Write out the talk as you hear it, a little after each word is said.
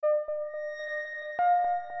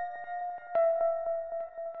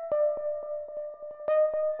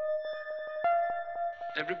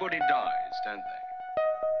Everybody dies, don't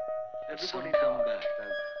they? Everybody come back, don't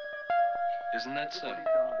they? Isn't that so?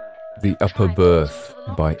 The Upper Berth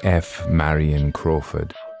by F. Marion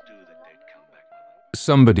Crawford.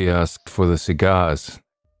 Somebody asked for the cigars.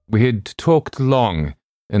 We had talked long,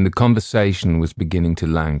 and the conversation was beginning to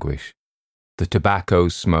languish. The tobacco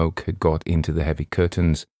smoke had got into the heavy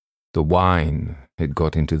curtains. The wine had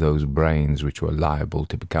got into those brains which were liable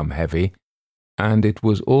to become heavy, and it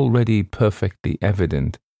was already perfectly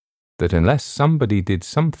evident that unless somebody did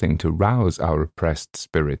something to rouse our oppressed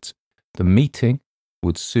spirits, the meeting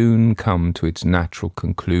would soon come to its natural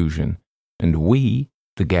conclusion, and we,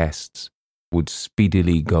 the guests, would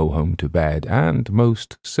speedily go home to bed, and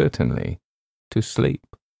most certainly to sleep.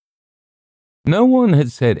 No one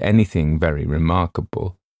had said anything very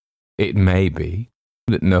remarkable. It may be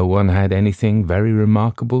that no one had anything very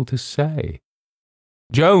remarkable to say.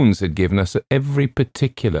 Jones had given us every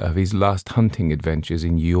particular of his last hunting adventures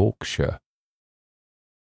in Yorkshire.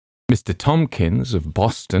 Mr. Tompkins of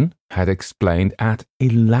Boston had explained at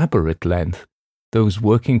elaborate length those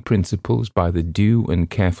working principles by the due and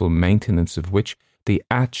careful maintenance of which the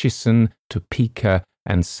Atchison, Topeka,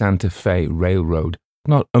 and Santa Fe Railroad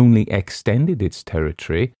not only extended its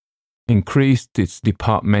territory, increased its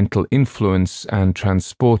departmental influence, and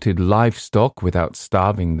transported livestock without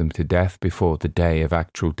starving them to death before the day of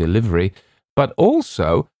actual delivery, but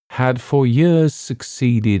also had for years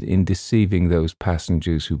succeeded in deceiving those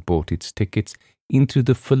passengers who bought its tickets into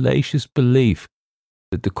the fallacious belief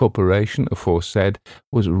that the corporation aforesaid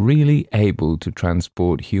was really able to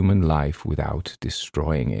transport human life without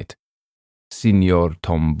destroying it. Signor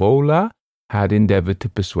Tombola had endeavoured to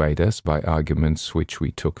persuade us, by arguments which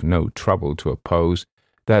we took no trouble to oppose,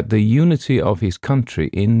 that the unity of his country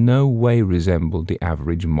in no way resembled the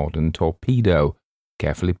average modern torpedo,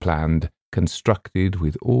 carefully planned, constructed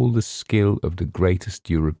with all the skill of the greatest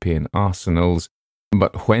European arsenals,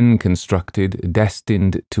 but when constructed,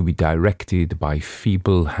 destined to be directed by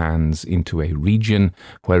feeble hands into a region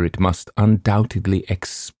where it must undoubtedly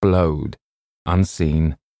explode,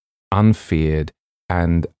 unseen, unfeared,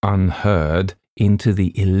 and unheard, into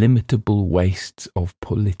the illimitable wastes of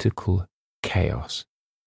political chaos.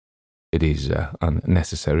 It is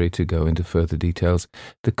unnecessary to go into further details.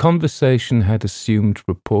 The conversation had assumed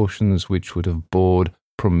proportions which would have bored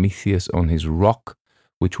Prometheus on his rock,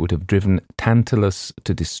 which would have driven Tantalus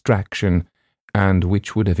to distraction, and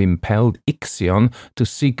which would have impelled Ixion to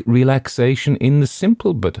seek relaxation in the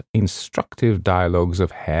simple but instructive dialogues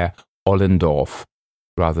of Herr Ollendorff,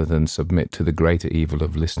 rather than submit to the greater evil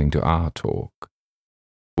of listening to our talk.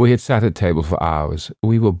 We had sat at table for hours.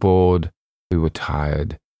 We were bored, we were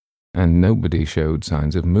tired, and nobody showed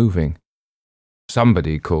signs of moving.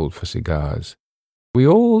 Somebody called for cigars. We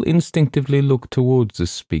all instinctively looked towards the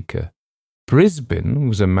speaker. Brisbane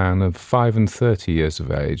was a man of 35 years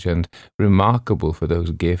of age, and remarkable for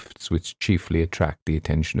those gifts which chiefly attract the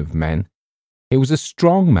attention of men. He was a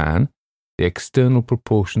strong man. The external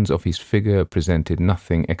proportions of his figure presented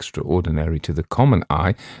nothing extraordinary to the common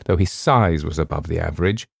eye, though his size was above the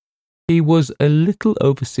average. He was a little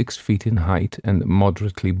over 6 feet in height and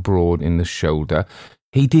moderately broad in the shoulder.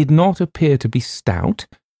 He did not appear to be stout,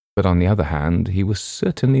 but on the other hand, he was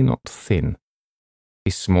certainly not thin.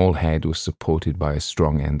 His small head was supported by a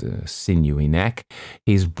strong and sinewy neck.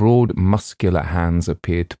 His broad, muscular hands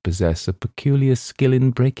appeared to possess a peculiar skill in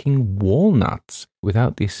breaking walnuts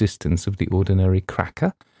without the assistance of the ordinary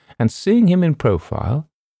cracker, and seeing him in profile,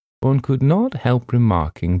 one could not help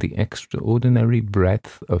remarking the extraordinary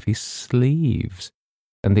breadth of his sleeves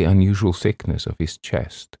and the unusual thickness of his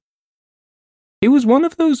chest. He was one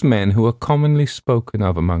of those men who are commonly spoken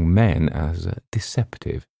of among men as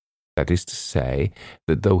deceptive. That is to say,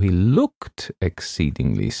 that though he looked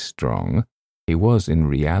exceedingly strong, he was in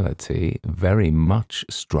reality very much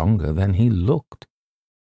stronger than he looked.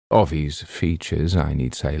 Of his features I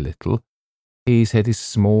need say little. His head is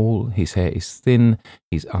small, his hair is thin,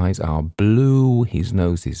 his eyes are blue, his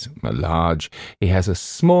nose is large, he has a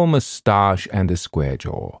small moustache and a square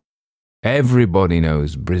jaw. Everybody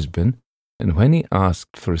knows Brisbane, and when he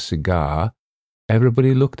asked for a cigar,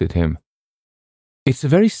 everybody looked at him. "It's a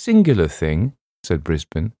very singular thing," said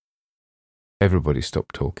Brisbane. Everybody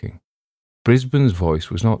stopped talking. Brisbane's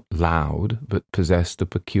voice was not loud, but possessed a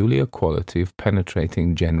peculiar quality of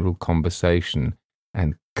penetrating general conversation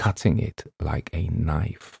and cutting it like a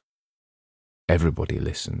knife. Everybody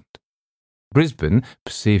listened. Brisbane,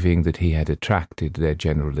 perceiving that he had attracted their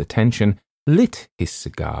general attention, lit his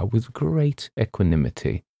cigar with great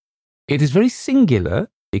equanimity. "It is very singular,"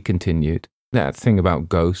 he continued, "that thing about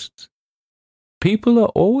ghosts. People are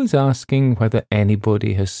always asking whether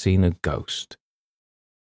anybody has seen a ghost.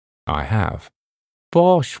 I have.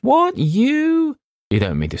 Bosh, what, you? You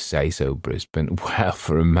don't mean to say so, Brisbane. Well,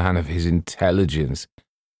 for a man of his intelligence.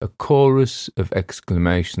 A chorus of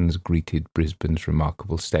exclamations greeted Brisbane's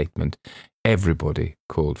remarkable statement. Everybody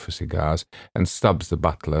called for cigars, and Stubbs the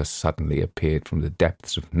butler suddenly appeared from the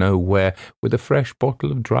depths of nowhere with a fresh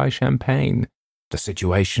bottle of dry champagne. The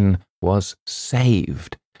situation was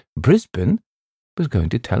saved. Brisbane was going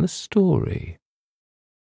to tell a story.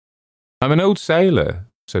 I'm an old sailor,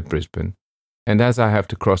 said Brisbane, and as I have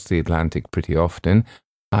to cross the Atlantic pretty often,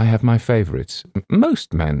 I have my favourites.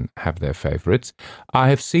 Most men have their favourites. I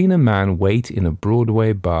have seen a man wait in a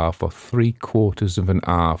Broadway bar for 3/4 of an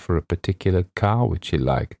hour for a particular car which he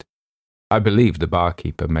liked. I believe the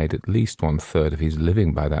barkeeper made at least 1/3 of his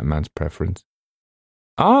living by that man's preference.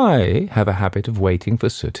 I have a habit of waiting for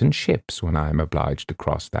certain ships when I am obliged to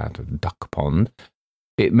cross that duck pond.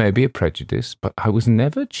 It may be a prejudice, but I was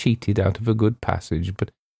never cheated out of a good passage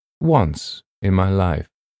but once in my life.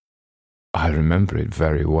 I remember it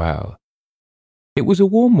very well. It was a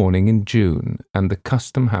warm morning in June, and the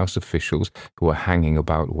custom house officials, who were hanging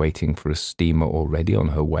about waiting for a steamer already on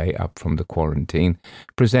her way up from the quarantine,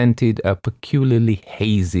 presented a peculiarly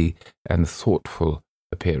hazy and thoughtful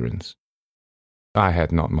appearance. I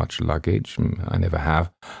had not much luggage, I never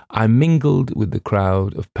have. I mingled with the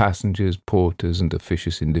crowd of passengers, porters, and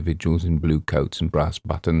officious individuals in blue coats and brass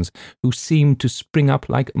buttons, who seemed to spring up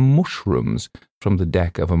like mushrooms from the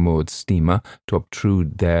deck of a moored steamer to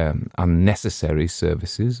obtrude their unnecessary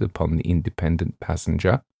services upon the independent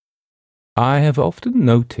passenger. I have often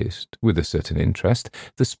noticed, with a certain interest,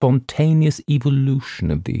 the spontaneous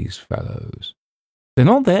evolution of these fellows. They're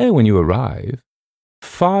not there when you arrive.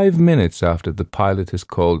 5 minutes after the pilot has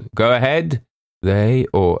called, "Go ahead," they,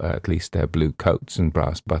 or at least their blue coats and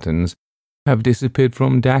brass buttons, have disappeared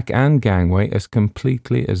from deck and gangway as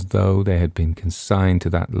completely as though they had been consigned to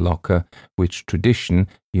that locker which tradition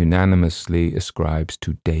unanimously ascribes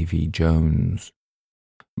to Davy Jones.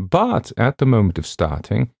 But at the moment of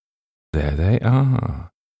starting, there they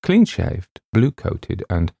are, clean-shaved, blue-coated,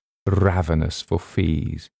 and ravenous for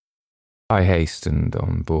fees. I hastened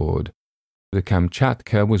on board. The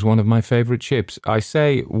Kamchatka was one of my favourite ships. I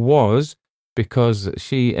say was because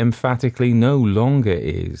she emphatically no longer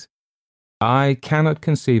is. I cannot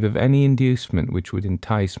conceive of any inducement which would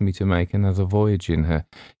entice me to make another voyage in her.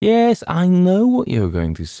 Yes, I know what you're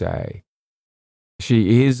going to say.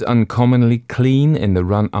 She is uncommonly clean in the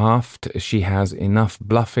run aft. She has enough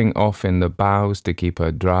bluffing off in the bows to keep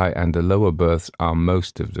her dry, and the lower berths are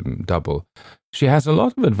most of them double. She has a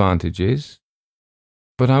lot of advantages,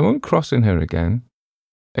 but I won't cross in her again.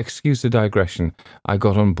 Excuse the digression. I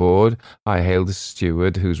got on board. I hailed the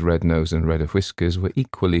steward, whose red nose and red whiskers were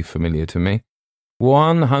equally familiar to me.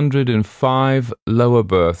 105 lower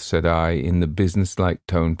berth, said I, in the business-like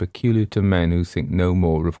tone peculiar to men who think no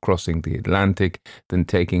more of crossing the Atlantic than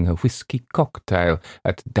taking a whisky cocktail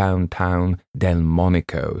at downtown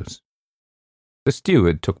Delmonico's. The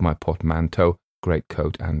steward took my portmanteau,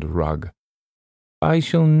 greatcoat, and rug. I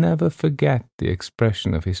shall never forget the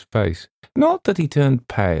expression of his face. Not that he turned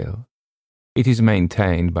pale. It is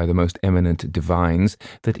maintained by the most eminent divines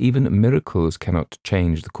that even miracles cannot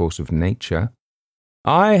change the course of nature.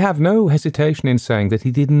 I have no hesitation in saying that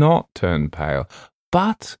he did not turn pale,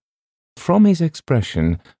 but from his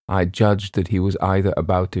expression I judged that he was either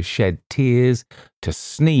about to shed tears, to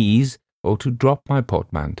sneeze, or to drop my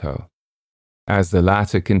portmanteau. As the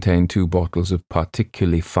latter contained 2 bottles of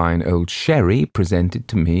particularly fine old sherry presented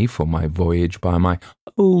to me for my voyage by my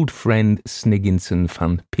old friend Snigginson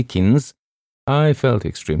van Pickens, I felt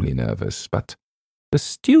extremely nervous, but the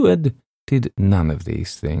steward did none of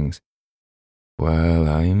these things. "Well,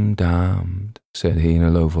 I'm damned," said he in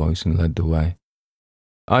a low voice, and led the way.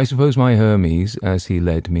 I suppose my Hermes, as he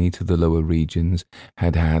led me to the lower regions,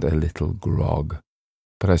 had had a little grog,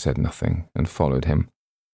 but I said nothing and followed him.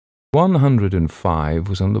 105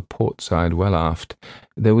 was on the port side well aft.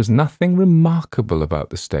 There was nothing remarkable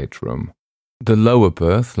about the stateroom. The lower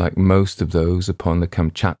berth, like most of those upon the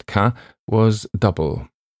Kamchatka, was double.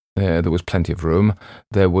 There was plenty of room.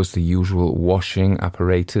 There was the usual washing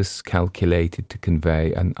apparatus calculated to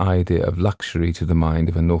convey an idea of luxury to the mind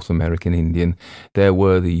of a North American Indian. There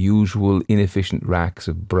were the usual inefficient racks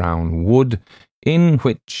of brown wood, in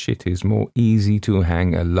which it is more easy to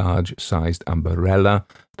hang a large-sized umbrella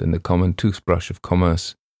than the common toothbrush of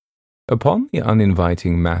commerce. Upon the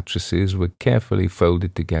uninviting mattresses were carefully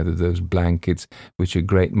folded together those blankets which a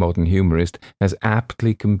great modern humorist has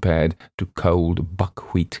aptly compared to cold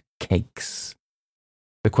buckwheat cakes.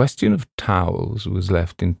 The question of towels was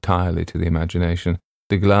left entirely to the imagination.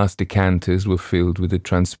 The glass decanters were filled with a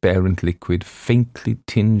transparent liquid faintly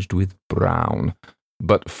tinged with brown,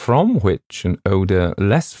 but from which an odour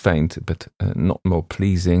less faint but not more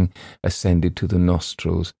pleasing ascended to the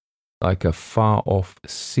nostrils, like a far-off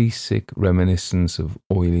seasick reminiscence of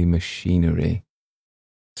oily machinery.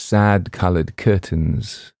 Sad-coloured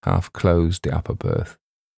curtains half-closed the upper berth.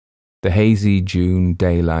 The hazy June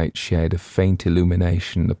daylight shed a faint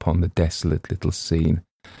illumination upon the desolate little scene.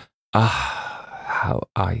 Ah, how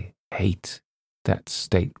I hate that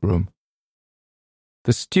stateroom.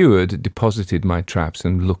 The steward deposited my traps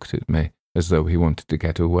and looked at me as though he wanted to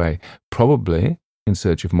get away, probably in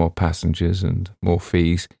search of more passengers and more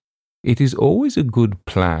fees. It is always a good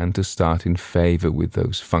plan to start in favour with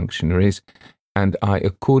those functionaries, and I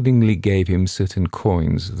accordingly gave him certain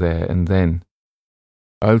coins there and then.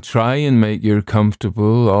 "I'll try and make you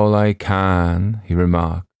comfortable all I can," he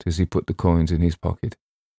remarked as he put the coins in his pocket.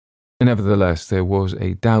 Nevertheless, there was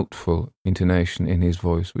a doubtful intonation in his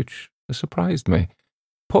voice which surprised me.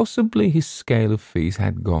 Possibly his scale of fees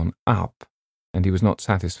had gone up, and he was not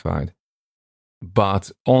satisfied.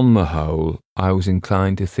 But on the whole, I was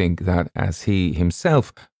inclined to think that, as he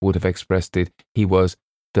himself would have expressed it, he was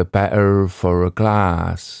the better for a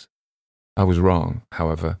glass. I was wrong,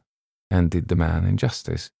 however, and did the man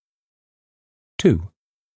injustice. 2.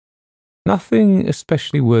 Nothing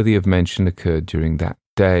especially worthy of mention occurred during that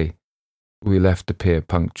day. We left the pier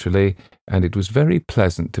punctually, and it was very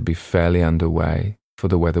pleasant to be fairly under way, for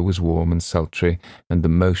the weather was warm and sultry, and the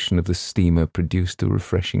motion of the steamer produced a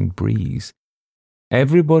refreshing breeze.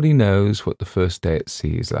 Everybody knows what the first day at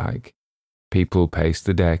sea is like. People pace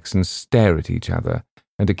the decks and stare at each other,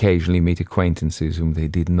 and occasionally meet acquaintances whom they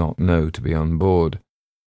did not know to be on board.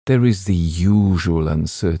 There is the usual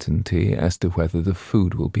uncertainty as to whether the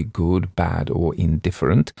food will be good, bad, or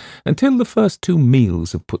indifferent, until the first 2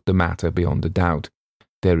 meals have put the matter beyond a doubt.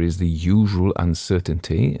 There is the usual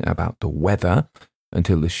uncertainty about the weather,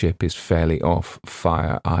 until the ship is fairly off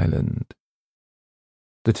Fire Island.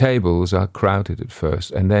 The tables are crowded at first,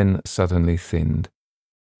 and then suddenly thinned.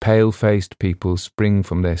 Pale-faced people spring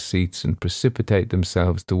from their seats and precipitate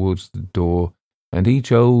themselves towards the door, and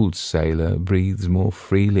each old sailor breathes more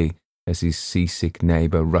freely as his seasick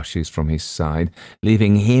neighbour rushes from his side,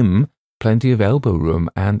 leaving him plenty of elbow room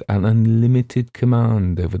and an unlimited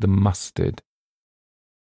command over the mustard.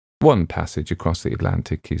 One passage across the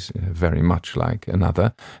Atlantic is very much like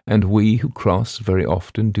another, and we who cross very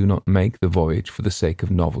often do not make the voyage for the sake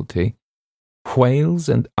of novelty. Whales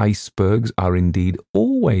and icebergs are indeed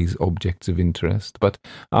always objects of interest, but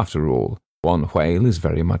after all, one whale is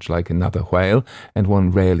very much like another whale, and one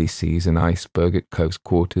rarely sees an iceberg at close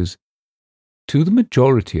quarters. To the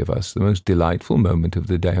majority of us, the most delightful moment of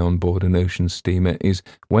the day on board an ocean steamer is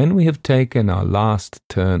when we have taken our last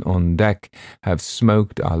turn on deck, have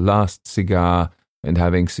smoked our last cigar, and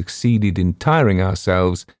having succeeded in tiring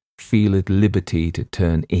ourselves, feel at liberty to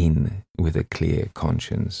turn in with a clear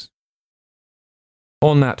conscience.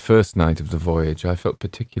 On that first night of the voyage, I felt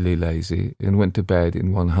particularly lazy and went to bed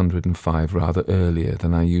in 105 rather earlier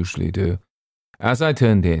than I usually do. As I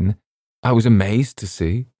turned in, I was amazed to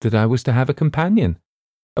see that I was to have a companion.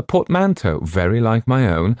 A portmanteau, very like my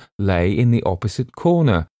own, lay in the opposite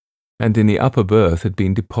corner, and in the upper berth had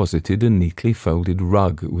been deposited a neatly folded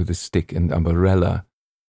rug with a stick and umbrella.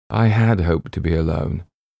 I had hoped to be alone,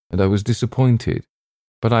 and I was disappointed.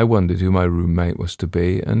 But I wondered who my roommate was to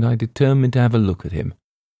be, and I determined to have a look at him.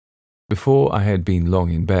 Before I had been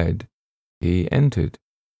long in bed, he entered.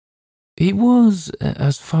 He was,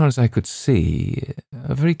 as far as I could see,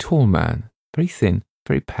 a very tall man, very thin,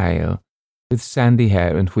 very pale, with sandy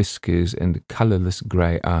hair and whiskers and colourless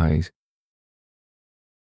grey eyes.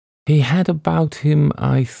 He had about him,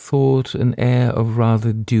 I thought, an air of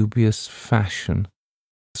rather dubious fashion.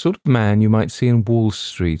 The sort of man you might see in Wall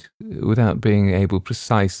Street, without being able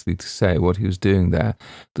precisely to say what he was doing there.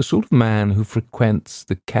 The sort of man who frequents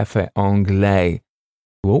the Café Anglais,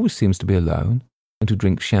 who always seems to be alone, and to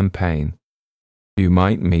drink champagne. You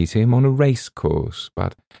might meet him on a race course,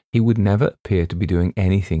 but he would never appear to be doing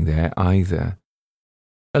anything there either.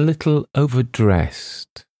 A little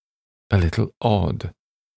overdressed, a little odd.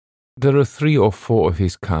 There are 3 or 4 of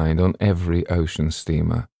his kind on every ocean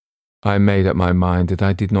steamer. I made up my mind that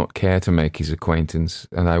I did not care to make his acquaintance,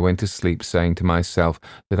 and I went to sleep saying to myself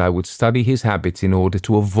that I would study his habits in order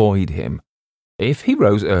to avoid him. If he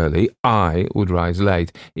rose early, I would rise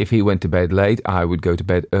late. If he went to bed late, I would go to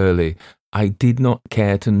bed early. I did not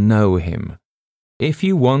care to know him. If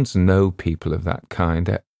you once know people of that kind,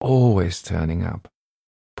 they're always turning up.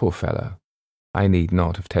 Poor fellow. I need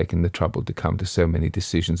not have taken the trouble to come to so many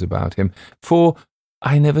decisions about him, for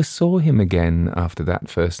I never saw him again after that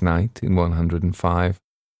first night in 105.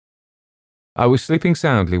 I was sleeping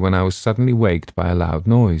soundly when I was suddenly waked by a loud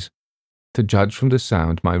noise. To judge from the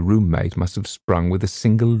sound, my roommate must have sprung with a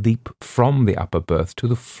single leap from the upper berth to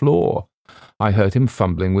the floor. I heard him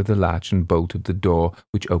fumbling with the latch and bolt of the door,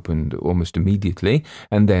 which opened almost immediately,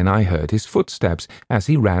 and then I heard his footsteps as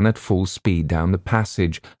he ran at full speed down the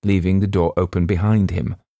passage, leaving the door open behind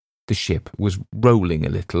him. The ship was rolling a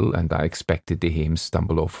little, and I expected to hear him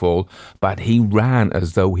stumble or fall, but he ran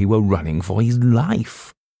as though he were running for his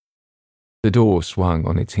life. The door swung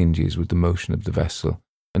on its hinges with the motion of the vessel,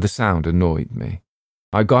 and the sound annoyed me.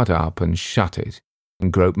 I got up and shut it,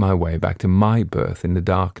 and groped my way back to my berth in the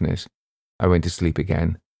darkness. I went to sleep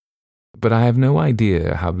again, but I have no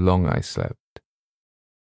idea how long I slept.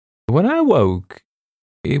 When I awoke,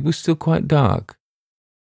 it was still quite dark,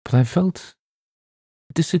 but I felt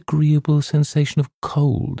a disagreeable sensation of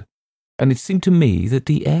cold, and it seemed to me that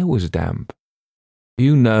the air was damp.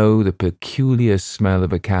 You know the peculiar smell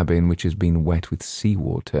of a cabin which has been wet with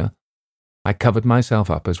seawater. I covered myself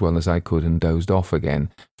up as well as I could and dozed off again,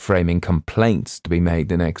 framing complaints to be made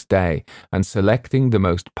the next day, and selecting the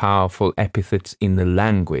most powerful epithets in the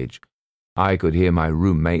language. I could hear my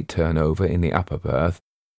roommate turn over in the upper berth.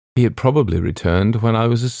 He had probably returned when I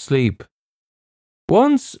was asleep.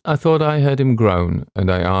 Once I thought I heard him groan, and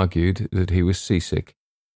I argued that he was seasick.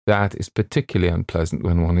 That is particularly unpleasant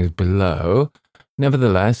when one is below.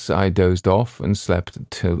 Nevertheless, I dozed off and slept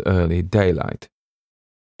till early daylight.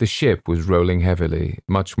 The ship was rolling heavily,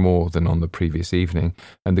 much more than on the previous evening,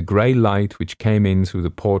 and the grey light which came in through the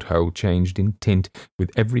porthole changed in tint with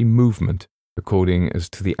every movement, according as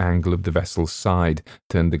to the angle of the vessel's side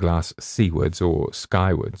turned the glass seawards or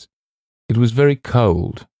skywards. It was very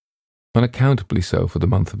cold, unaccountably so for the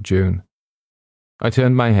month of June. I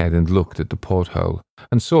turned my head and looked at the porthole,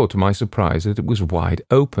 and saw to my surprise that it was wide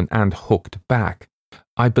open and hooked back.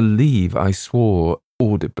 I believe I swore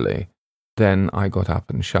audibly. Then I got up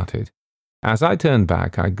and shut it. As I turned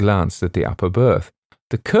back, I glanced at the upper berth.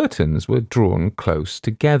 The curtains were drawn close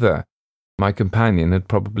together. My companion had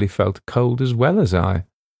probably felt cold as well as I.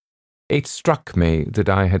 It struck me that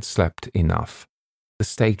I had slept enough. The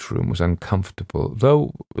stateroom was uncomfortable,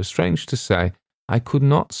 though, strange to say, I could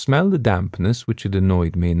not smell the dampness which had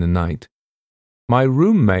annoyed me in the night. My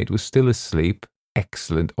roommate was still asleep,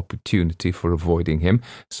 excellent opportunity for avoiding him,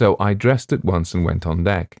 so I dressed at once and went on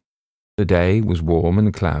deck. The day was warm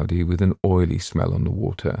and cloudy, with an oily smell on the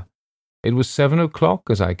water. It was 7 o'clock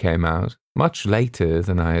as I came out, much later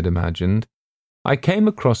than I had imagined. I came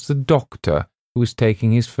across the doctor, who was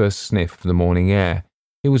taking his first sniff of the morning air.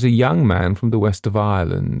 He was a young man from the west of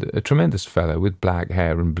Ireland, a tremendous fellow with black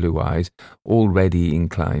hair and blue eyes, already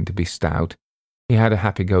inclined to be stout. He had a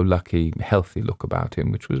happy-go-lucky, healthy look about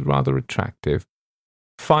him, which was rather attractive.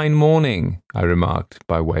 "Fine morning," I remarked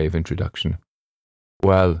by way of introduction.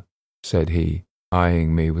 "Well," said he,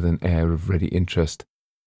 eyeing me with an air of ready interest,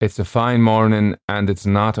 "it's a fine morning, and it's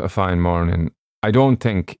not a fine morning. I don't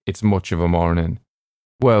think it's much of a morning."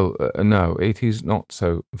 "Well, no, it is not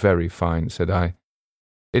so very fine," said I.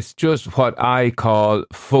 "It's just what I call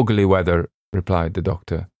fuggly weather," replied the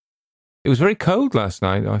doctor. "It was very cold last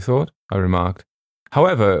night, I thought," I remarked.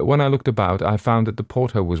 However, when I looked about, I found that the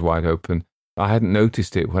porthole was wide open. I hadn't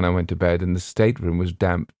noticed it when I went to bed, and the stateroom was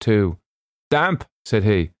damp too. "Damp," said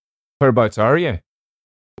he. "Whereabouts are you?"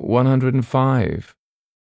 105.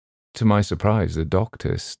 To my surprise, the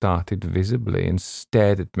doctor started visibly and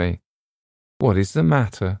stared at me. "What is the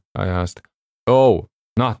matter?" I asked. "Oh,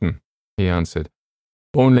 nothing," he answered.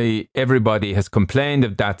 "Only everybody has complained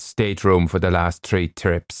of that stateroom for the last 3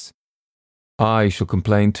 trips." "I shall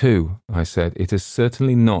complain too," I said. "It has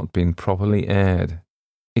certainly not been properly aired.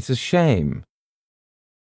 It's a shame."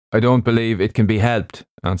 "I don't believe it can be helped,"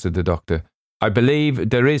 answered the doctor. "I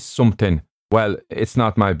believe there is something. Well, it's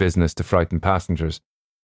not my business to frighten passengers."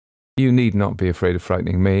 "You need not be afraid of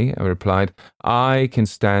frightening me," I replied. "I can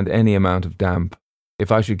stand any amount of damp.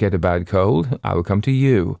 If I should get a bad cold, I will come to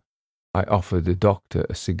you." I offered the doctor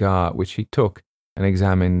a cigar, which he took and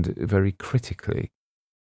examined very critically.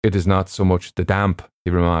 "It is not so much the damp,"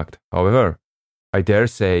 he remarked. "However, I dare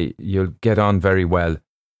say you'll get on very well.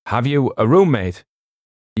 Have you a roommate?"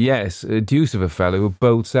 "Yes, a deuce of a fellow who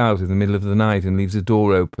bolts out in the middle of the night and leaves the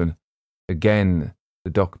door open." Again, the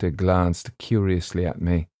doctor glanced curiously at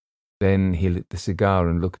me. Then he lit the cigar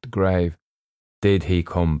and looked grave. "Did he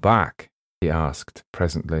come back?" he asked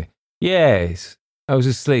presently. "Yes, I was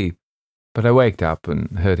asleep, but I waked up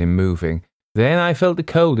and heard him moving. Then I felt the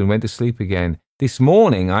cold and went to sleep again. This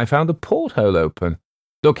morning I found the porthole open."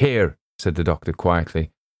 "Look here," said the doctor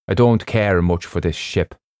quietly. "I don't care much for this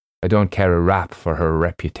ship. I don't care a rap for her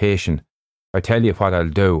reputation. I tell you what I'll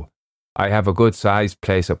do. I have a good-sized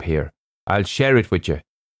place up here. I'll share it with you,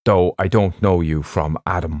 though I don't know you from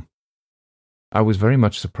Adam." I was very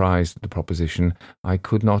much surprised at the proposition. I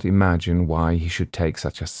could not imagine why he should take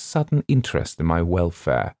such a sudden interest in my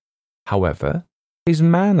welfare. However, his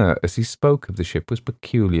manner as he spoke of the ship was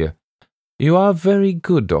peculiar. "You are very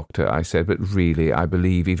good, Doctor," I said, "but really I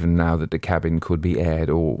believe even now that the cabin could be aired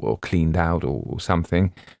or cleaned out or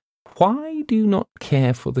something. Why do you not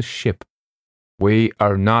care for the ship?" "We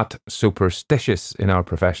are not superstitious in our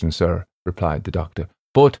profession, sir," replied the doctor,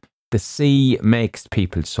 "but the sea makes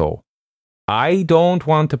people so. I don't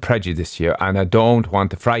want to prejudice you, and I don't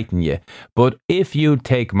want to frighten you, but if you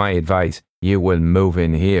take my advice, you will move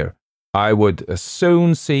in here. I would as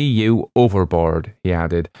soon see you overboard," he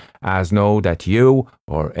added, "as know that you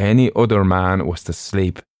or any other man was to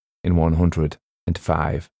sleep in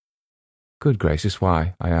 105. "Good gracious,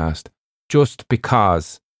 why?" I asked. "Just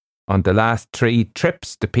because. On the last 3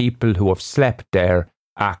 trips, the people who have slept there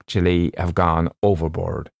actually have gone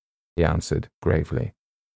overboard," he answered gravely.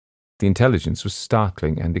 The intelligence was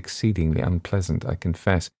startling and exceedingly unpleasant, I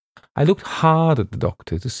confess. I looked hard at the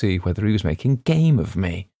doctor to see whether he was making game of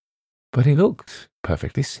me, but he looked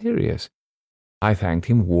perfectly serious. I thanked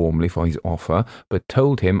him warmly for his offer, but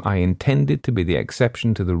told him I intended to be the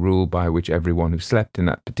exception to the rule by which everyone who slept in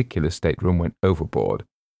that particular stateroom went overboard.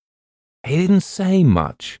 He didn't say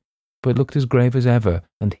much, but looked as grave as ever,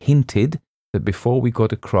 and hinted that before we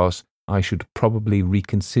got across I should probably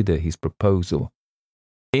reconsider his proposal.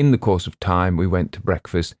 In the course of time we went to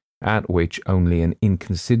breakfast, at which only an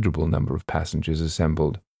inconsiderable number of passengers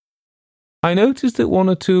assembled. I noticed that 1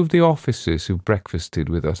 or 2 of the officers who breakfasted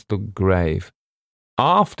with us looked grave.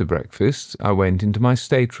 After breakfast, I went into my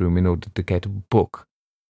stateroom in order to get a book.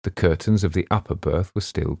 The curtains of the upper berth were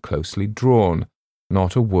still closely drawn.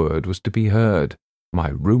 Not a word was to be heard. My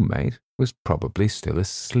roommate was probably still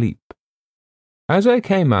asleep. As I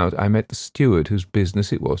came out, I met the steward whose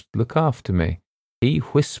business it was to look after me. He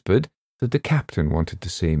whispered that the captain wanted to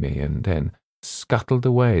see me, and then scuttled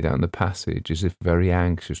away down the passage as if very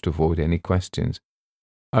anxious to avoid any questions.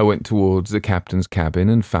 I went towards the captain's cabin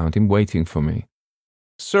and found him waiting for me.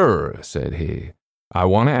 "Sir," said he, "I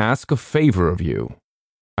want to ask a favour of you."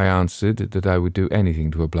 I answered that I would do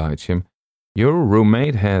anything to oblige him. "Your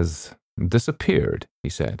roommate has disappeared," he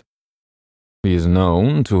said. "He is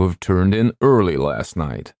known to have turned in early last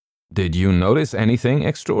night. Did you notice anything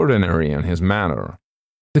extraordinary in his manner?"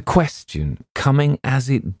 The question, coming as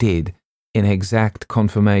it did, in exact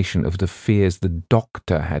confirmation of the fears the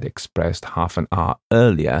doctor had expressed half an hour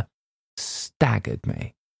earlier, staggered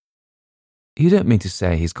me. "You don't mean to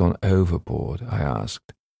say he's gone overboard?" I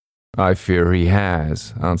asked. "I fear he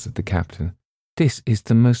has," answered the captain. "This is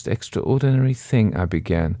the most extraordinary thing," I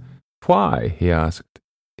began. "Why?" he asked.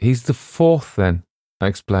 "He's the 4th, then," I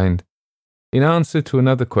explained. In answer to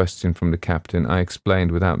another question from the captain, I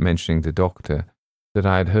explained, without mentioning the doctor, that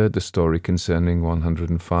I had heard the story concerning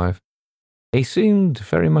 105. He seemed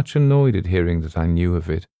very much annoyed at hearing that I knew of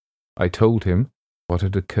it. I told him what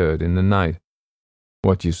had occurred in the night.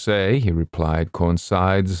 "What you say," he replied,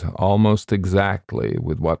 "coincides almost exactly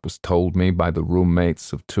with what was told me by the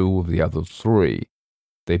roommates of 2 of the other 3.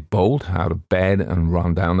 They bolt out of bed and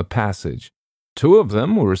run down the passage. 2 of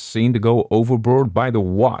them were seen to go overboard by the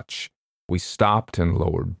watch. We stopped and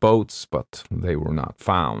lowered boats, but they were not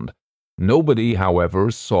found. Nobody, however,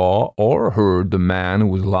 saw or heard the man who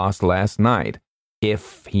was lost last night,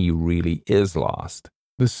 if he really is lost.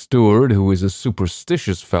 The steward, who is a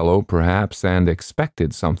superstitious fellow perhaps and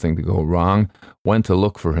expected something to go wrong, went to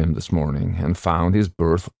look for him this morning and found his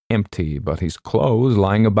berth empty, but his clothes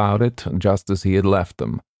lying about it just as he had left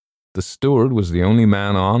them. The steward was the only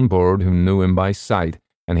man on board who knew him by sight,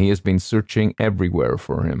 and he has been searching everywhere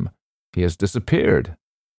for him. He has disappeared.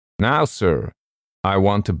 Now, sir, I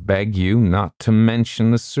want to beg you not to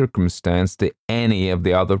mention the circumstance to any of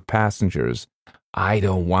the other passengers. I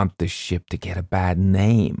don't want the ship to get a bad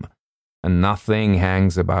name, and nothing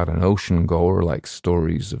hangs about an ocean-goer like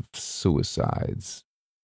stories of suicides.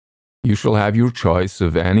 You shall have your choice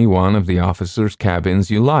of any one of the officers'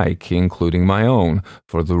 cabins you like, including my own,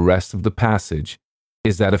 for the rest of the passage.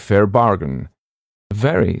 Is that a fair bargain?"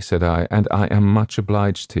 "Very," said I, "and I am much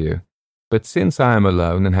obliged to you. But since I am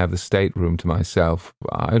alone and have the stateroom to myself,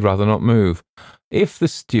 I'd rather not move. If the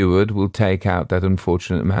steward will take out that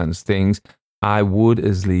unfortunate man's things, I would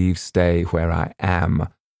as lieve stay where I am.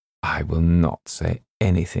 I will not say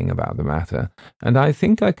anything about the matter, and I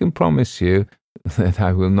think I can promise you that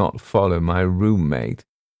I will not follow my roommate."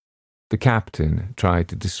 The captain tried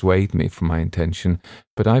to dissuade me from my intention,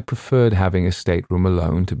 but I preferred having a stateroom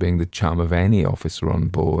alone to being the chum of any officer on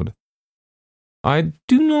board. I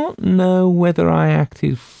do not know whether I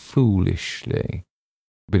acted foolishly,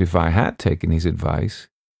 but if I had taken his advice,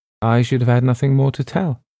 I should have had nothing more to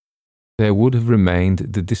tell. There would have remained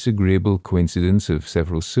the disagreeable coincidence of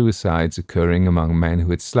several suicides occurring among men who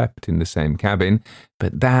had slept in the same cabin,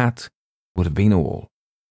 but that would have been all.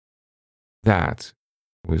 That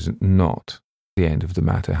was not the end of the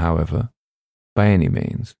matter, however, by any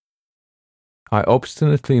means. I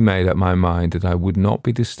obstinately made up my mind that I would not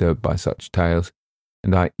be disturbed by such tales,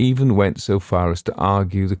 and I even went so far as to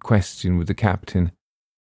argue the question with the captain.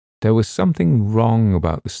 There was something wrong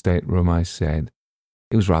about the stateroom, I said.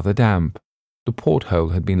 It was rather damp. The porthole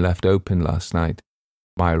had been left open last night.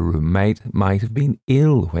 My roommate might have been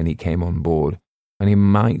ill when he came on board, and he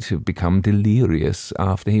might have become delirious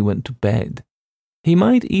after he went to bed. He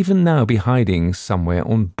might even now be hiding somewhere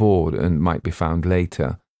on board and might be found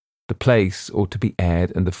later. The place ought to be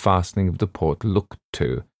aired and the fastening of the port looked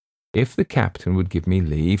to. If the captain would give me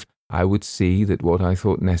leave, I would see that what I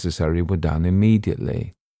thought necessary were done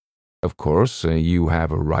immediately. Of course, you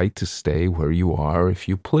have a right to stay where you are if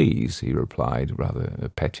you please, he replied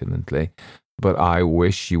rather petulantly, but I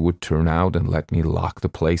wish you would turn out and let me lock the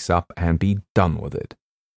place up and be done with it.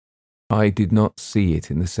 I did not see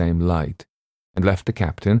it in the same light, and left the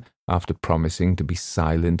captain, after promising to be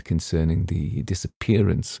silent concerning the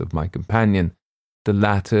disappearance of my companion. The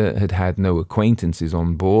latter had had no acquaintances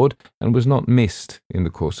on board, and was not missed in the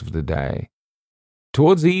course of the day.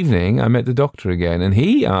 Towards evening I met the doctor again, and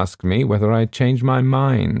he asked me whether I had changed my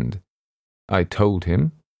mind. I told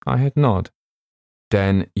him I had not.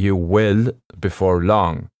 "Then you will before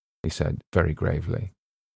long," he said very gravely.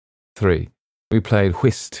 3. We played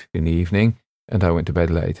whist in the evening, and I went to bed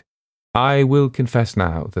late. I will confess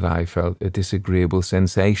now that I felt a disagreeable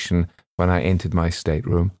sensation when I entered my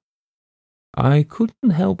stateroom. I couldn't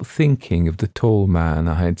help thinking of the tall man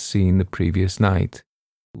I had seen the previous night,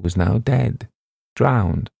 who was now dead,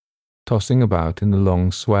 drowned, tossing about in the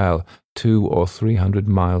long swell, 200 or 300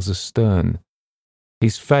 miles astern.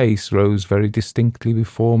 His face rose very distinctly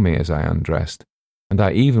before me as I undressed, and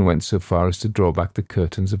I even went so far as to draw back the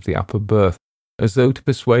curtains of the upper berth, as though to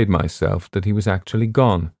persuade myself that he was actually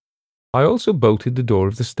gone. I also bolted the door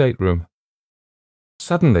of the stateroom.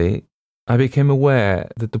 Suddenly, I became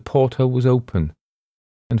aware that the porthole was open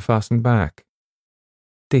and fastened back.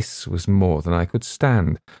 This was more than I could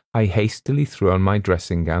stand. I hastily threw on my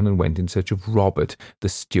dressing gown and went in search of Robert, the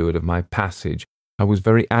steward of my passage. I was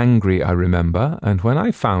very angry, I remember, and when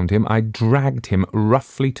I found him, I dragged him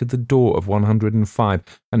roughly to the door of 105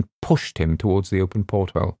 and pushed him towards the open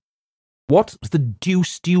porthole. "What the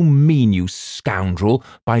deuce do you mean, you scoundrel,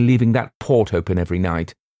 by leaving that port open every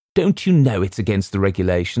night? Don't you know it's against the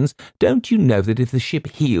regulations? Don't you know that if the ship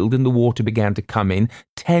heeled and the water began to come in,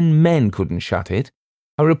 10 men couldn't shut it?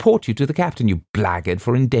 I report you to the captain, you blackguard,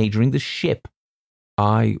 for endangering the ship."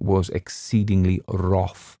 I was exceedingly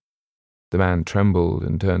wroth. The man trembled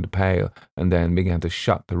and turned pale, and then began to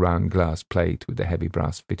shut the round glass plate with the heavy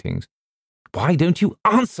brass fittings. "Why don't you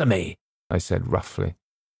answer me?" I said roughly.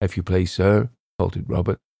 "If you please, sir," faltered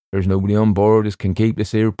Robert, "there's nobody on board as can keep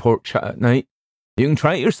this here port shut at night. You can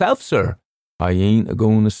try it yourself, sir. I ain't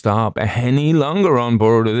a-going to stop any longer on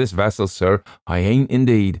board of this vessel, sir. I ain't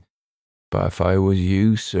indeed. But if I was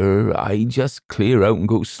you, sir, I'd just clear out and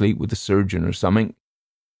go to sleep with the surgeon or something.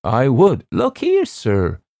 I would. Look here,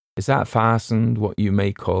 sir. Is that fastened what you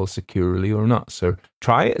may call securely or not, sir?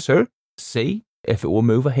 Try it, sir. See if it will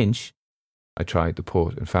move a hinge." I tried the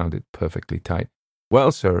port and found it perfectly tight.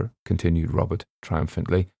 "Well, sir," continued Robert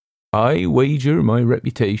triumphantly, "I wager my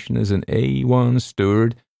reputation as an A1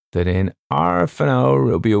 steward that in half an hour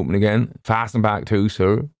it'll be open again. Fasten back too,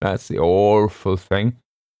 sir. That's the awful thing.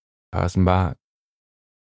 Fasten back."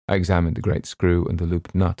 I examined the great screw and the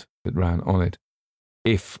looped nut that ran on it.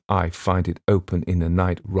 "If I find it open in the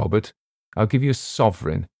night, Robert, I'll give you a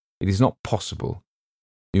sovereign. It is not possible.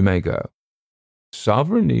 You may go."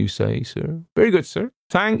 "Sovereign, you say, sir? Very good, sir.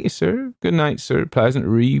 Thank you, sir. Good night, sir. Pleasant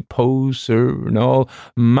repose, sir, and all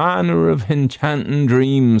manner of enchanting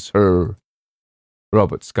dreams, sir."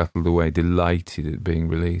 Robert scuttled away, delighted at being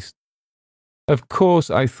released. Of course,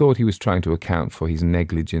 I thought he was trying to account for his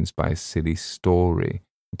negligence by a silly story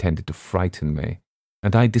intended to frighten me,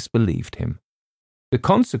 and I disbelieved him. The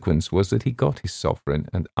consequence was that he got his sovereign,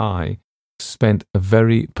 and I spent a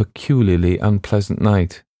very peculiarly unpleasant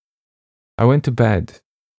night. I went to bed,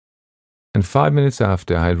 and 5 minutes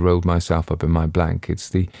after I had rolled myself up in my blankets,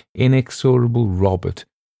 the inexorable Robert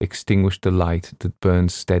extinguished the light that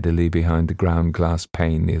burned steadily behind the ground glass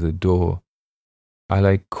pane near the door. I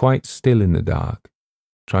lay quite still in the dark,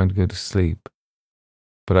 trying to go to sleep,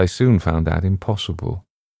 but I soon found that impossible.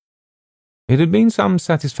 It had been some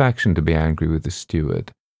satisfaction to be angry with the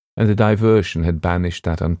steward, and the diversion had banished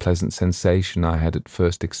that unpleasant sensation I had at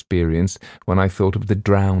first experienced when I thought of the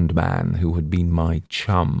drowned man who had been my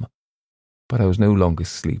chum. But I was no longer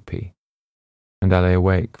sleepy, and I lay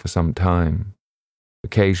awake for some time,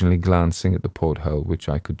 occasionally glancing at the porthole which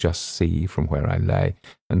I could just see from where I lay,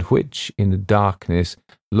 and which, in the darkness,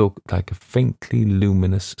 looked like a faintly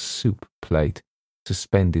luminous soup plate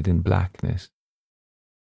suspended in blackness.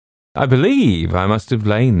 I believe I must have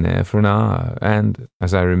lain there for an hour, and,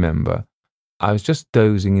 as I remember, I was just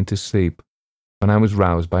dozing into sleep when I was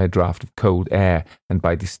roused by a draught of cold air and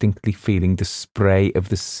by distinctly feeling the spray of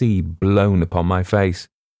the sea blown upon my face.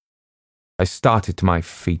 I started to my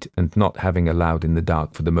feet, and not having allowed in the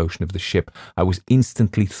dark for the motion of the ship, I was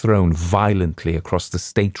instantly thrown violently across the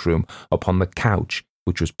stateroom upon the couch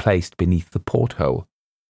which was placed beneath the porthole.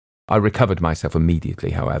 I recovered myself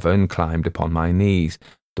immediately, however, and climbed upon my knees.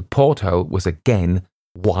 The porthole was again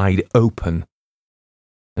wide open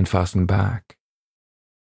and fastened back.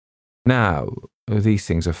 Now, these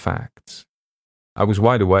things are facts. I was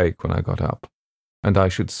wide awake when I got up, and I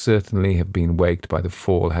should certainly have been waked by the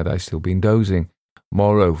fall had I still been dozing.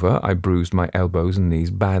 Moreover, I bruised my elbows and knees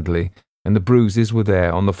badly, and the bruises were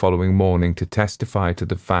there on the following morning to testify to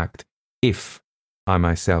the fact, if I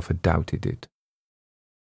myself had doubted it.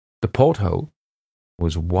 The porthole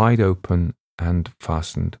was wide open and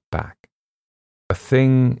fastened back, a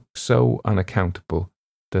thing so unaccountable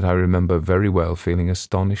that I remember very well feeling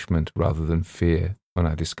astonishment rather than fear when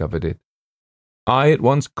I discovered it. I at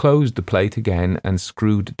once closed the plate again and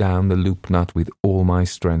screwed down the loop nut with all my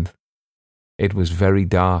strength. It was very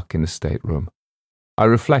dark in the stateroom. I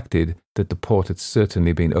reflected that the port had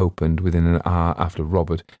certainly been opened within an hour after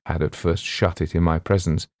Robert had at first shut it in my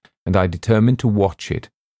presence, and I determined to watch it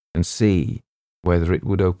and see whether it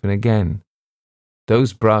would open again.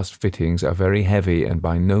 Those brass fittings are very heavy and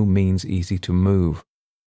by no means easy to move.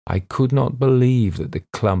 I could not believe that the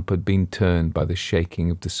clump had been turned by the shaking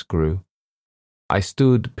of the screw. I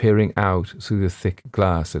stood peering out through the thick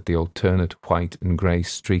glass at the alternate white and grey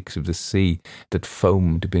streaks of the sea that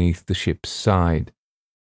foamed beneath the ship's side.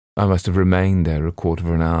 I must have remained there a quarter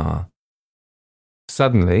of an hour.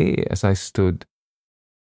 Suddenly, as I stood,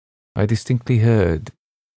 I distinctly heard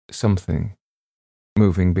something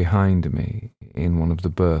moving behind me in one of the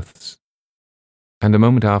berths. And a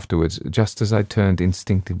moment afterwards, just as I turned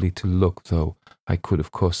instinctively to look, though I could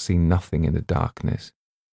of course see nothing in the darkness,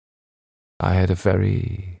 I heard a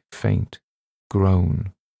very faint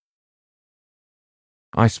groan.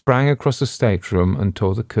 I sprang across the stateroom and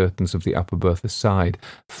tore the curtains of the upper berth aside,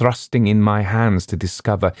 thrusting in my hands to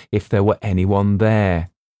discover if there were anyone there.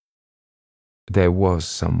 There was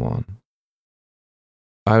someone.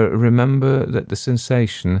 I remember that the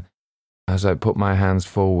sensation, as I put my hands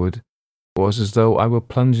forward, was as though I were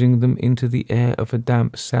plunging them into the air of a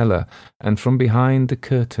damp cellar, and from behind the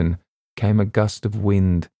curtain came a gust of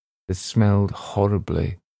wind that smelled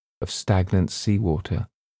horribly of stagnant seawater.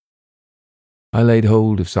 I laid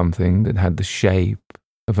hold of something that had the shape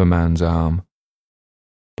of a man's arm,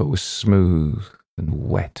 but was smooth and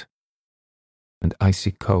wet and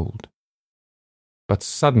icy cold. But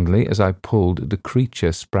suddenly, as I pulled, the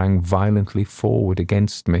creature sprang violently forward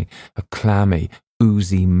against me, a clammy,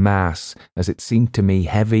 oozy mass, as it seemed to me,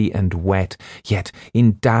 heavy and wet, yet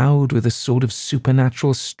endowed with a sort of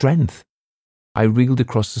supernatural strength. I reeled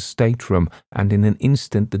across the stateroom, and in an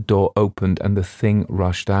instant the door opened and the thing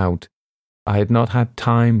rushed out. I had not had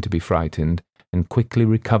time to be frightened, and quickly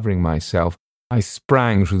recovering myself, I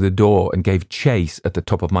sprang through the door and gave chase at the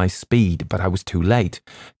top of my speed, but I was too late.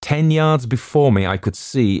 10 yards before me I could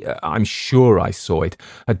see, I'm sure I saw it,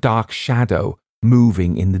 a dark shadow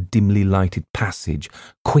moving in the dimly lighted passage,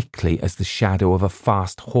 quickly as the shadow of a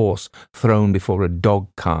fast horse thrown before a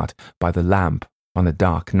dog-cart by the lamp on a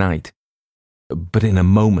dark night. But in a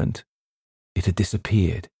moment it had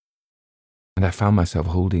disappeared, and I found myself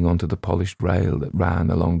holding on to the polished rail that ran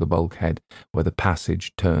along the bulkhead where the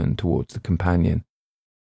passage turned towards the companion.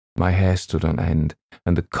 My hair stood on end,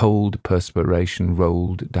 and the cold perspiration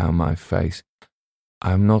rolled down my face.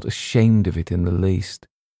 I am not ashamed of it in the least.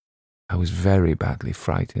 I was very badly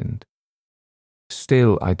frightened.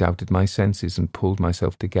 Still, I doubted my senses and pulled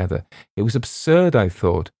myself together. It was absurd, I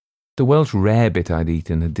thought. The Welsh rarebit I'd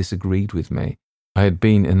eaten had disagreed with me. I had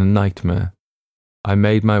been in a nightmare. I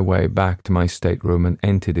made my way back to my stateroom and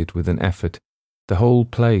entered it with an effort. The whole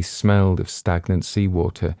place smelled of stagnant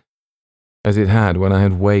seawater, as it had when I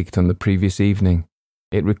had waked on the previous evening.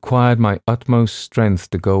 It required my utmost strength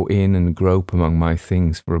to go in and grope among my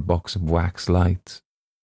things for a box of wax lights.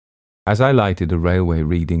 As I lighted a railway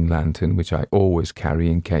reading lantern, which I always carry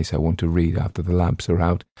in case I want to read after the lamps are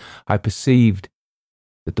out, I perceived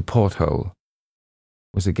that the porthole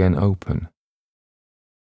was again open,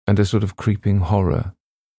 and a sort of creeping horror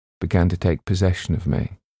began to take possession of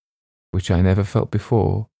me, which I never felt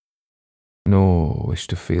before, nor wish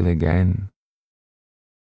to feel again.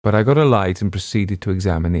 But I got a light and proceeded to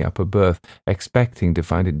examine the upper berth, expecting to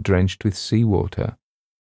find it drenched with seawater.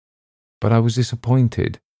 But I was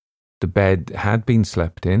disappointed. The bed had been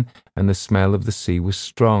slept in, and the smell of the sea was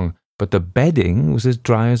strong, but the bedding was as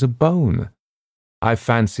dry as a bone. I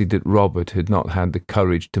fancied that Robert had not had the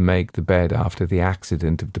courage to make the bed after the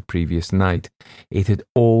accident of the previous night. It had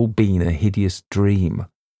all been a hideous dream.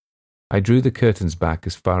 I drew the curtains back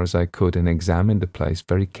as far as I could and examined the place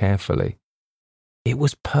very carefully. It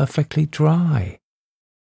was perfectly dry,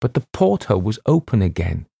 but the porthole was open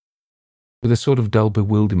again. With a sort of dull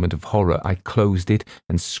bewilderment of horror, I closed it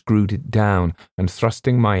and screwed it down, and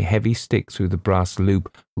thrusting my heavy stick through the brass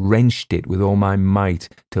loop, wrenched it with all my might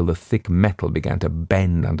till the thick metal began to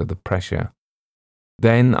bend under the pressure.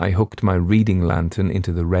 Then I hooked my reading lantern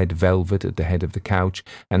into the red velvet at the head of the couch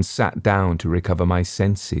and sat down to recover my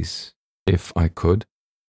senses, if I could.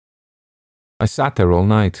 I sat there all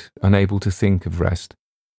night, unable to think of rest,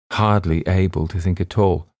 hardly able to think at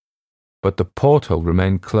all. But the porthole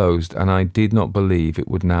remained closed, and I did not believe it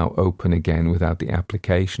would now open again without the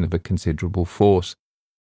application of a considerable force.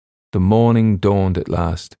 The morning dawned at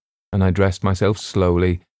last, and I dressed myself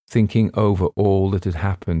slowly, thinking over all that had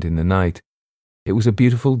happened in the night. It was a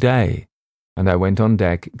beautiful day, and I went on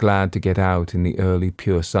deck, glad to get out in the early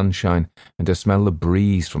pure sunshine and to smell the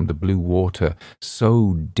breeze from the blue water,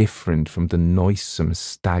 so different from the noisome,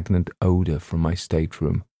 stagnant odour from my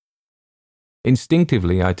stateroom.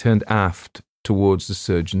 Instinctively I turned aft towards the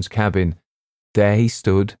surgeon's cabin. There he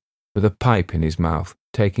stood, with a pipe in his mouth,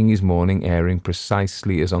 taking his morning airing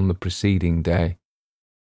precisely as on the preceding day.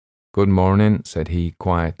 "Good morning," said he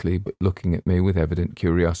quietly, but looking at me with evident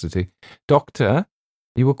curiosity. "Doctor,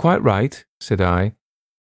 you were quite right," said I.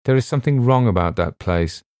 "There is something wrong about that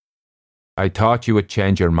place." "I thought you would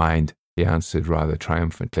change your mind," he answered rather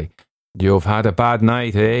triumphantly. "You've had a bad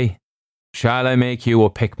night, eh? Shall I make you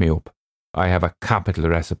a pick-me-up? I have a capital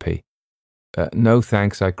recipe." "No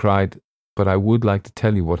thanks," I cried, "but I would like to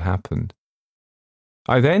tell you what happened."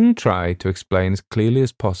 I then tried to explain as clearly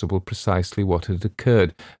as possible precisely what had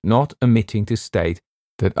occurred, not omitting to state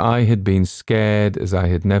that I had been scared as I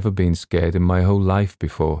had never been scared in my whole life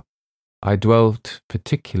before. I dwelt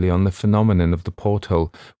particularly on the phenomenon of the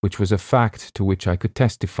porthole, which was a fact to which I could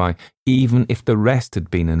testify, even if the rest had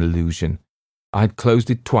been an illusion. I had closed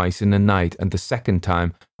it twice in the night, and the second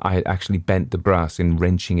time I had actually bent the brass in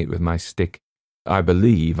wrenching it with my stick. I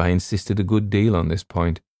believe I insisted a good deal on this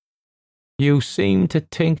point. "You seem to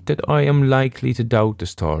think that I am likely to doubt the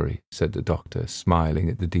story," said the doctor, smiling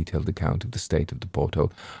at the detailed account of the state of the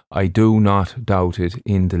porthole. "I do not doubt it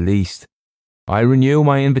in the least. I renew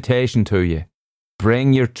my invitation to you.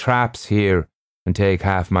 Bring your traps here and take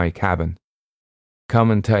half my cabin." "Come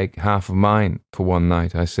and take half of mine for one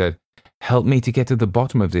night," I said. "Help me to get to the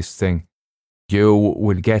bottom of this thing." "You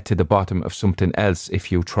will get to the bottom of something else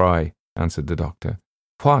if you try," answered the doctor.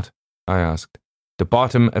 "What?" I asked. "The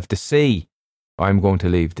bottom of the sea. I am going to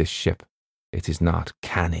leave this ship. It is not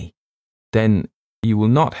canny." "Then you will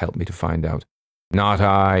not help me to find out?" "Not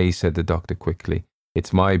I," said the doctor quickly.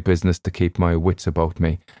 "It's my business to keep my wits about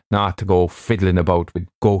me, not to go fiddling about with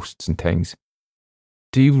ghosts and things."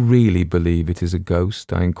 "Do you really believe it is a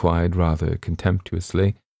ghost?" I inquired rather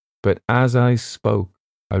contemptuously. But as I spoke,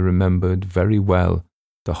 I remembered very well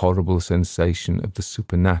the horrible sensation of the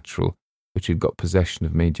supernatural which had got possession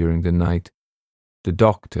of me during the night. The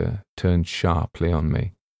doctor turned sharply on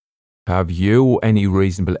me. "Have you any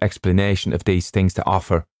reasonable explanation of these things to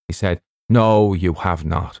offer?" he said. "No, you have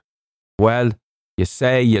not. Well, you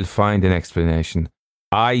say you'll find an explanation.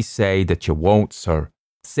 I say that you won't, sir,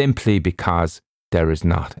 simply because there is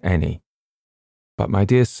not any." "But my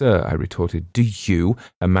dear sir," I retorted, "do you,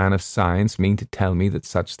 a man of science, mean to tell me that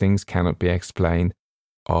such things cannot be explained?"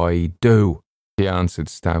 "I do," he answered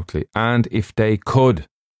stoutly, "and if they could,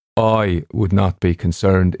 I would not be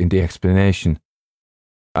concerned in the explanation."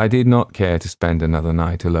 I did not care to spend another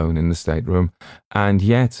night alone in the stateroom, and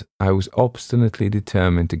yet I was obstinately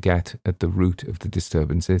determined to get at the root of the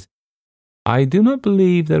disturbances. I do not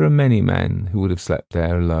believe there are many men who would have slept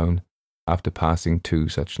there alone after passing 2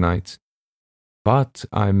 such nights. But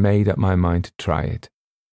I made up my mind to try it.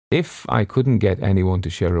 If I couldn't get anyone to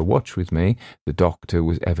share a watch with me, the doctor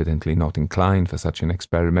was evidently not inclined for such an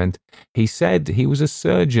experiment. He said he was a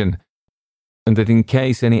surgeon, and that in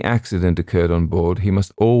case any accident occurred on board, he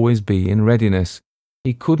must always be in readiness.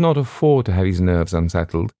 He could not afford to have his nerves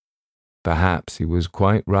unsettled. Perhaps he was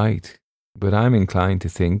quite right, but I'm inclined to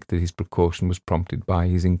think that his precaution was prompted by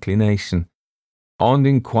his inclination. On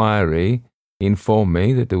inquiry, he informed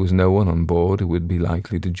me that there was no one on board who would be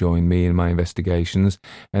likely to join me in my investigations,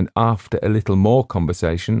 and after a little more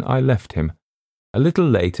conversation, I left him. A little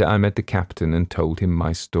later, I met the captain and told him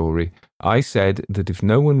my story. I said that if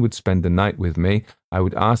no one would spend the night with me, I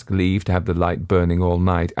would ask leave to have the light burning all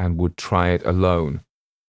night and would try it alone.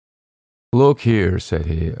 "Look here," said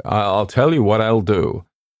he, "I'll tell you what I'll do.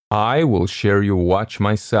 I will share your watch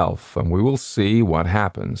myself, and we will see what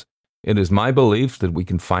happens. It is my belief that we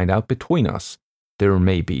can find out between us. There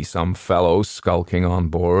may be some fellow skulking on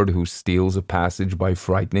board who steals a passage by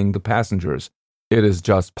frightening the passengers. It is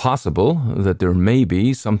just possible that there may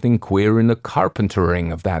be something queer in the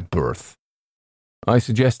carpentering of that berth." I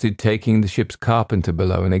suggested taking the ship's carpenter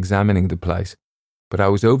below and examining the place, but I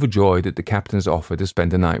was overjoyed at the captain's offer to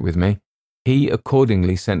spend the night with me. He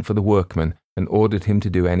accordingly sent for the workman and ordered him to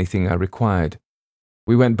do anything I required.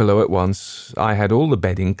 We went below at once. I had all the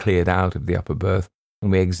bedding cleared out of the upper berth,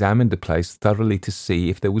 and we examined the place thoroughly to see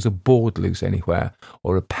if there was a board loose anywhere,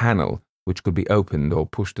 or a panel which could be opened or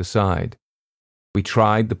pushed aside. We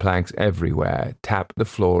tried the planks everywhere, tapped the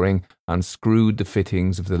flooring, unscrewed the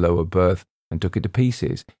fittings of the lower berth, and took it to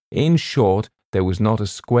pieces. In short, there was not a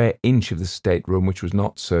square inch of the stateroom which was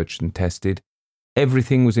not searched and tested.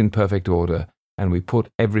 Everything was in perfect order, and we put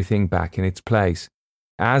everything back in its place.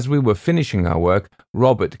 As we were finishing our work,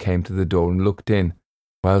 Robert came to the door and looked in.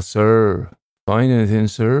 "Well, sir, find anything,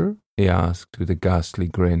 sir?" he asked with a ghastly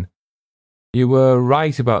grin. "You were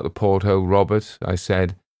right about the porthole, Robert," I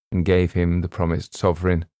said, and gave him the promised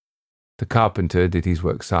sovereign. The carpenter did his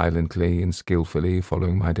work silently and skilfully,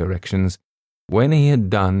 following my directions. When he had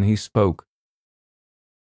done, he spoke.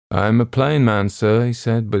 "I'm a plain man, sir," he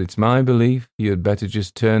said, "but it's my belief you had better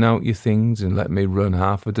just turn out your things and let me run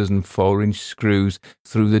half a dozen 4-inch screws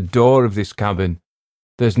through the door of this cabin.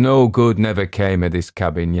 There's no good never came of this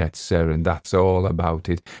cabin yet, sir, and that's all about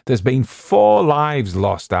it. There's been 4 lives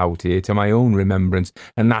lost out here to my own remembrance,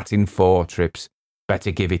 and that in 4 trips.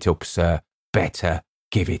 Better give it up, sir. Better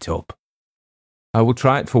give it up." "I will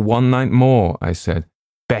try it for 1 night more," I said.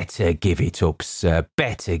 "Better give it up, sir.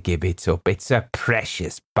 Better give it up. It's a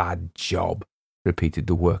precious bad job," repeated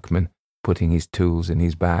the workman, putting his tools in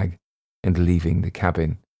his bag and leaving the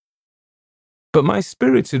cabin. But my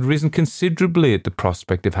spirits had risen considerably at the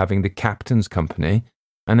prospect of having the captain's company,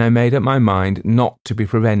 and I made up my mind not to be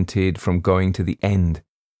prevented from going to the end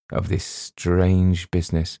of this strange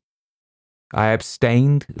business. I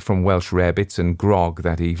abstained from Welsh rarebits and grog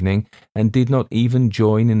that evening, and did not even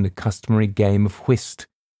join in the customary game of whist.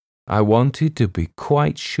 I wanted to be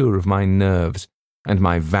quite sure of my nerves, and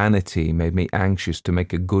my vanity made me anxious to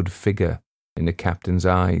make a good figure in the captain's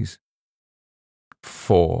eyes.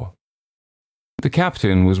 4. The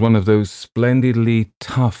captain was one of those splendidly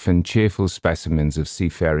tough and cheerful specimens of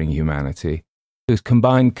seafaring humanity, whose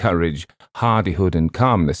combined courage, hardihood, and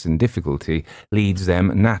calmness in difficulty leads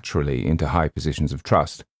them naturally into high positions of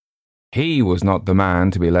trust. He was not the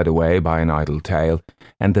man to be led away by an idle tale,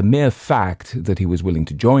 and the mere fact that he was willing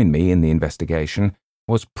to join me in the investigation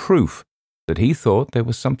was proof that he thought there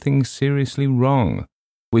was something seriously wrong,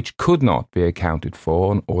 which could not be accounted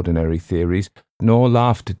for on ordinary theories, nor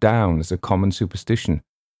laughed down as a common superstition.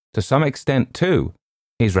 To some extent, too,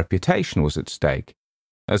 his reputation was at stake,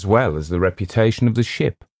 as well as the reputation of the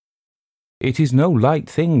ship. It is no light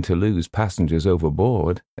thing to lose passengers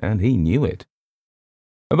overboard, and he knew it.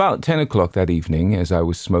 About 10 o'clock that evening, as I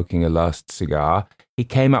was smoking a last cigar, he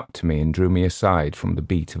came up to me and drew me aside from the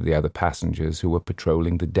beat of the other passengers who were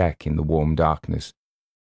patrolling the deck in the warm darkness.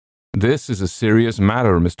 "This is a serious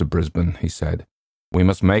matter, Mr. Brisbane," he said. "We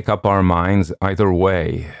must make up our minds either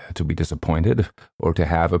way, to be disappointed or to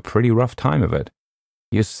have a pretty rough time of it.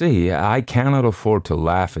 You see, I cannot afford to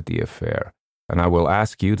laugh at the affair, and I will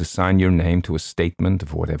ask you to sign your name to a statement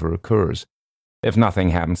of whatever occurs. If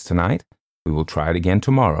nothing happens tonight, we will try it again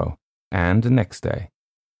tomorrow, and the next day.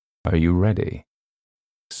 Are you ready?"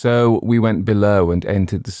 So we went below and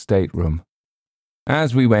entered the stateroom.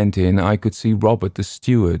 As we went in, I could see Robert the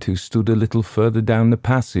steward, who stood a little further down the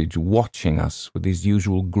passage, watching us with his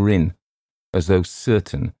usual grin, as though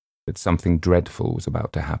certain that something dreadful was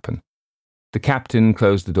about to happen. The captain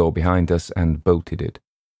closed the door behind us and bolted it.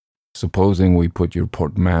 "Supposing we put your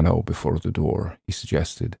portmanteau before the door," he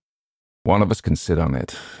suggested. "One of us can sit on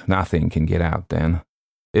it. Nothing can get out then.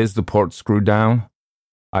 Is the port screwed down?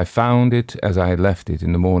 I found it as I had left it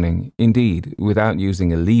in the morning. Indeed, without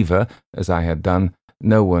using a lever, as I had done,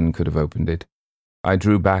 no one could have opened it. I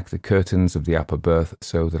drew back the curtains of the upper berth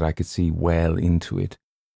so that I could see well into it.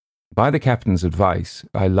 By the captain's advice,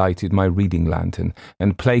 I lighted my reading lantern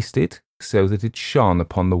and placed it so that it shone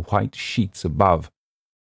upon the white sheets above.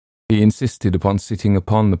 He insisted upon sitting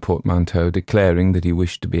upon the portmanteau, declaring that he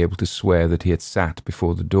wished to be able to swear that he had sat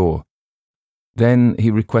before the door. Then he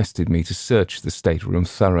requested me to search the stateroom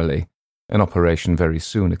thoroughly, an operation very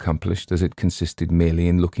soon accomplished, as it consisted merely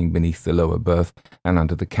in looking beneath the lower berth and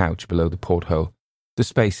under the couch below the porthole. The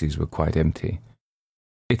spaces were quite empty.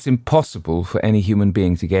 It's impossible for any human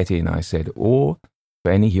being to get in, I said, or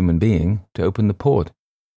for any human being to open the port.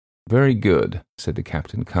 Very good, said the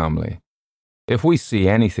captain calmly. If we see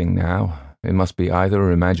anything now, it must be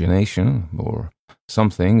either imagination or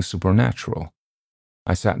something supernatural.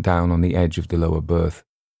 I sat down on the edge of the lower berth.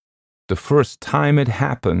 The first time it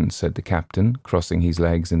happened, said the captain, crossing his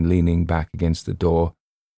legs and leaning back against the door,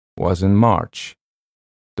 was in March.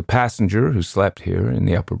 The passenger who slept here in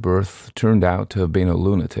the upper berth turned out to have been a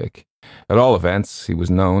lunatic. At all events, he was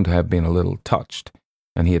known to have been a little touched,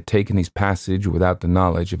 and he had taken his passage without the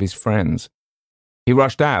knowledge of his friends. He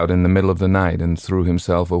rushed out in the middle of the night and threw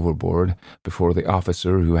himself overboard before the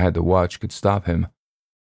officer who had the watch could stop him.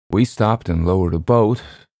 We stopped and lowered a boat.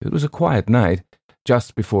 It was a quiet night,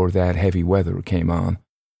 just before that heavy weather came on,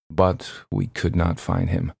 but we could not find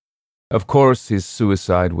him. Of course, his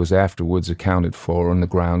suicide was afterwards accounted for on the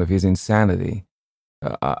ground of his insanity.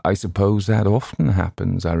 I suppose that often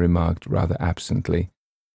happens, I remarked rather absently.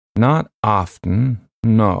 Not often,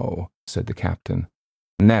 no, said the captain.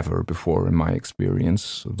 Never before in my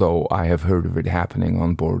experience, though I have heard of it happening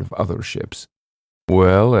on board of other ships.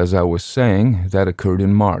 Well, as I was saying, that occurred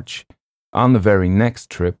in March. On the very next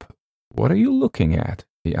trip, what are you looking at?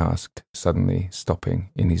 He asked, suddenly stopping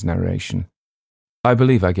in his narration. I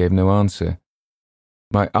believe I gave no answer.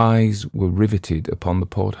 My eyes were riveted upon the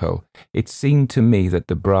porthole. It seemed to me that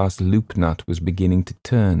the brass loop nut was beginning to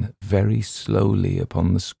turn very slowly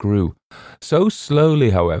upon the screw, so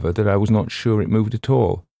slowly, however, that I was not sure it moved at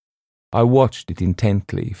all. I watched it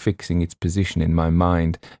intently, fixing its position in my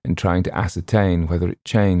mind and trying to ascertain whether it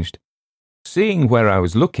changed. Seeing where I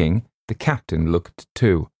was looking, the captain looked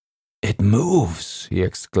too. "It moves!" he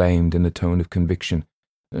exclaimed in a tone of conviction.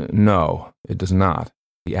 "No, it does not,"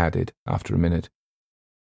 he added after a minute.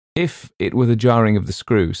 "If it were the jarring of the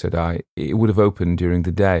screw," said I, "it would have opened during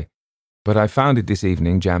the day, but I found it this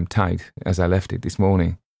evening jammed tight, as I left it this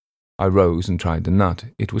morning." I rose and tried the nut.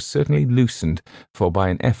 It was certainly loosened, for by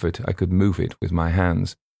an effort I could move it with my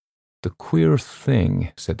hands. "The queer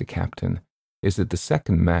thing," said the captain, "is that the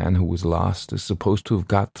second man who was lost is supposed to have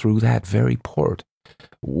got through that very port.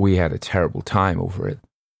 We had a terrible time over it.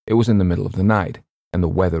 It was in the middle of the night, and the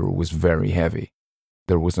weather was very heavy.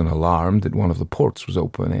 There was an alarm that one of the ports was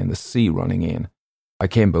open and the sea running in. I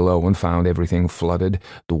came below and found everything flooded,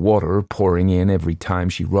 the water pouring in every time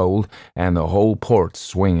she rolled, and the whole port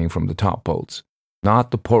swinging from the top bolts. Not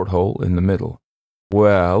the porthole in the middle.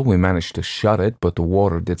 Well, we managed to shut it, but the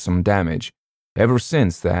water did some damage. Ever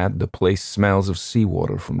since that, the place smells of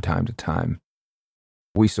seawater from time to time.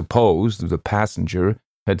 We supposed the passenger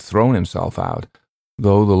had thrown himself out,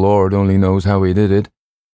 though the Lord only knows how he did it.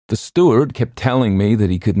 The steward kept telling me that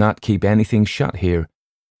he could not keep anything shut here.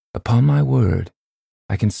 Upon my word,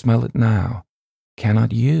 I can smell it now.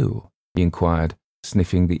 Cannot you?" he inquired,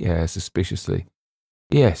 sniffing the air suspiciously.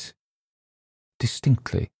 "Yes,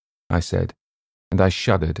 distinctly," I said, and I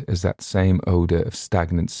shuddered as that same odour of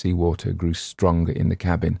stagnant seawater grew stronger in the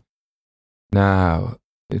cabin. "Now,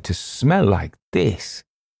 to smell like this,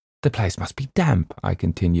 the place must be damp," I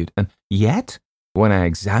continued, "and yet, when I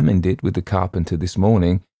examined it with the carpenter this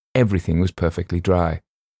morning, everything was perfectly dry.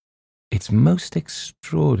 It's most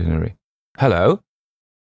extraordinary. Hello!"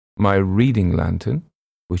 My reading lantern,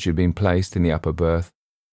 which had been placed in the upper berth,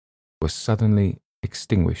 was suddenly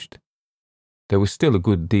extinguished. There was still a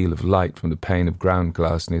good deal of light from the pane of ground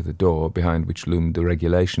glass near the door, behind which loomed the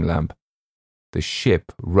regulation lamp. The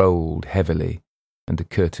ship rolled heavily, and the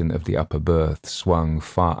curtain of the upper berth swung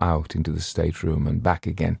far out into the stateroom and back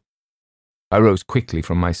again. I rose quickly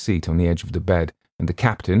from my seat on the edge of the bed, and the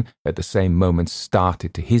captain, at the same moment,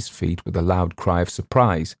 started to his feet with a loud cry of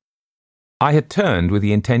surprise. I had turned with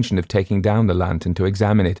the intention of taking down the lantern to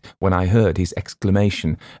examine it when I heard his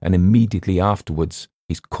exclamation, and immediately afterwards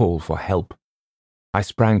his call for help. I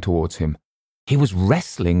sprang towards him. He was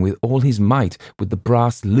wrestling with all his might with the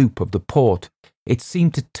brass loop of the port. It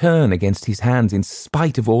seemed to turn against his hands in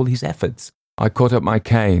spite of all his efforts. I caught up my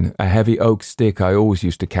cane, a heavy oak stick I always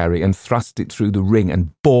used to carry, and thrust it through the ring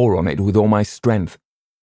and bore on it with all my strength.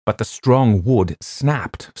 But the strong wood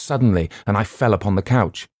snapped suddenly, and I fell upon the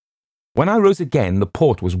couch. When I rose again, the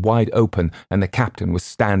port was wide open, and the captain was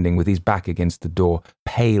standing with his back against the door,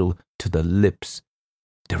 pale to the lips.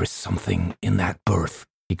 "There is something in that berth,"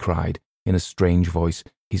 he cried, in a strange voice,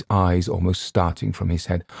 his eyes almost starting from his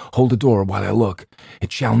head. "Hold the door while I look.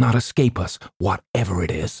 It shall not escape us, whatever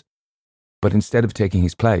it is." But instead of taking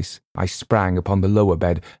his place, I sprang upon the lower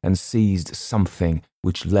bed and seized something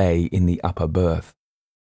which lay in the upper berth.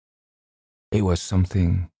 It was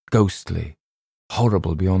something ghostly,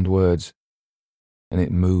 horrible beyond words, and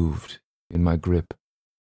it moved in my grip.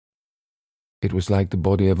 It was like the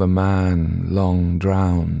body of a man long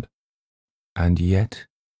drowned, and yet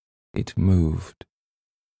it moved,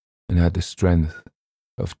 and had the strength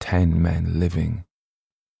of 10 men living.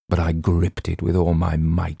 But I gripped it with all my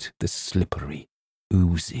might, the slippery,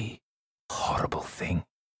 oozy, horrible thing.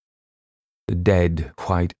 The dead,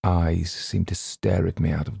 white eyes seemed to stare at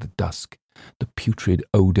me out of the dusk. The putrid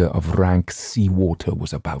odour of rank sea-water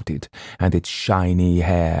was about it, and its shiny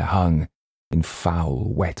hair hung in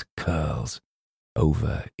foul, wet curls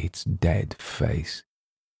over its dead face.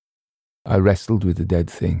 I wrestled with the dead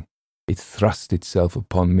thing. It thrust itself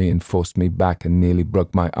upon me and forced me back and nearly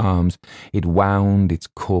broke my arms. It wound its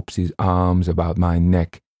corpse's arms about my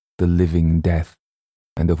neck, the living death,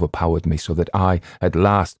 and overpowered me so that I, at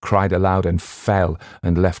last, cried aloud and fell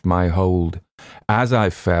and left my hold. As I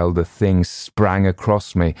fell, the thing sprang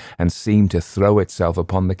across me and seemed to throw itself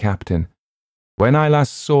upon the captain. When I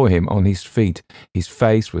last saw him on his feet, his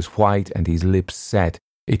face was white and his lips set.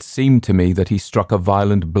 It seemed to me that he struck a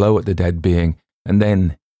violent blow at the dead being, and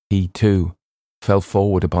then he, too, fell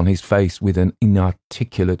forward upon his face with an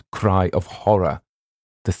inarticulate cry of horror.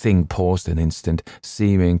 The thing paused an instant,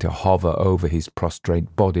 seeming to hover over his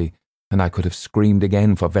prostrate body, and I could have screamed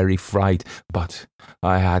again for very fright, but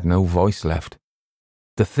I had no voice left.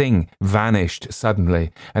 The thing vanished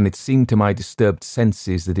suddenly, and it seemed to my disturbed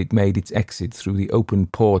senses that it made its exit through the open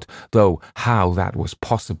port, though how that was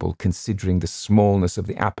possible, considering the smallness of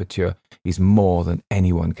the aperture, is more than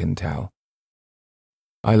anyone can tell.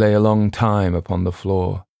 I lay a long time upon the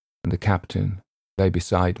floor, and the captain lay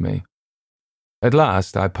beside me. At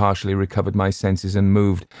last I partially recovered my senses and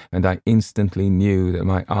moved, and I instantly knew that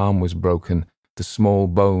my arm was broken, the small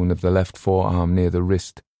bone of the left forearm near the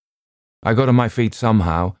wrist. I got on my feet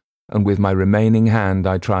somehow, and with my remaining hand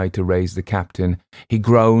I tried to raise the captain. He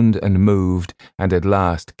groaned and moved, and at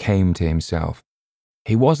last came to himself.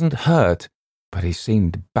 He wasn't hurt, but he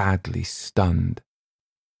seemed badly stunned.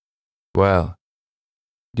 "Well,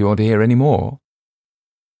 do you want to hear any more?"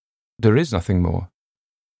 "There is nothing more.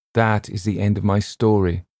 That is the end of my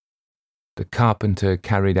story. The carpenter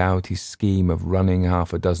carried out his scheme of running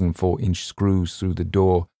 6 4-inch screws through the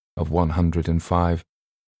door of 105.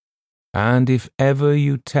 And if ever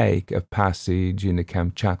you take a passage in the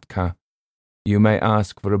Kamchatka, you may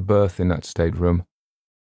ask for a berth in that stateroom.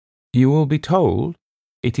 You will be told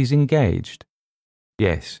it is engaged.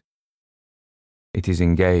 Yes, it is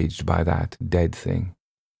engaged by that dead thing."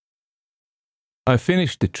 I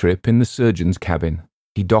finished the trip in the surgeon's cabin.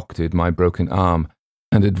 He doctored my broken arm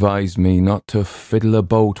and advised me not to fiddle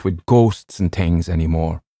about with ghosts and things any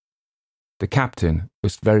more. The captain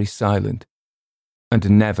was very silent and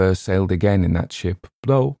never sailed again in that ship,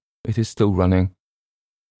 though it is still running.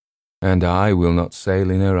 And I will not sail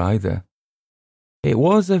in her either. It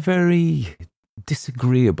was a very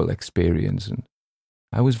disagreeable experience, and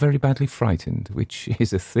I was very badly frightened, which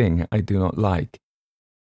is a thing I do not like.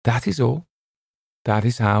 That is all. That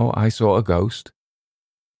is how I saw a ghost.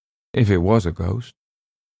 If it was a ghost.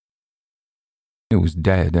 It was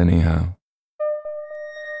dead anyhow.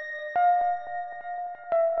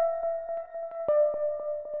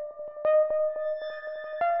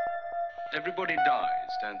 Everybody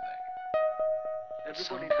dies, don't they?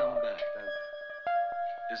 Everybody come back, don't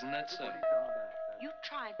they? Isn't that so? You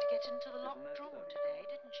tried to get into the locked room today,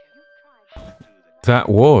 didn't you? That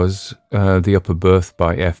was The Upper Berth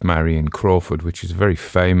by F. Marion Crawford, which is a very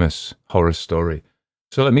famous horror story.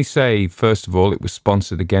 So let me say, first of all, it was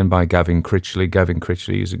sponsored again by Gavin Critchley. Gavin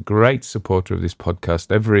Critchley is a great supporter of this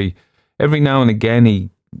podcast. Every now and again, he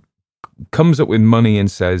comes up with money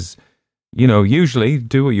and says, you know, usually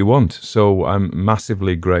do what you want. So I'm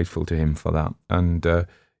massively grateful to him for that. And,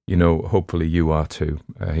 you know, hopefully you are too.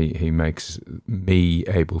 He makes me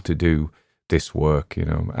able to do this work, you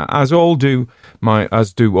know, as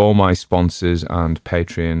do all my sponsors and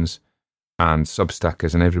Patreons and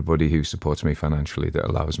Substackers and everybody who supports me financially, that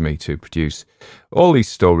allows me to produce all these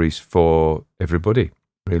stories for everybody,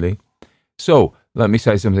 really. So, let me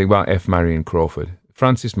say something about F. Marion Crawford.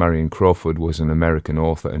 Francis Marion Crawford was an American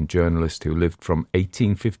author and journalist who lived from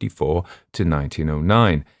 1854 to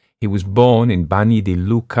 1909. He was born in Bagni di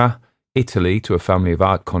Lucca, Italy, to a family of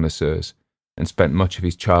art connoisseurs, and spent much of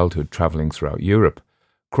his childhood travelling throughout Europe.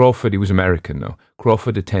 Crawford, he was American though.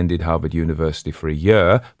 Crawford attended Harvard University for a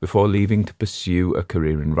year before leaving to pursue a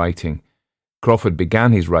career in writing. Crawford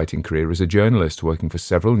began his writing career as a journalist, working for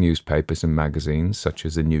several newspapers and magazines such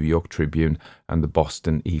as the New York Tribune and the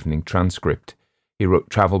Boston Evening Transcript. He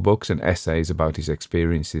wrote travel books and essays about his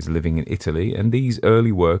experiences living in Italy, and these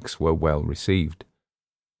early works were well received.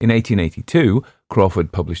 In 1882,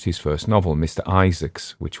 Crawford published his first novel, Mr.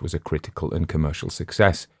 Isaacs, which was a critical and commercial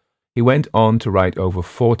success. He went on to write over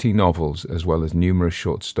 40 novels, as well as numerous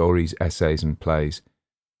short stories, essays, and plays.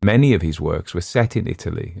 Many of his works were set in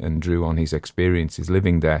Italy and drew on his experiences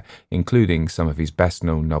living there, including some of his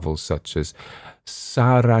best-known novels such as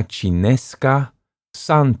Saracinesca,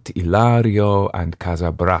 Sant'Ilario, and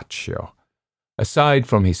Casabraccio. Aside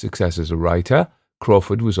from his success as a writer,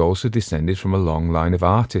 Crawford was also descended from a long line of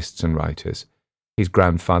artists and writers. His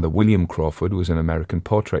grandfather, William Crawford, was an American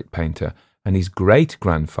portrait painter, and his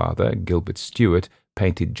great-grandfather, Gilbert Stuart,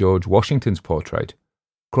 painted George Washington's portrait.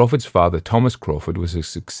 Crawford's father, Thomas Crawford, was a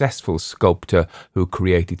successful sculptor who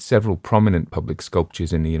created several prominent public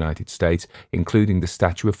sculptures in the United States, including the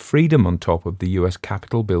Statue of Freedom on top of the U.S.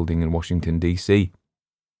 Capitol building in Washington, D.C.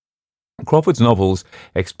 Crawford's novels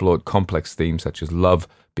explored complex themes such as love,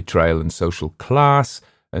 betrayal, and social class,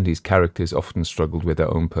 and his characters often struggled with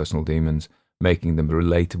their own personal demons, making them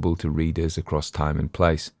relatable to readers across time and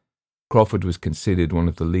place. Crawford was considered one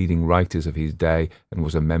of the leading writers of his day and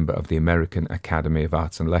was a member of the American Academy of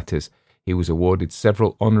Arts and Letters. He was awarded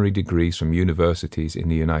several honorary degrees from universities in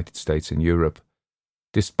the United States and Europe.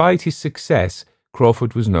 Despite his success,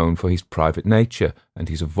 Crawford was known for his private nature and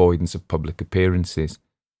his avoidance of public appearances.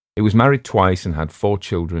 He was married twice and had 4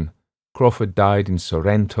 children. Crawford died in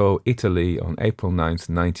Sorrento, Italy on April 9,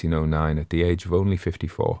 1909 at the age of only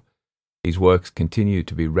 54. His works continue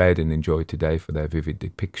to be read and enjoyed today for their vivid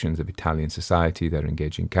depictions of Italian society, their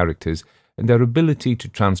engaging characters, and their ability to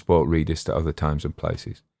transport readers to other times and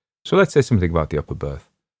places. So let's say something about The Upper Berth.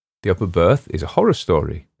 The Upper Berth is a horror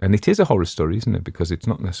story, and it is a horror story, isn't it? Because it's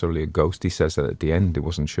not necessarily a ghost. He says that at the end. He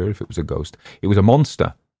wasn't sure if it was a ghost. It was a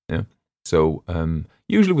monster. Yeah. So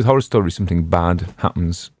usually with horror stories, something bad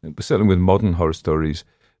happens. Certainly with modern horror stories,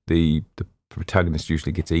 the protagonist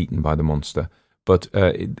usually gets eaten by the monster. But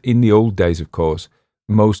in the old days, of course,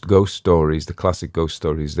 most ghost stories, the classic ghost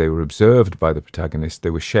stories, they were observed by the protagonist. They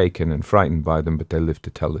were shaken and frightened by them, but they lived to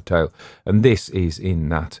tell the tale. And this is in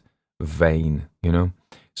that vein, you know.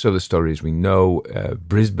 So the story as we know,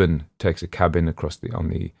 Brisbane takes a cabin across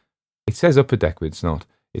it says upper deck, but it's not.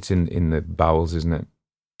 It's in the bowels, isn't it?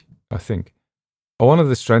 I think. One of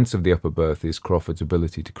the strengths of The Upper Berth is Crawford's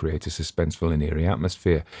ability to create a suspenseful and eerie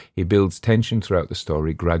atmosphere. He builds tension throughout the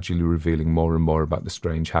story, gradually revealing more and more about the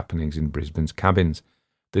strange happenings in Brisbane's cabins.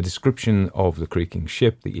 The description of the creaking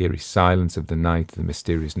ship, the eerie silence of the night, the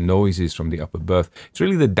mysterious noises from the upper berth. It's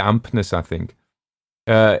really the dampness, I think.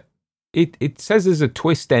 It says there's a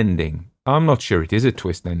twist ending. I'm not sure it is a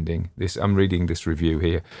twist ending. I'm reading this review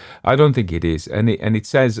here. I don't think it is. And it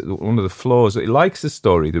says one of the flaws, it likes the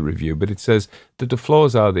story, the review, but it says that the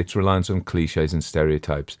flaws are that its reliance on cliches and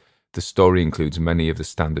stereotypes. The story includes many of the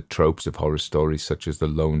standard tropes of horror stories, such as the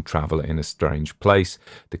lone traveller in a strange place,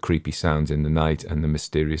 the creepy sounds in the night, and the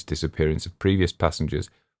mysterious disappearance of previous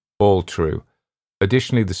passengers. All true.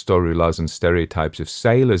 Additionally, the story relies on stereotypes of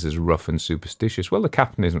sailors as rough and superstitious. Well, the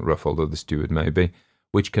captain isn't rough, although the steward may be,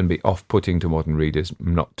 which can be off-putting to modern readers.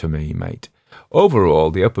 Not to me, mate.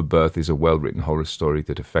 Overall, The Upper Berth is a well-written horror story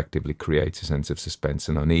that effectively creates a sense of suspense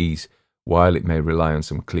and unease. While it may rely on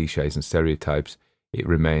some cliches and stereotypes, it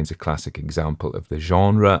remains a classic example of the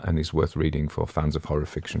genre and is worth reading for fans of horror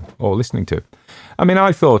fiction or listening to. I mean,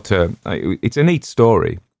 I thought it's a neat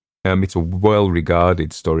story. It's a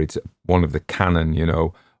well-regarded story. It's one of the canon,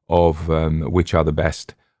 of which are the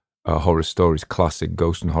best horror stories, classic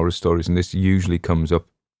ghost and horror stories, and this usually comes up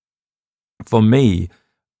for me,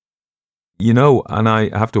 and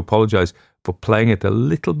I have to apologise for playing it a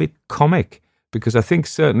little bit comic, because I think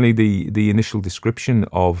certainly the initial description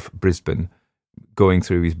of Brisbane going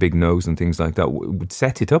through his big nose and things like that would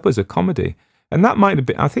set it up as a comedy, and that might have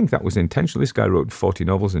been, I think that was intentional. This guy wrote 40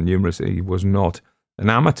 novels and numerous, he was not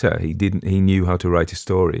an amateur. He knew how to write a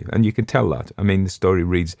story, and you can tell that. I mean, the story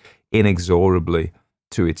reads inexorably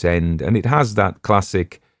to its end, and it has that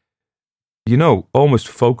classic, almost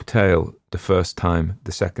folk tale the first time,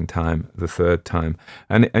 the second time, the third time,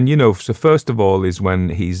 and so first of all is when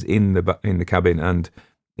he's in the cabin and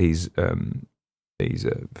He's a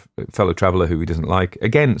fellow traveller who he doesn't like.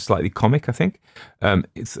 Again, slightly comic, I think.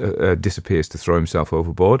 Disappears to throw himself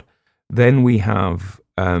overboard. Then we have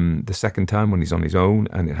the second time when he's on his own,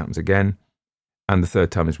 and it happens again. And the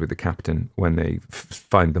third time is with the captain when they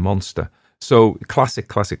find the monster. So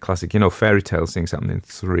classic. You know, fairy tales things happen in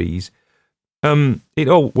threes. It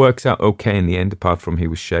all works out okay in the end, apart from he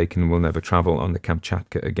was shaken and will never travel on the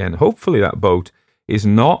Kamchatka again. Hopefully that boat is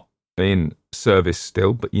not in service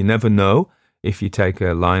still, but you never know if you take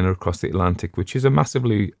a liner across the Atlantic, which is a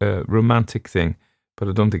massively romantic thing, but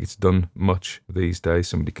I don't think it's done much these days.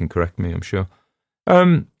 Somebody can correct me, I'm sure.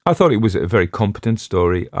 I thought it was a very competent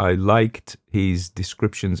story. I liked his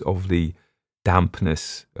descriptions of the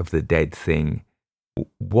dampness of the dead thing.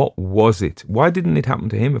 What was it? Why didn't it happen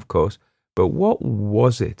to him, of course? But what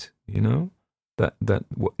was it, you know? That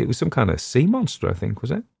it was some kind of sea monster, I think,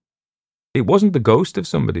 was it? It wasn't the ghost of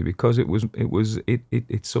somebody, because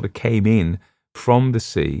it sort of came in from the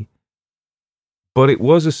sea, but it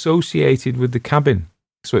was associated with the cabin.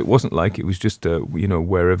 So it wasn't like it was just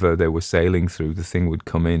wherever they were sailing through, the thing would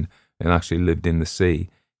come in and actually lived in the sea.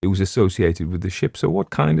 It was associated with the ship. So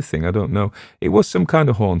what kind of thing? I don't know. It was some kind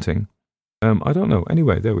of haunting. I don't know.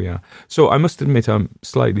 Anyway, there we are. So I must admit I'm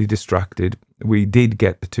slightly distracted. We did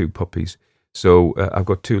get the 2 puppies. So I've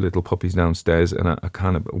got 2 little puppies downstairs, and I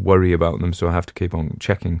kind of worry about them, so I have to keep on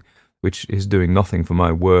checking, which is doing nothing for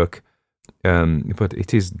my work. But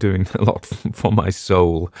it is doing a lot for my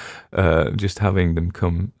soul, just having them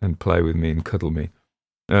come and play with me and cuddle me.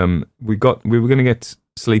 We were going to get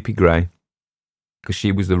Sleepy Grey, because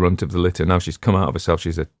she was the runt of the litter. Now she's come out of herself.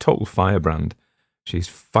 She's a total firebrand. She's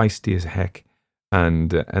feisty as heck.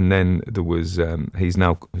 And then there was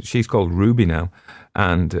she's called Ruby now,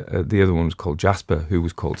 and the other one was called Jasper, who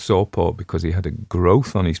was called Sawpaw because he had a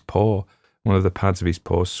growth on his paw. One of the pads of his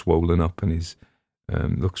paw swollen up, and his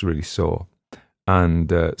looks really sore.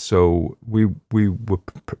 And so we were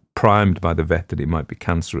primed by the vet that it might be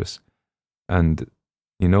cancerous. And,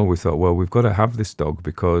 you know, we thought, well, we've got to have this dog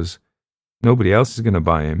because nobody else is going to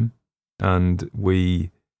buy him, and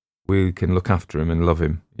we can look after him and love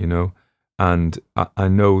him, you know. And I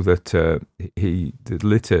know that the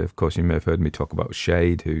litter, of course, you may have heard me talk about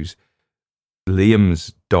Shade, who's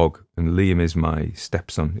Liam's dog, and Liam is my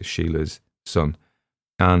stepson, is Sheila's son.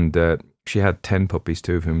 And she had 10 puppies,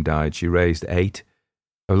 2 of whom died. She raised 8.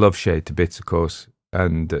 I love Shade to bits, of course,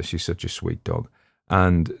 and she's such a sweet dog.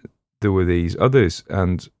 And there were these others,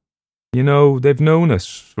 and, you know, they've known us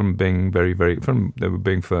from being from they were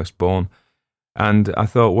being first born. And I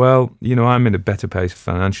thought, well, you know, I'm in a better place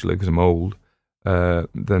financially because I'm old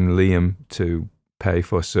than Liam to pay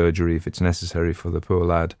for surgery if it's necessary for the poor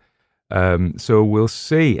lad. So we'll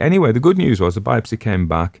see. Anyway, the good news was the biopsy came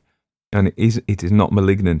back, and it is not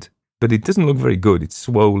malignant, but it doesn't look very good. It's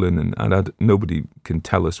swollen, and nobody can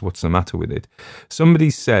tell us what's the matter with it.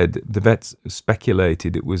 Somebody said, the vets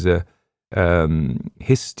speculated it was a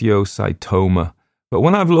histiocytoma, but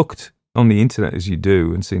when I've looked on the internet, as you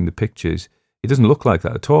do, and seen the pictures, it doesn't look like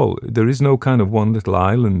that at all. There is no kind of one little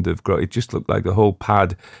island of growth. It just looked like the whole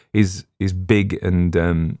pad is big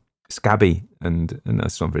and scabby, and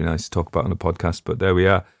that's not very nice to talk about on a podcast, but there we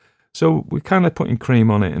are. So we're kind of putting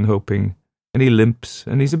cream on it and hoping, and he limps,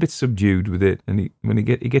 and he's a bit subdued with it, and when he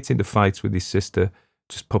gets into fights with his sister,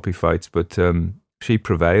 just puppy fights, but she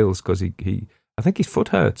prevails because I think his foot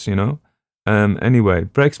hurts, you know. Anyway,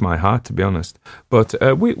 breaks my heart, to be honest. But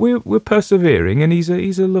we're persevering, and he's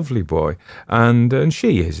a lovely boy, and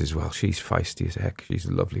she is as well. She's feisty as heck. She's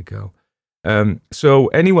a lovely girl. So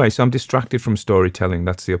anyway, so I'm distracted from storytelling.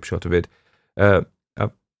 That's the upshot of it.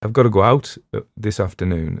 I've got to go out this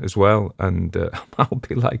afternoon as well, and I'll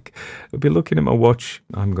be looking at my watch.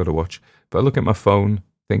 I haven't got a watch, but I look at my phone,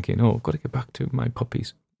 thinking, oh, I've got to get back to my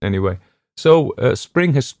puppies. Anyway, so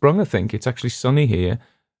spring has sprung. I think it's actually sunny here.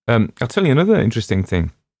 I'll tell you another interesting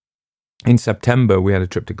thing. In September, we had a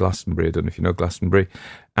trip to Glastonbury. I don't know if you know Glastonbury.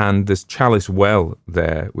 And there's Chalice Well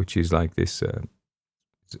there, which is like this,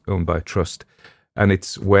 it's owned by a trust. And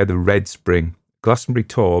it's where the red spring, Glastonbury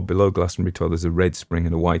Tor, below Glastonbury Tor, there's a red spring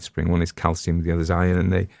and a white spring. One is calcium, the other is iron,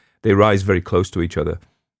 and they rise very close to each other.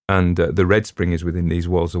 And the red spring is within these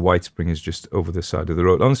walls. The white spring is just over the side of the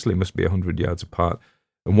road. Honestly, it must be 100 yards apart.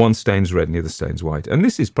 And one stains red and the other stains white. And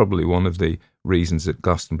this is probably one of the reasons that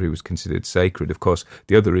Glastonbury was considered sacred. Of course,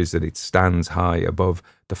 the other is that it stands high above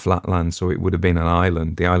the flatland, so it would have been an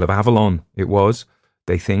island. The Isle of Avalon, it was,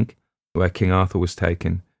 they think, where King Arthur was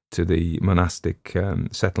taken to the monastic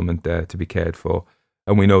settlement there to be cared for.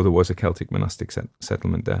 And we know there was a Celtic monastic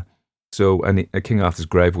settlement there. So, and King Arthur's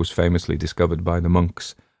grave was famously discovered by the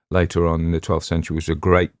monks later on in the 12th century. It was a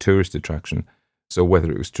great tourist attraction. So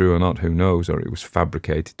whether it was true or not, who knows, or it was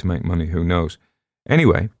fabricated to make money, who knows.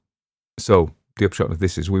 Anyway, so the upshot of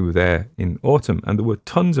this is we were there in autumn and there were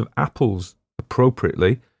tons of apples,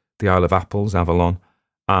 appropriately, the Isle of Apples, Avalon,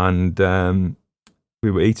 and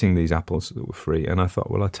we were eating these apples that were free, and I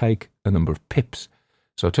thought, well, I'll take a number of pips.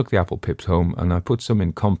 So I took the apple pips home and I put some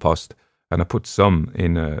in compost and I put some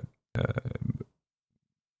in a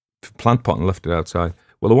plant pot and left it outside.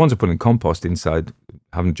 Well, the ones I put in compost inside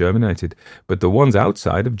haven't germinated, but the ones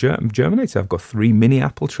outside have germinated. I've got 3 mini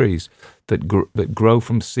apple trees that grow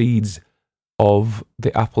from seeds of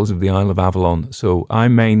the apples of the Isle of Avalon. So I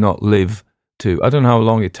may not live to, I don't know how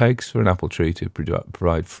long it takes for an apple tree to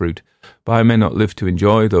provide fruit, but I may not live to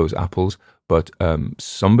enjoy those apples, but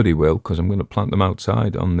somebody will, because I'm going to plant them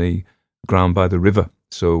outside on the ground by the river.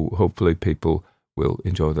 So hopefully people will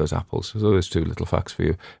enjoy those apples. So there's 2 little facts for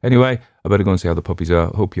you. Anyway, I better go and see how the puppies are.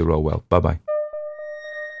 Hope you're all well. Bye-bye.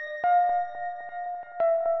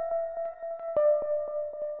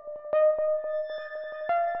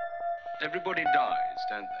 Everybody dies,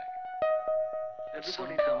 don't they?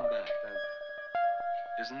 Everybody come back, don't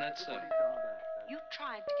they? Isn't that so? You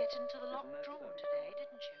tried to get into the locked room today,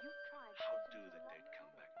 didn't you? How do the dead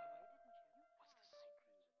come back?